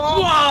㗎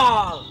喎。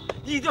哇！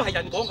呢啲都係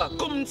人講㗎，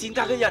咁賤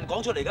格嘅人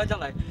講出嚟㗎，真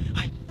係。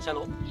係細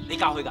佬，你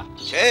教佢㗎？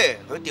切，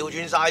佢調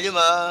轉晒啫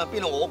嘛，邊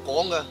度我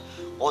講㗎？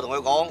我同佢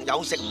講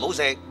有食唔好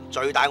食，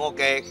罪大惡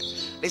極。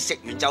你食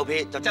完就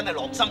撇，就真係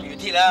狼心如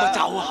鐵啦。咪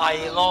就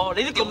係咯，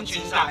你啲咁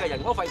賤格嘅人，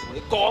我費同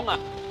你講啊！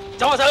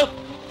走啊，細佬！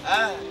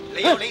唉，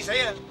你有你死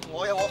啊，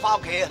我有我翻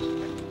屋企啊！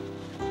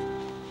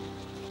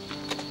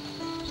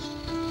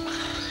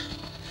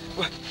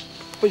喂，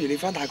不如你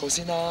翻泰國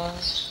先啦。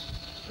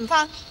唔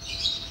翻。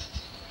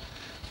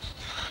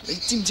你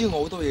知唔知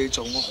我好多嘢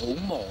做，我好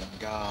忙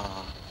㗎。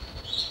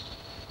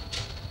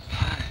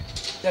唉，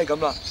一係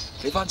咁啦，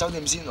你翻酒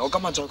店先，我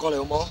今晚再過嚟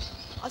好冇？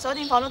我酒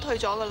店房都退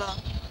咗㗎啦。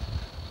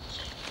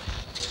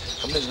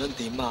咁你想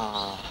點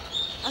啊？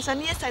我想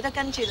呢一世都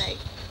跟住你。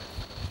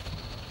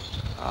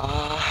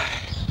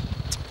唉。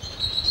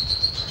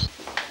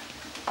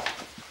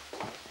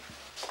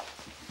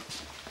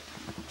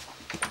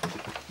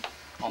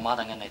我媽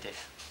等緊你哋。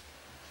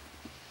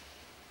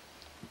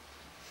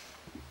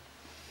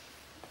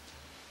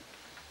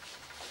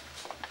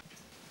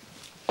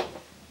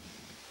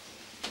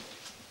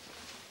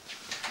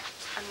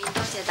阿面，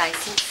多謝大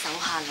仙手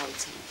下留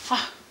情。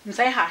啊，唔使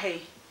客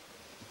氣。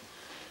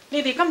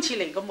你哋今次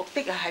嚟嘅目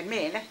的係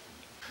咩呢？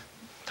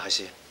大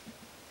師，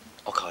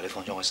我求你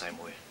放咗我細妹。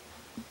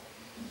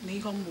你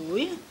個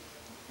妹？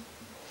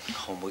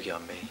我妹叫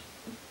阿美。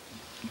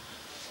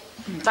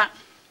唔得。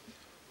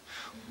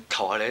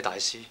求下你大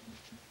師，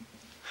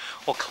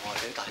我求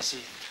下你大師。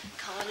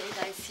求下你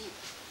大師。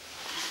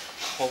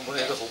我妹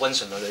係一個好溫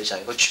順嘅女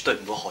仔，佢絕對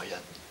唔會害人。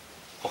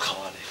我求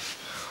下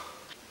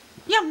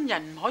你。陰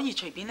人唔可以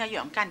隨便喺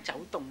陽間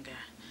走動嘅，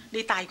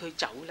你帶佢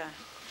走啦。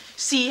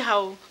事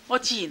後我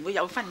自然會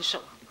有分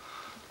數。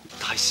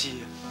大師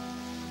啊，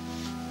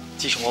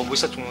自從我妹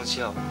失蹤咗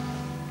之後，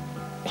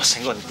我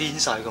成個人癲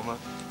晒咁啊，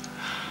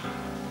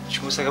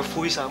全個世界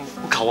灰晒，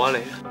我求下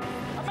你啊！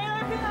阿美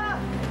喺邊啊？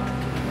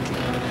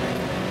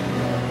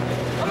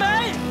阿美！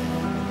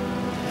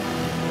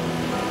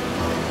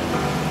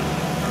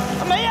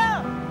阿美啊！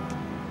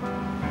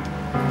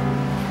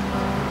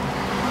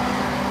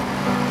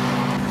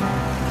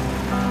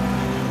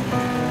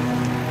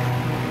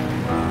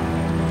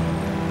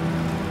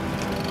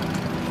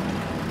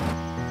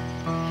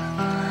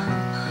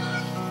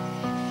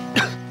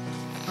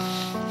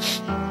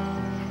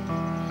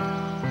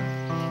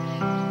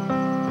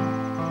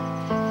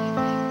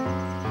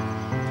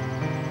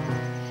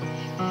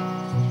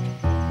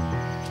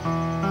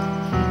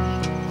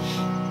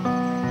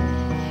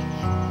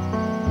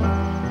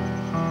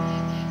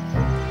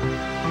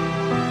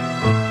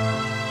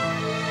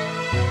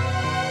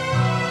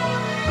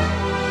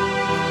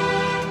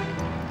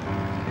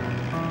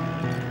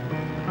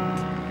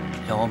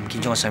由我唔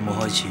見咗我細妹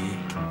開始，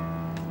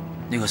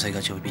呢個世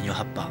界就會變咗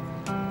黑白，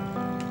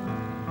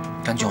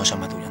跟住我上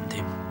埋毒癮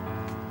添。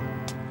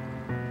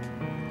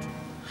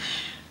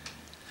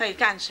世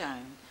間上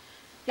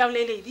有你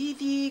哋呢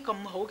啲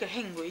咁好嘅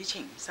兄妹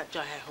情，實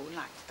在係好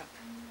難得。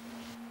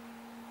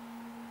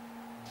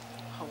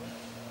好，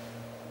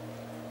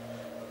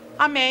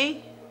阿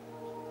美，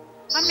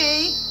阿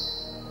美，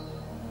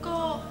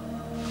哥，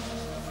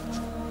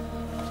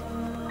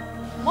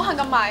唔好行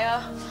咁埋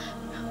啊！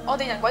我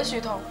哋人鬼殊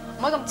途，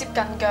唔可以咁接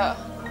近㗎。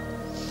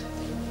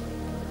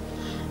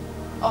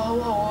我好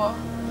好啊，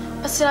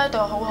不師奶對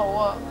我好好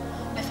啊，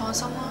你放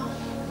心啦。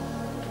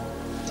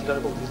點解你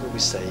無端端會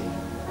死？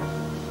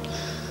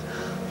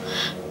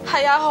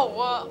係阿豪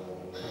啊，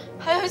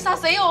係佢殺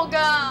死我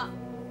㗎。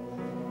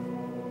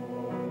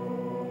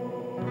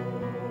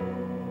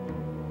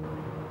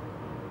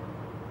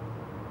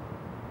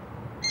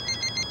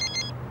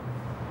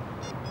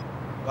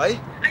喂，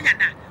阿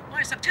仁啊，我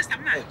係17嬸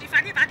啊，你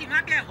快啲打電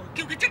話俾阿豪，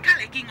叫佢即刻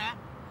嚟見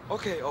我。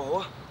OK，好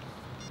啊。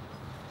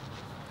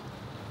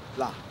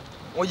嗱，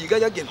我而家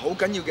有一件好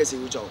緊要嘅事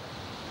要做。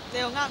你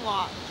又呃我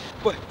啊？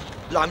喂，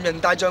男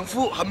人大丈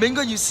夫係咪應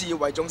該要事業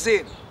為重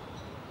先？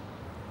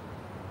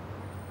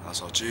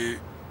傻豬，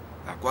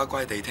嗱，乖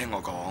乖地聽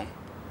我講，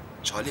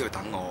坐喺呢度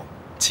等我，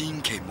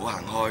千祈唔好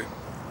行開。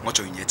我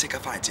做完嘢即刻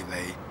翻嚟接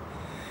你。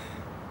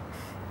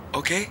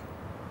OK？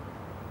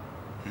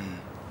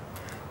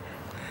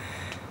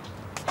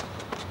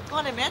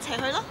 我哋咪一齊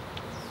去咯。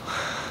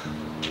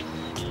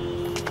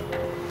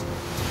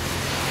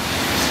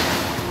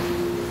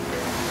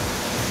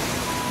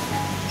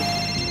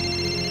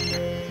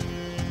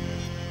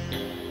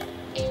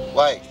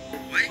喂，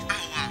阿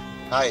豪啊，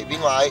係邊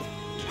位？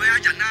喂，阿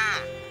仁啊。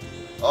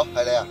哦，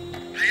係你啊？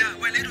係啊，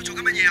喂，你喺度做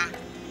緊乜嘢啊？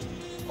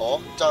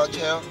我揸緊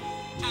車啊。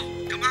哦，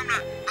咁啱啦，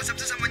阿17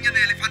嬸揾緊你，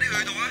你快啲去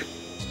到啊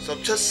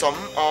！17嬸，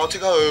我即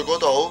刻去嗰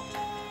度。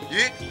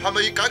咦，係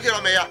咪要解決啦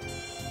未啊？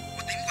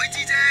我點鬼知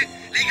啫？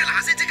你而家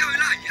嗱聲即刻去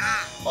啦！而家。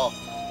哦，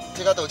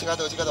即刻到，即刻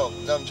到，即刻到，唔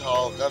使咁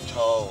嘈，唔使咁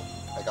嘈，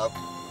係咁。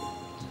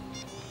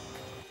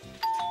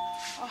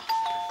哦，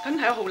梗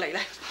係阿豪嚟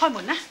咧，開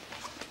門啦。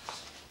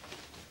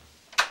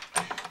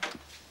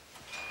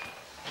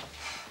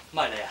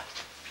乜係你啊？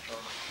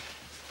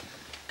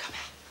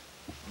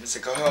你食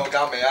過香港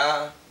膠未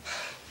啊？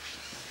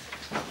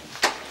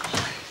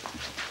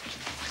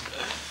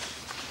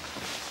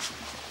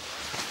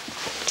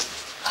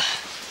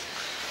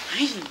哎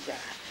呀，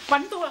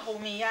揾到阿豪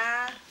未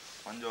啊？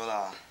揾咗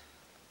啦。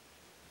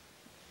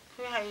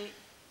佢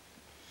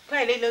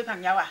係你女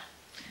朋友啊？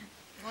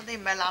我哋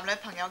唔係男女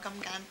朋友咁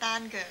簡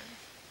單嘅。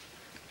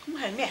咁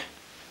係咩啊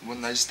 ？One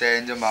night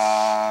stand 啫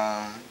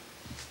嘛。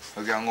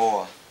佢叫阿柯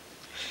啊。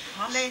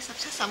你係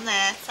17嬸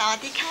咧，刷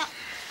下啲卡。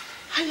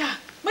係啊，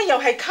乜又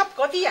係吸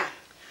嗰啲啊？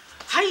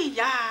哎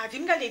呀，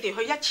點解你哋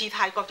去一次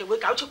泰國就會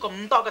搞出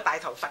咁多嘅大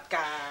頭佛㗎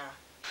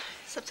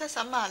？17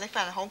嬸啊，你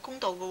份人好公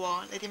道嘅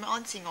喎，你點樣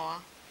安置我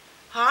啊？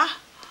嚇！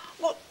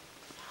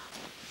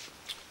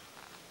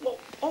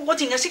我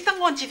淨係識得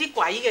安置啲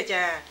鬼嘅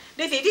啫，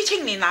你哋啲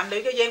青年男女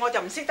嘅嘢我就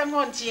唔識得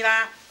安置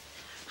啦。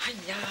哎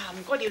呀，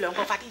唔該你兩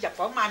個快啲入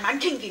房，慢慢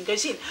傾掂佢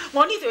先。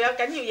我呢度有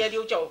緊要嘢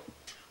要做，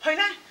去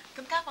啦。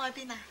咁間房喺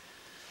邊啊？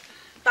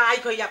帶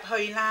佢入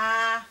去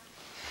啦。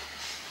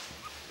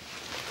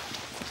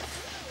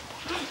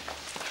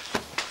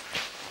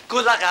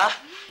Good luck 啊！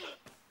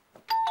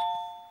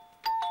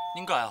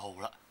應該係豪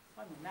啦。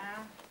開門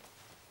啦。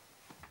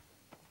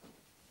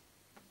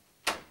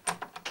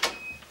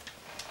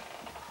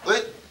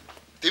喂，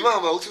點啊？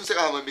係咪好消息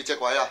啊？係咪滅隻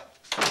鬼啊？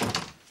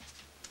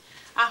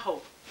阿豪，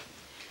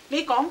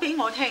你講俾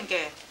我聽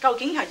嘅究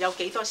竟係有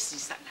幾多事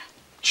實啊？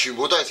全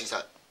部都係事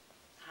實。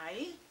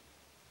係，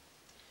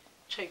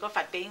除個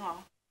罰俾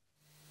我。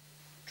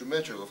做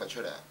咩除個罰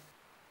出嚟啊？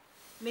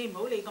你唔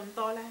好理咁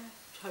多啦，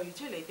除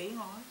出嚟俾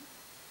我。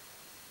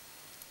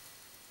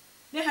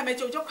你係咪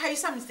做咗虧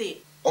心事？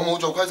我冇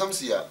做虧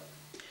心事啊！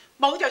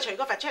冇就除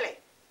個罰出嚟，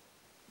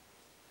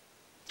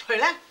除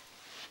啦！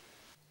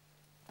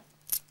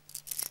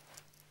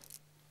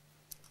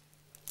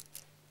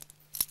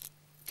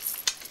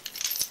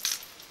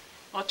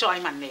我再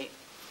問你，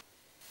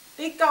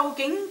你究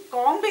竟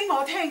講俾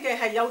我聽嘅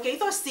係有幾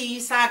多事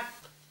實？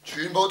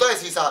全部都係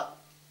事實。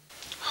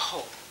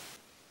好，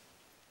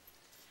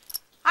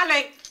阿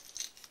力，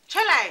出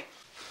嚟！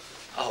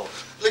阿豪，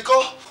力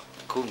哥，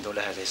估唔到你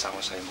係你生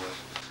我細妹，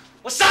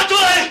我殺咗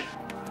你！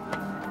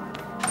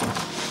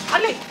阿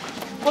力，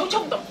唔好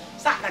衝動，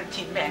殺人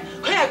填命，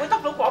佢係會得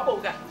到果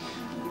報嘅。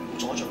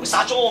阻住佢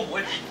殺咗我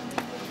妹。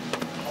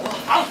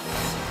好啊，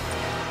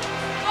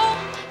哥，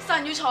殺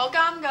人要坐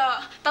監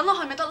㗎，等落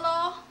去咪得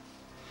咯。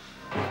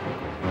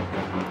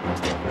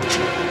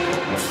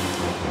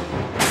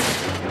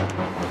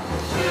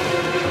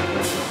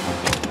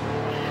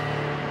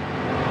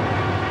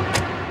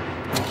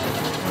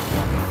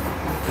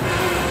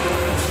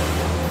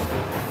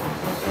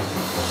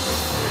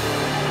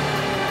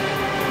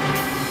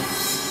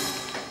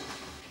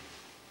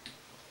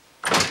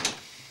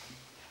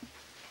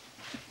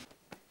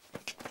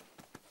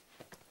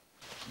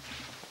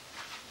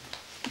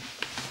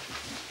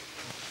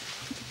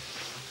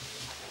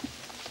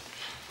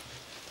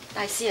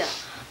大師啊，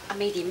阿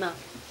美點啊？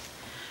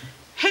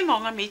希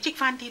望阿美積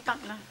翻啲得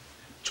啦。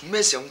做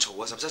咩事咁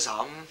嘈啊，十七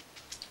嬸？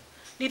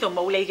呢度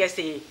冇你嘅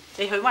事，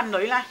你去溫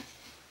女啦。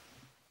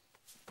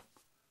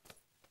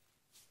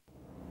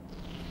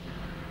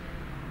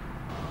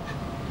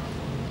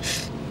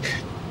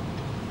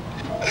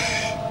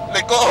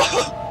力哥，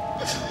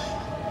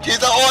其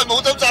實我係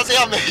冇心殺死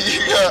阿美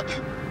嘅，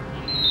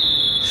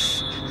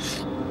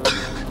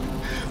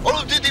我都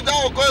唔知點解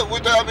我嗰日會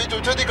對阿美做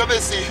出啲咁嘅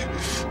事。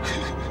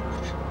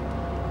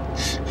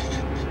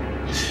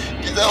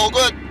其實我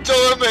嗰日做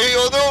阿美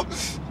我都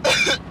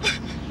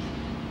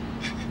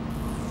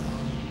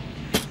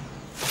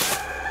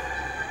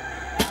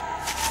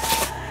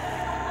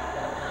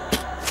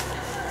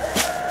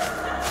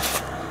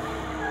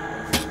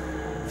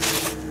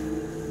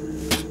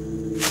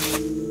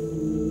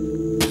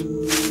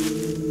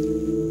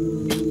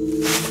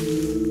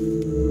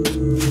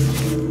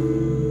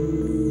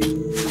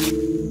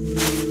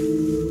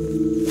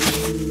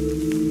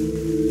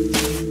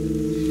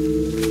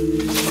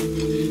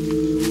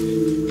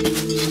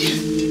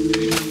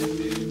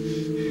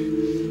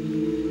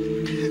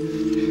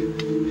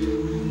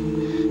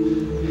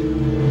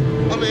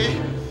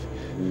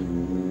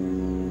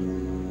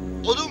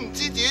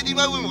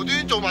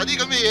啲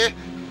咁嘅嘢，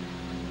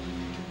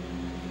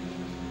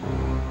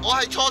我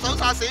係錯手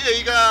殺死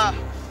你㗎，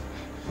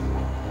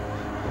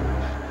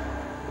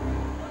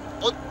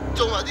我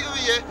做埋啲咁嘅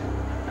嘢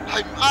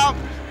係唔啱，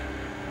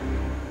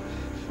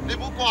你唔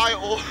好怪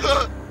我。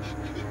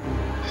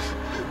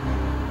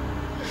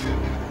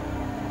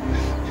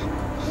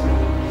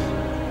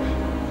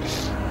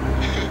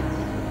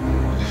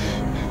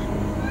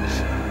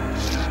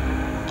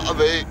阿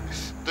美，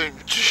對唔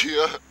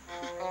住啊，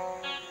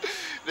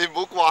你唔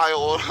好怪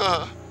我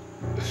啦。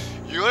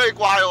如果你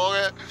怪我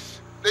嘅，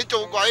你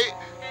做鬼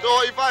都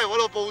可以翻嚟我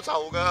度報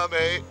仇㗎，阿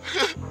美。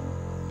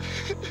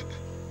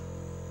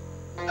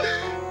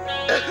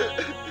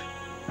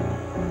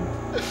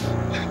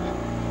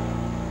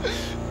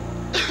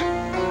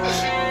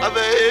阿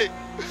美，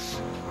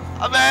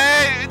阿美，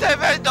你聽唔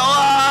聽到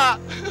啊？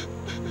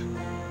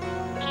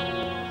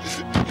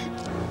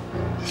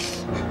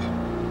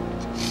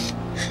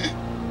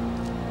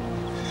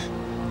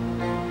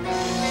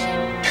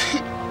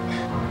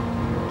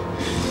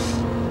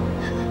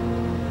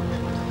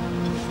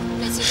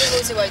到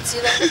此為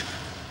止啦。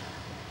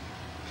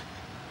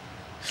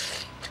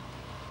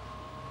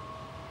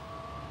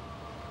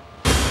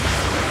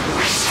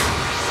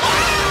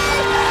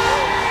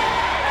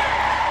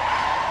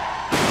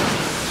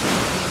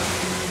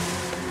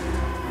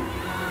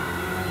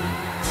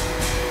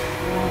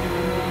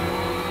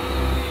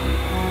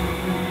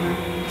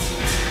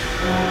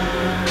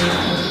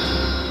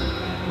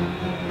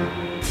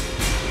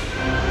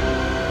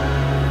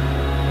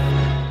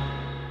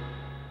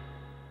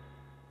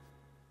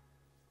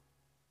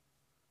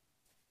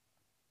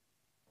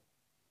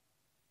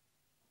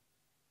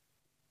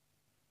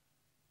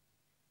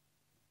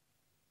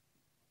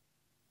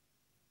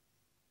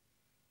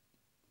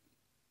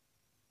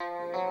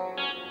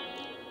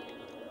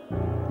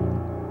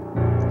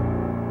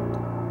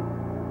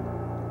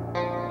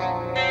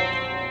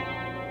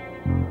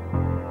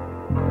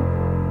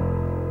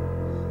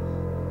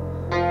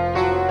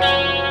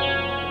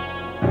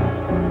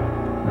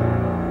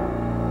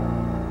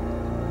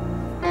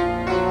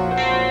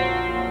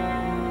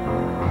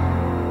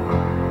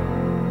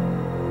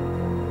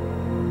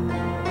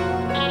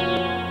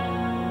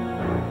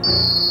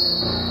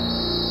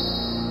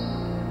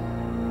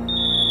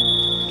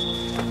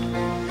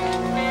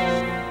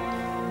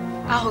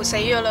豪死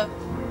咗啦，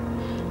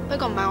不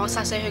過唔係我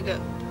殺死佢嘅，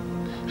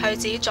係佢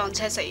自己撞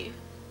車死嘅。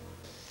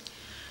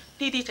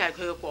呢啲就係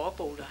佢嘅果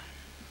報啦。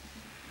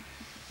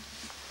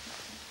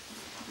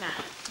嗱，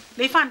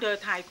你翻到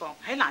去泰國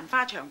喺蘭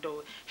花場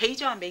度起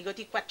咗阿美嗰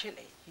啲骨出嚟，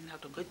然後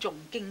同佢誦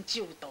經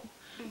招道，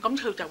咁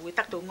佢就會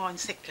得到安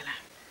息㗎啦。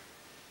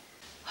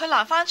去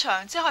蘭花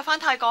場即係可以翻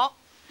泰國，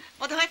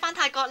我哋可以翻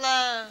泰國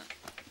啦。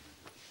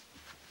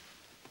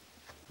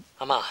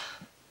阿媽，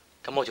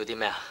咁我做啲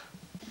咩啊？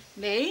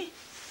你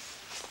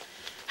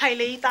係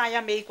你帶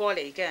阿美過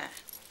嚟嘅，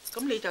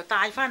咁你就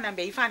帶翻阿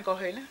美翻過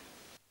去啦。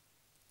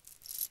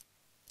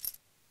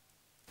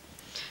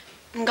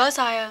唔該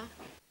晒啊！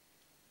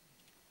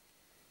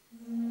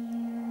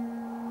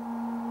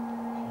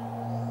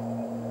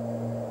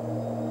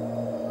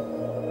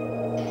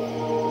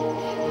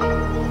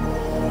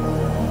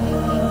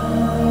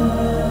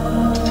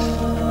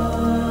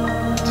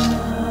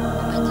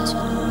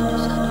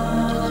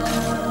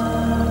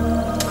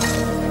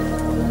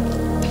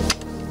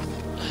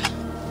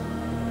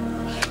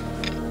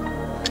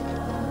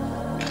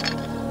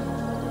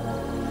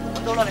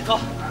揾到啦，力哥。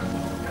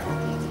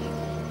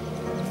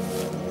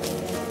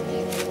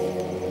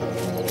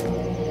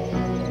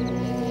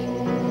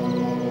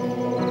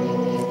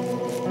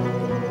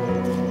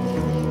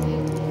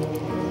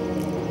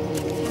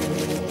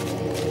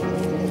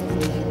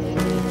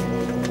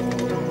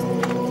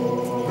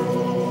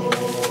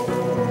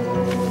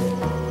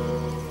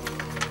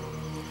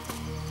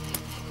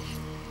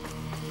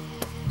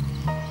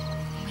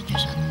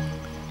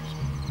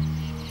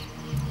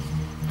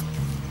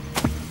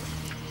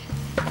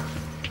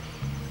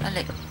阿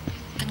力，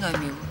跟佢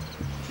秒。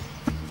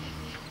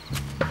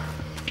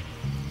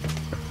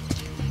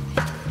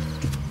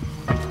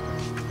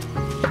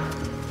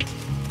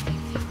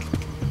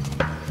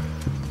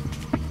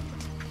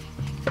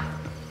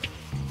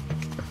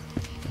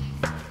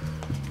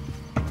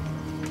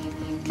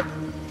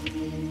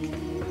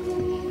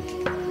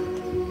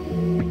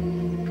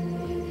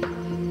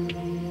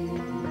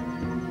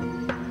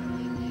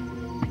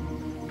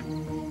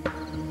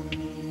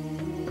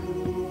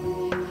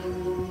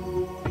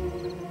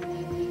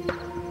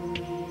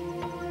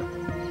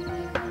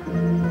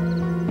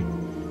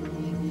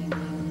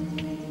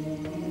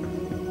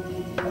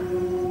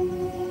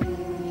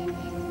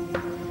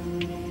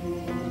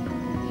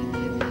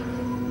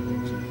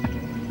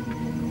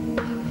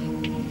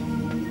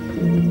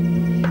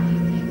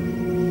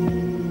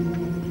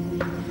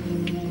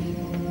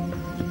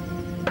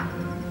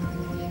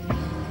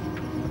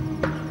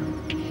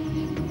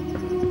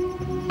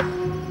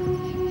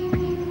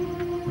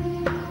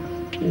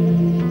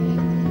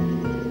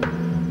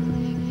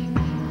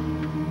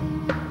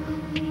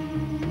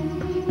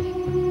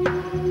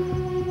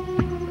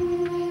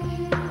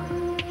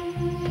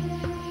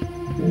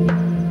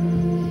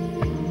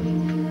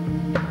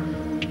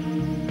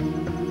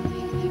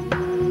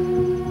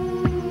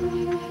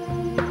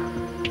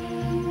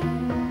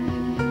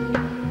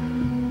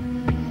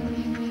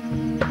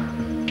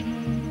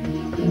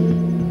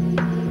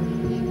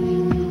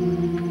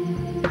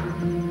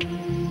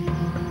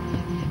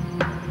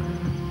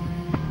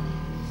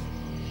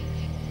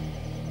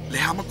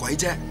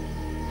啫？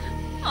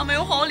阿美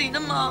好可憐啊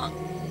嘛！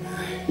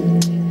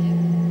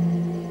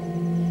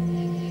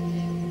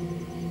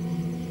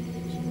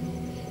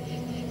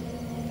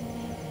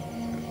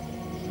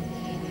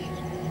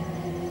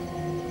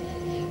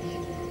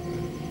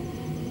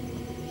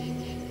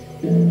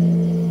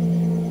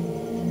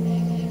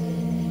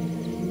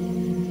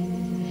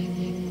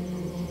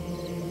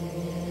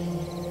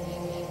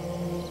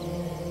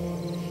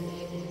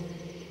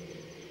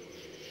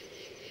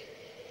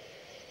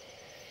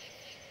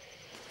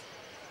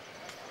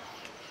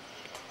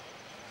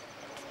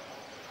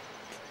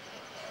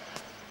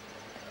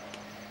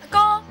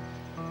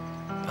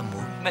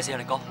咩事啊，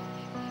力哥？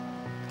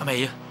阿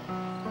美啊！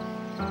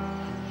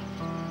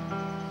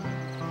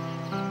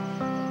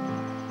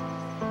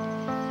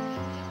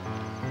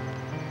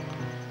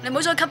你唔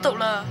好再吸毒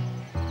啦！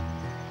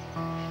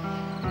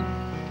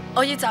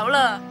我要走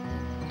啦，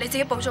你自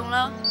己保重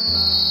啦。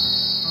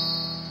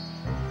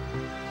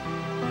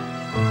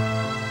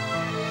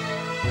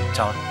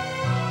走啦，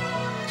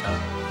走啦！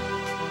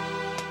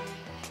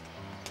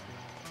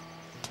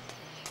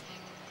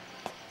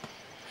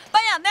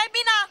班人你喺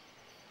邊啊？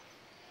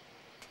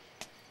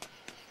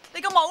你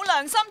個冇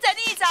良心借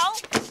啲酒！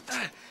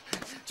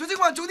總之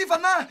我人早啲瞓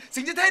啦，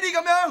成隻 Teddy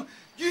咁樣，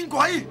冤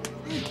鬼！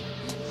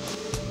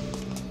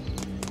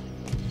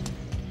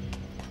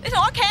你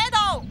同我企喺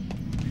度，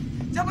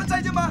飲緊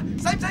劑啫嘛，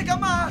使唔使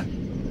咁啊？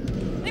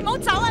你唔好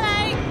走啊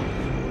你！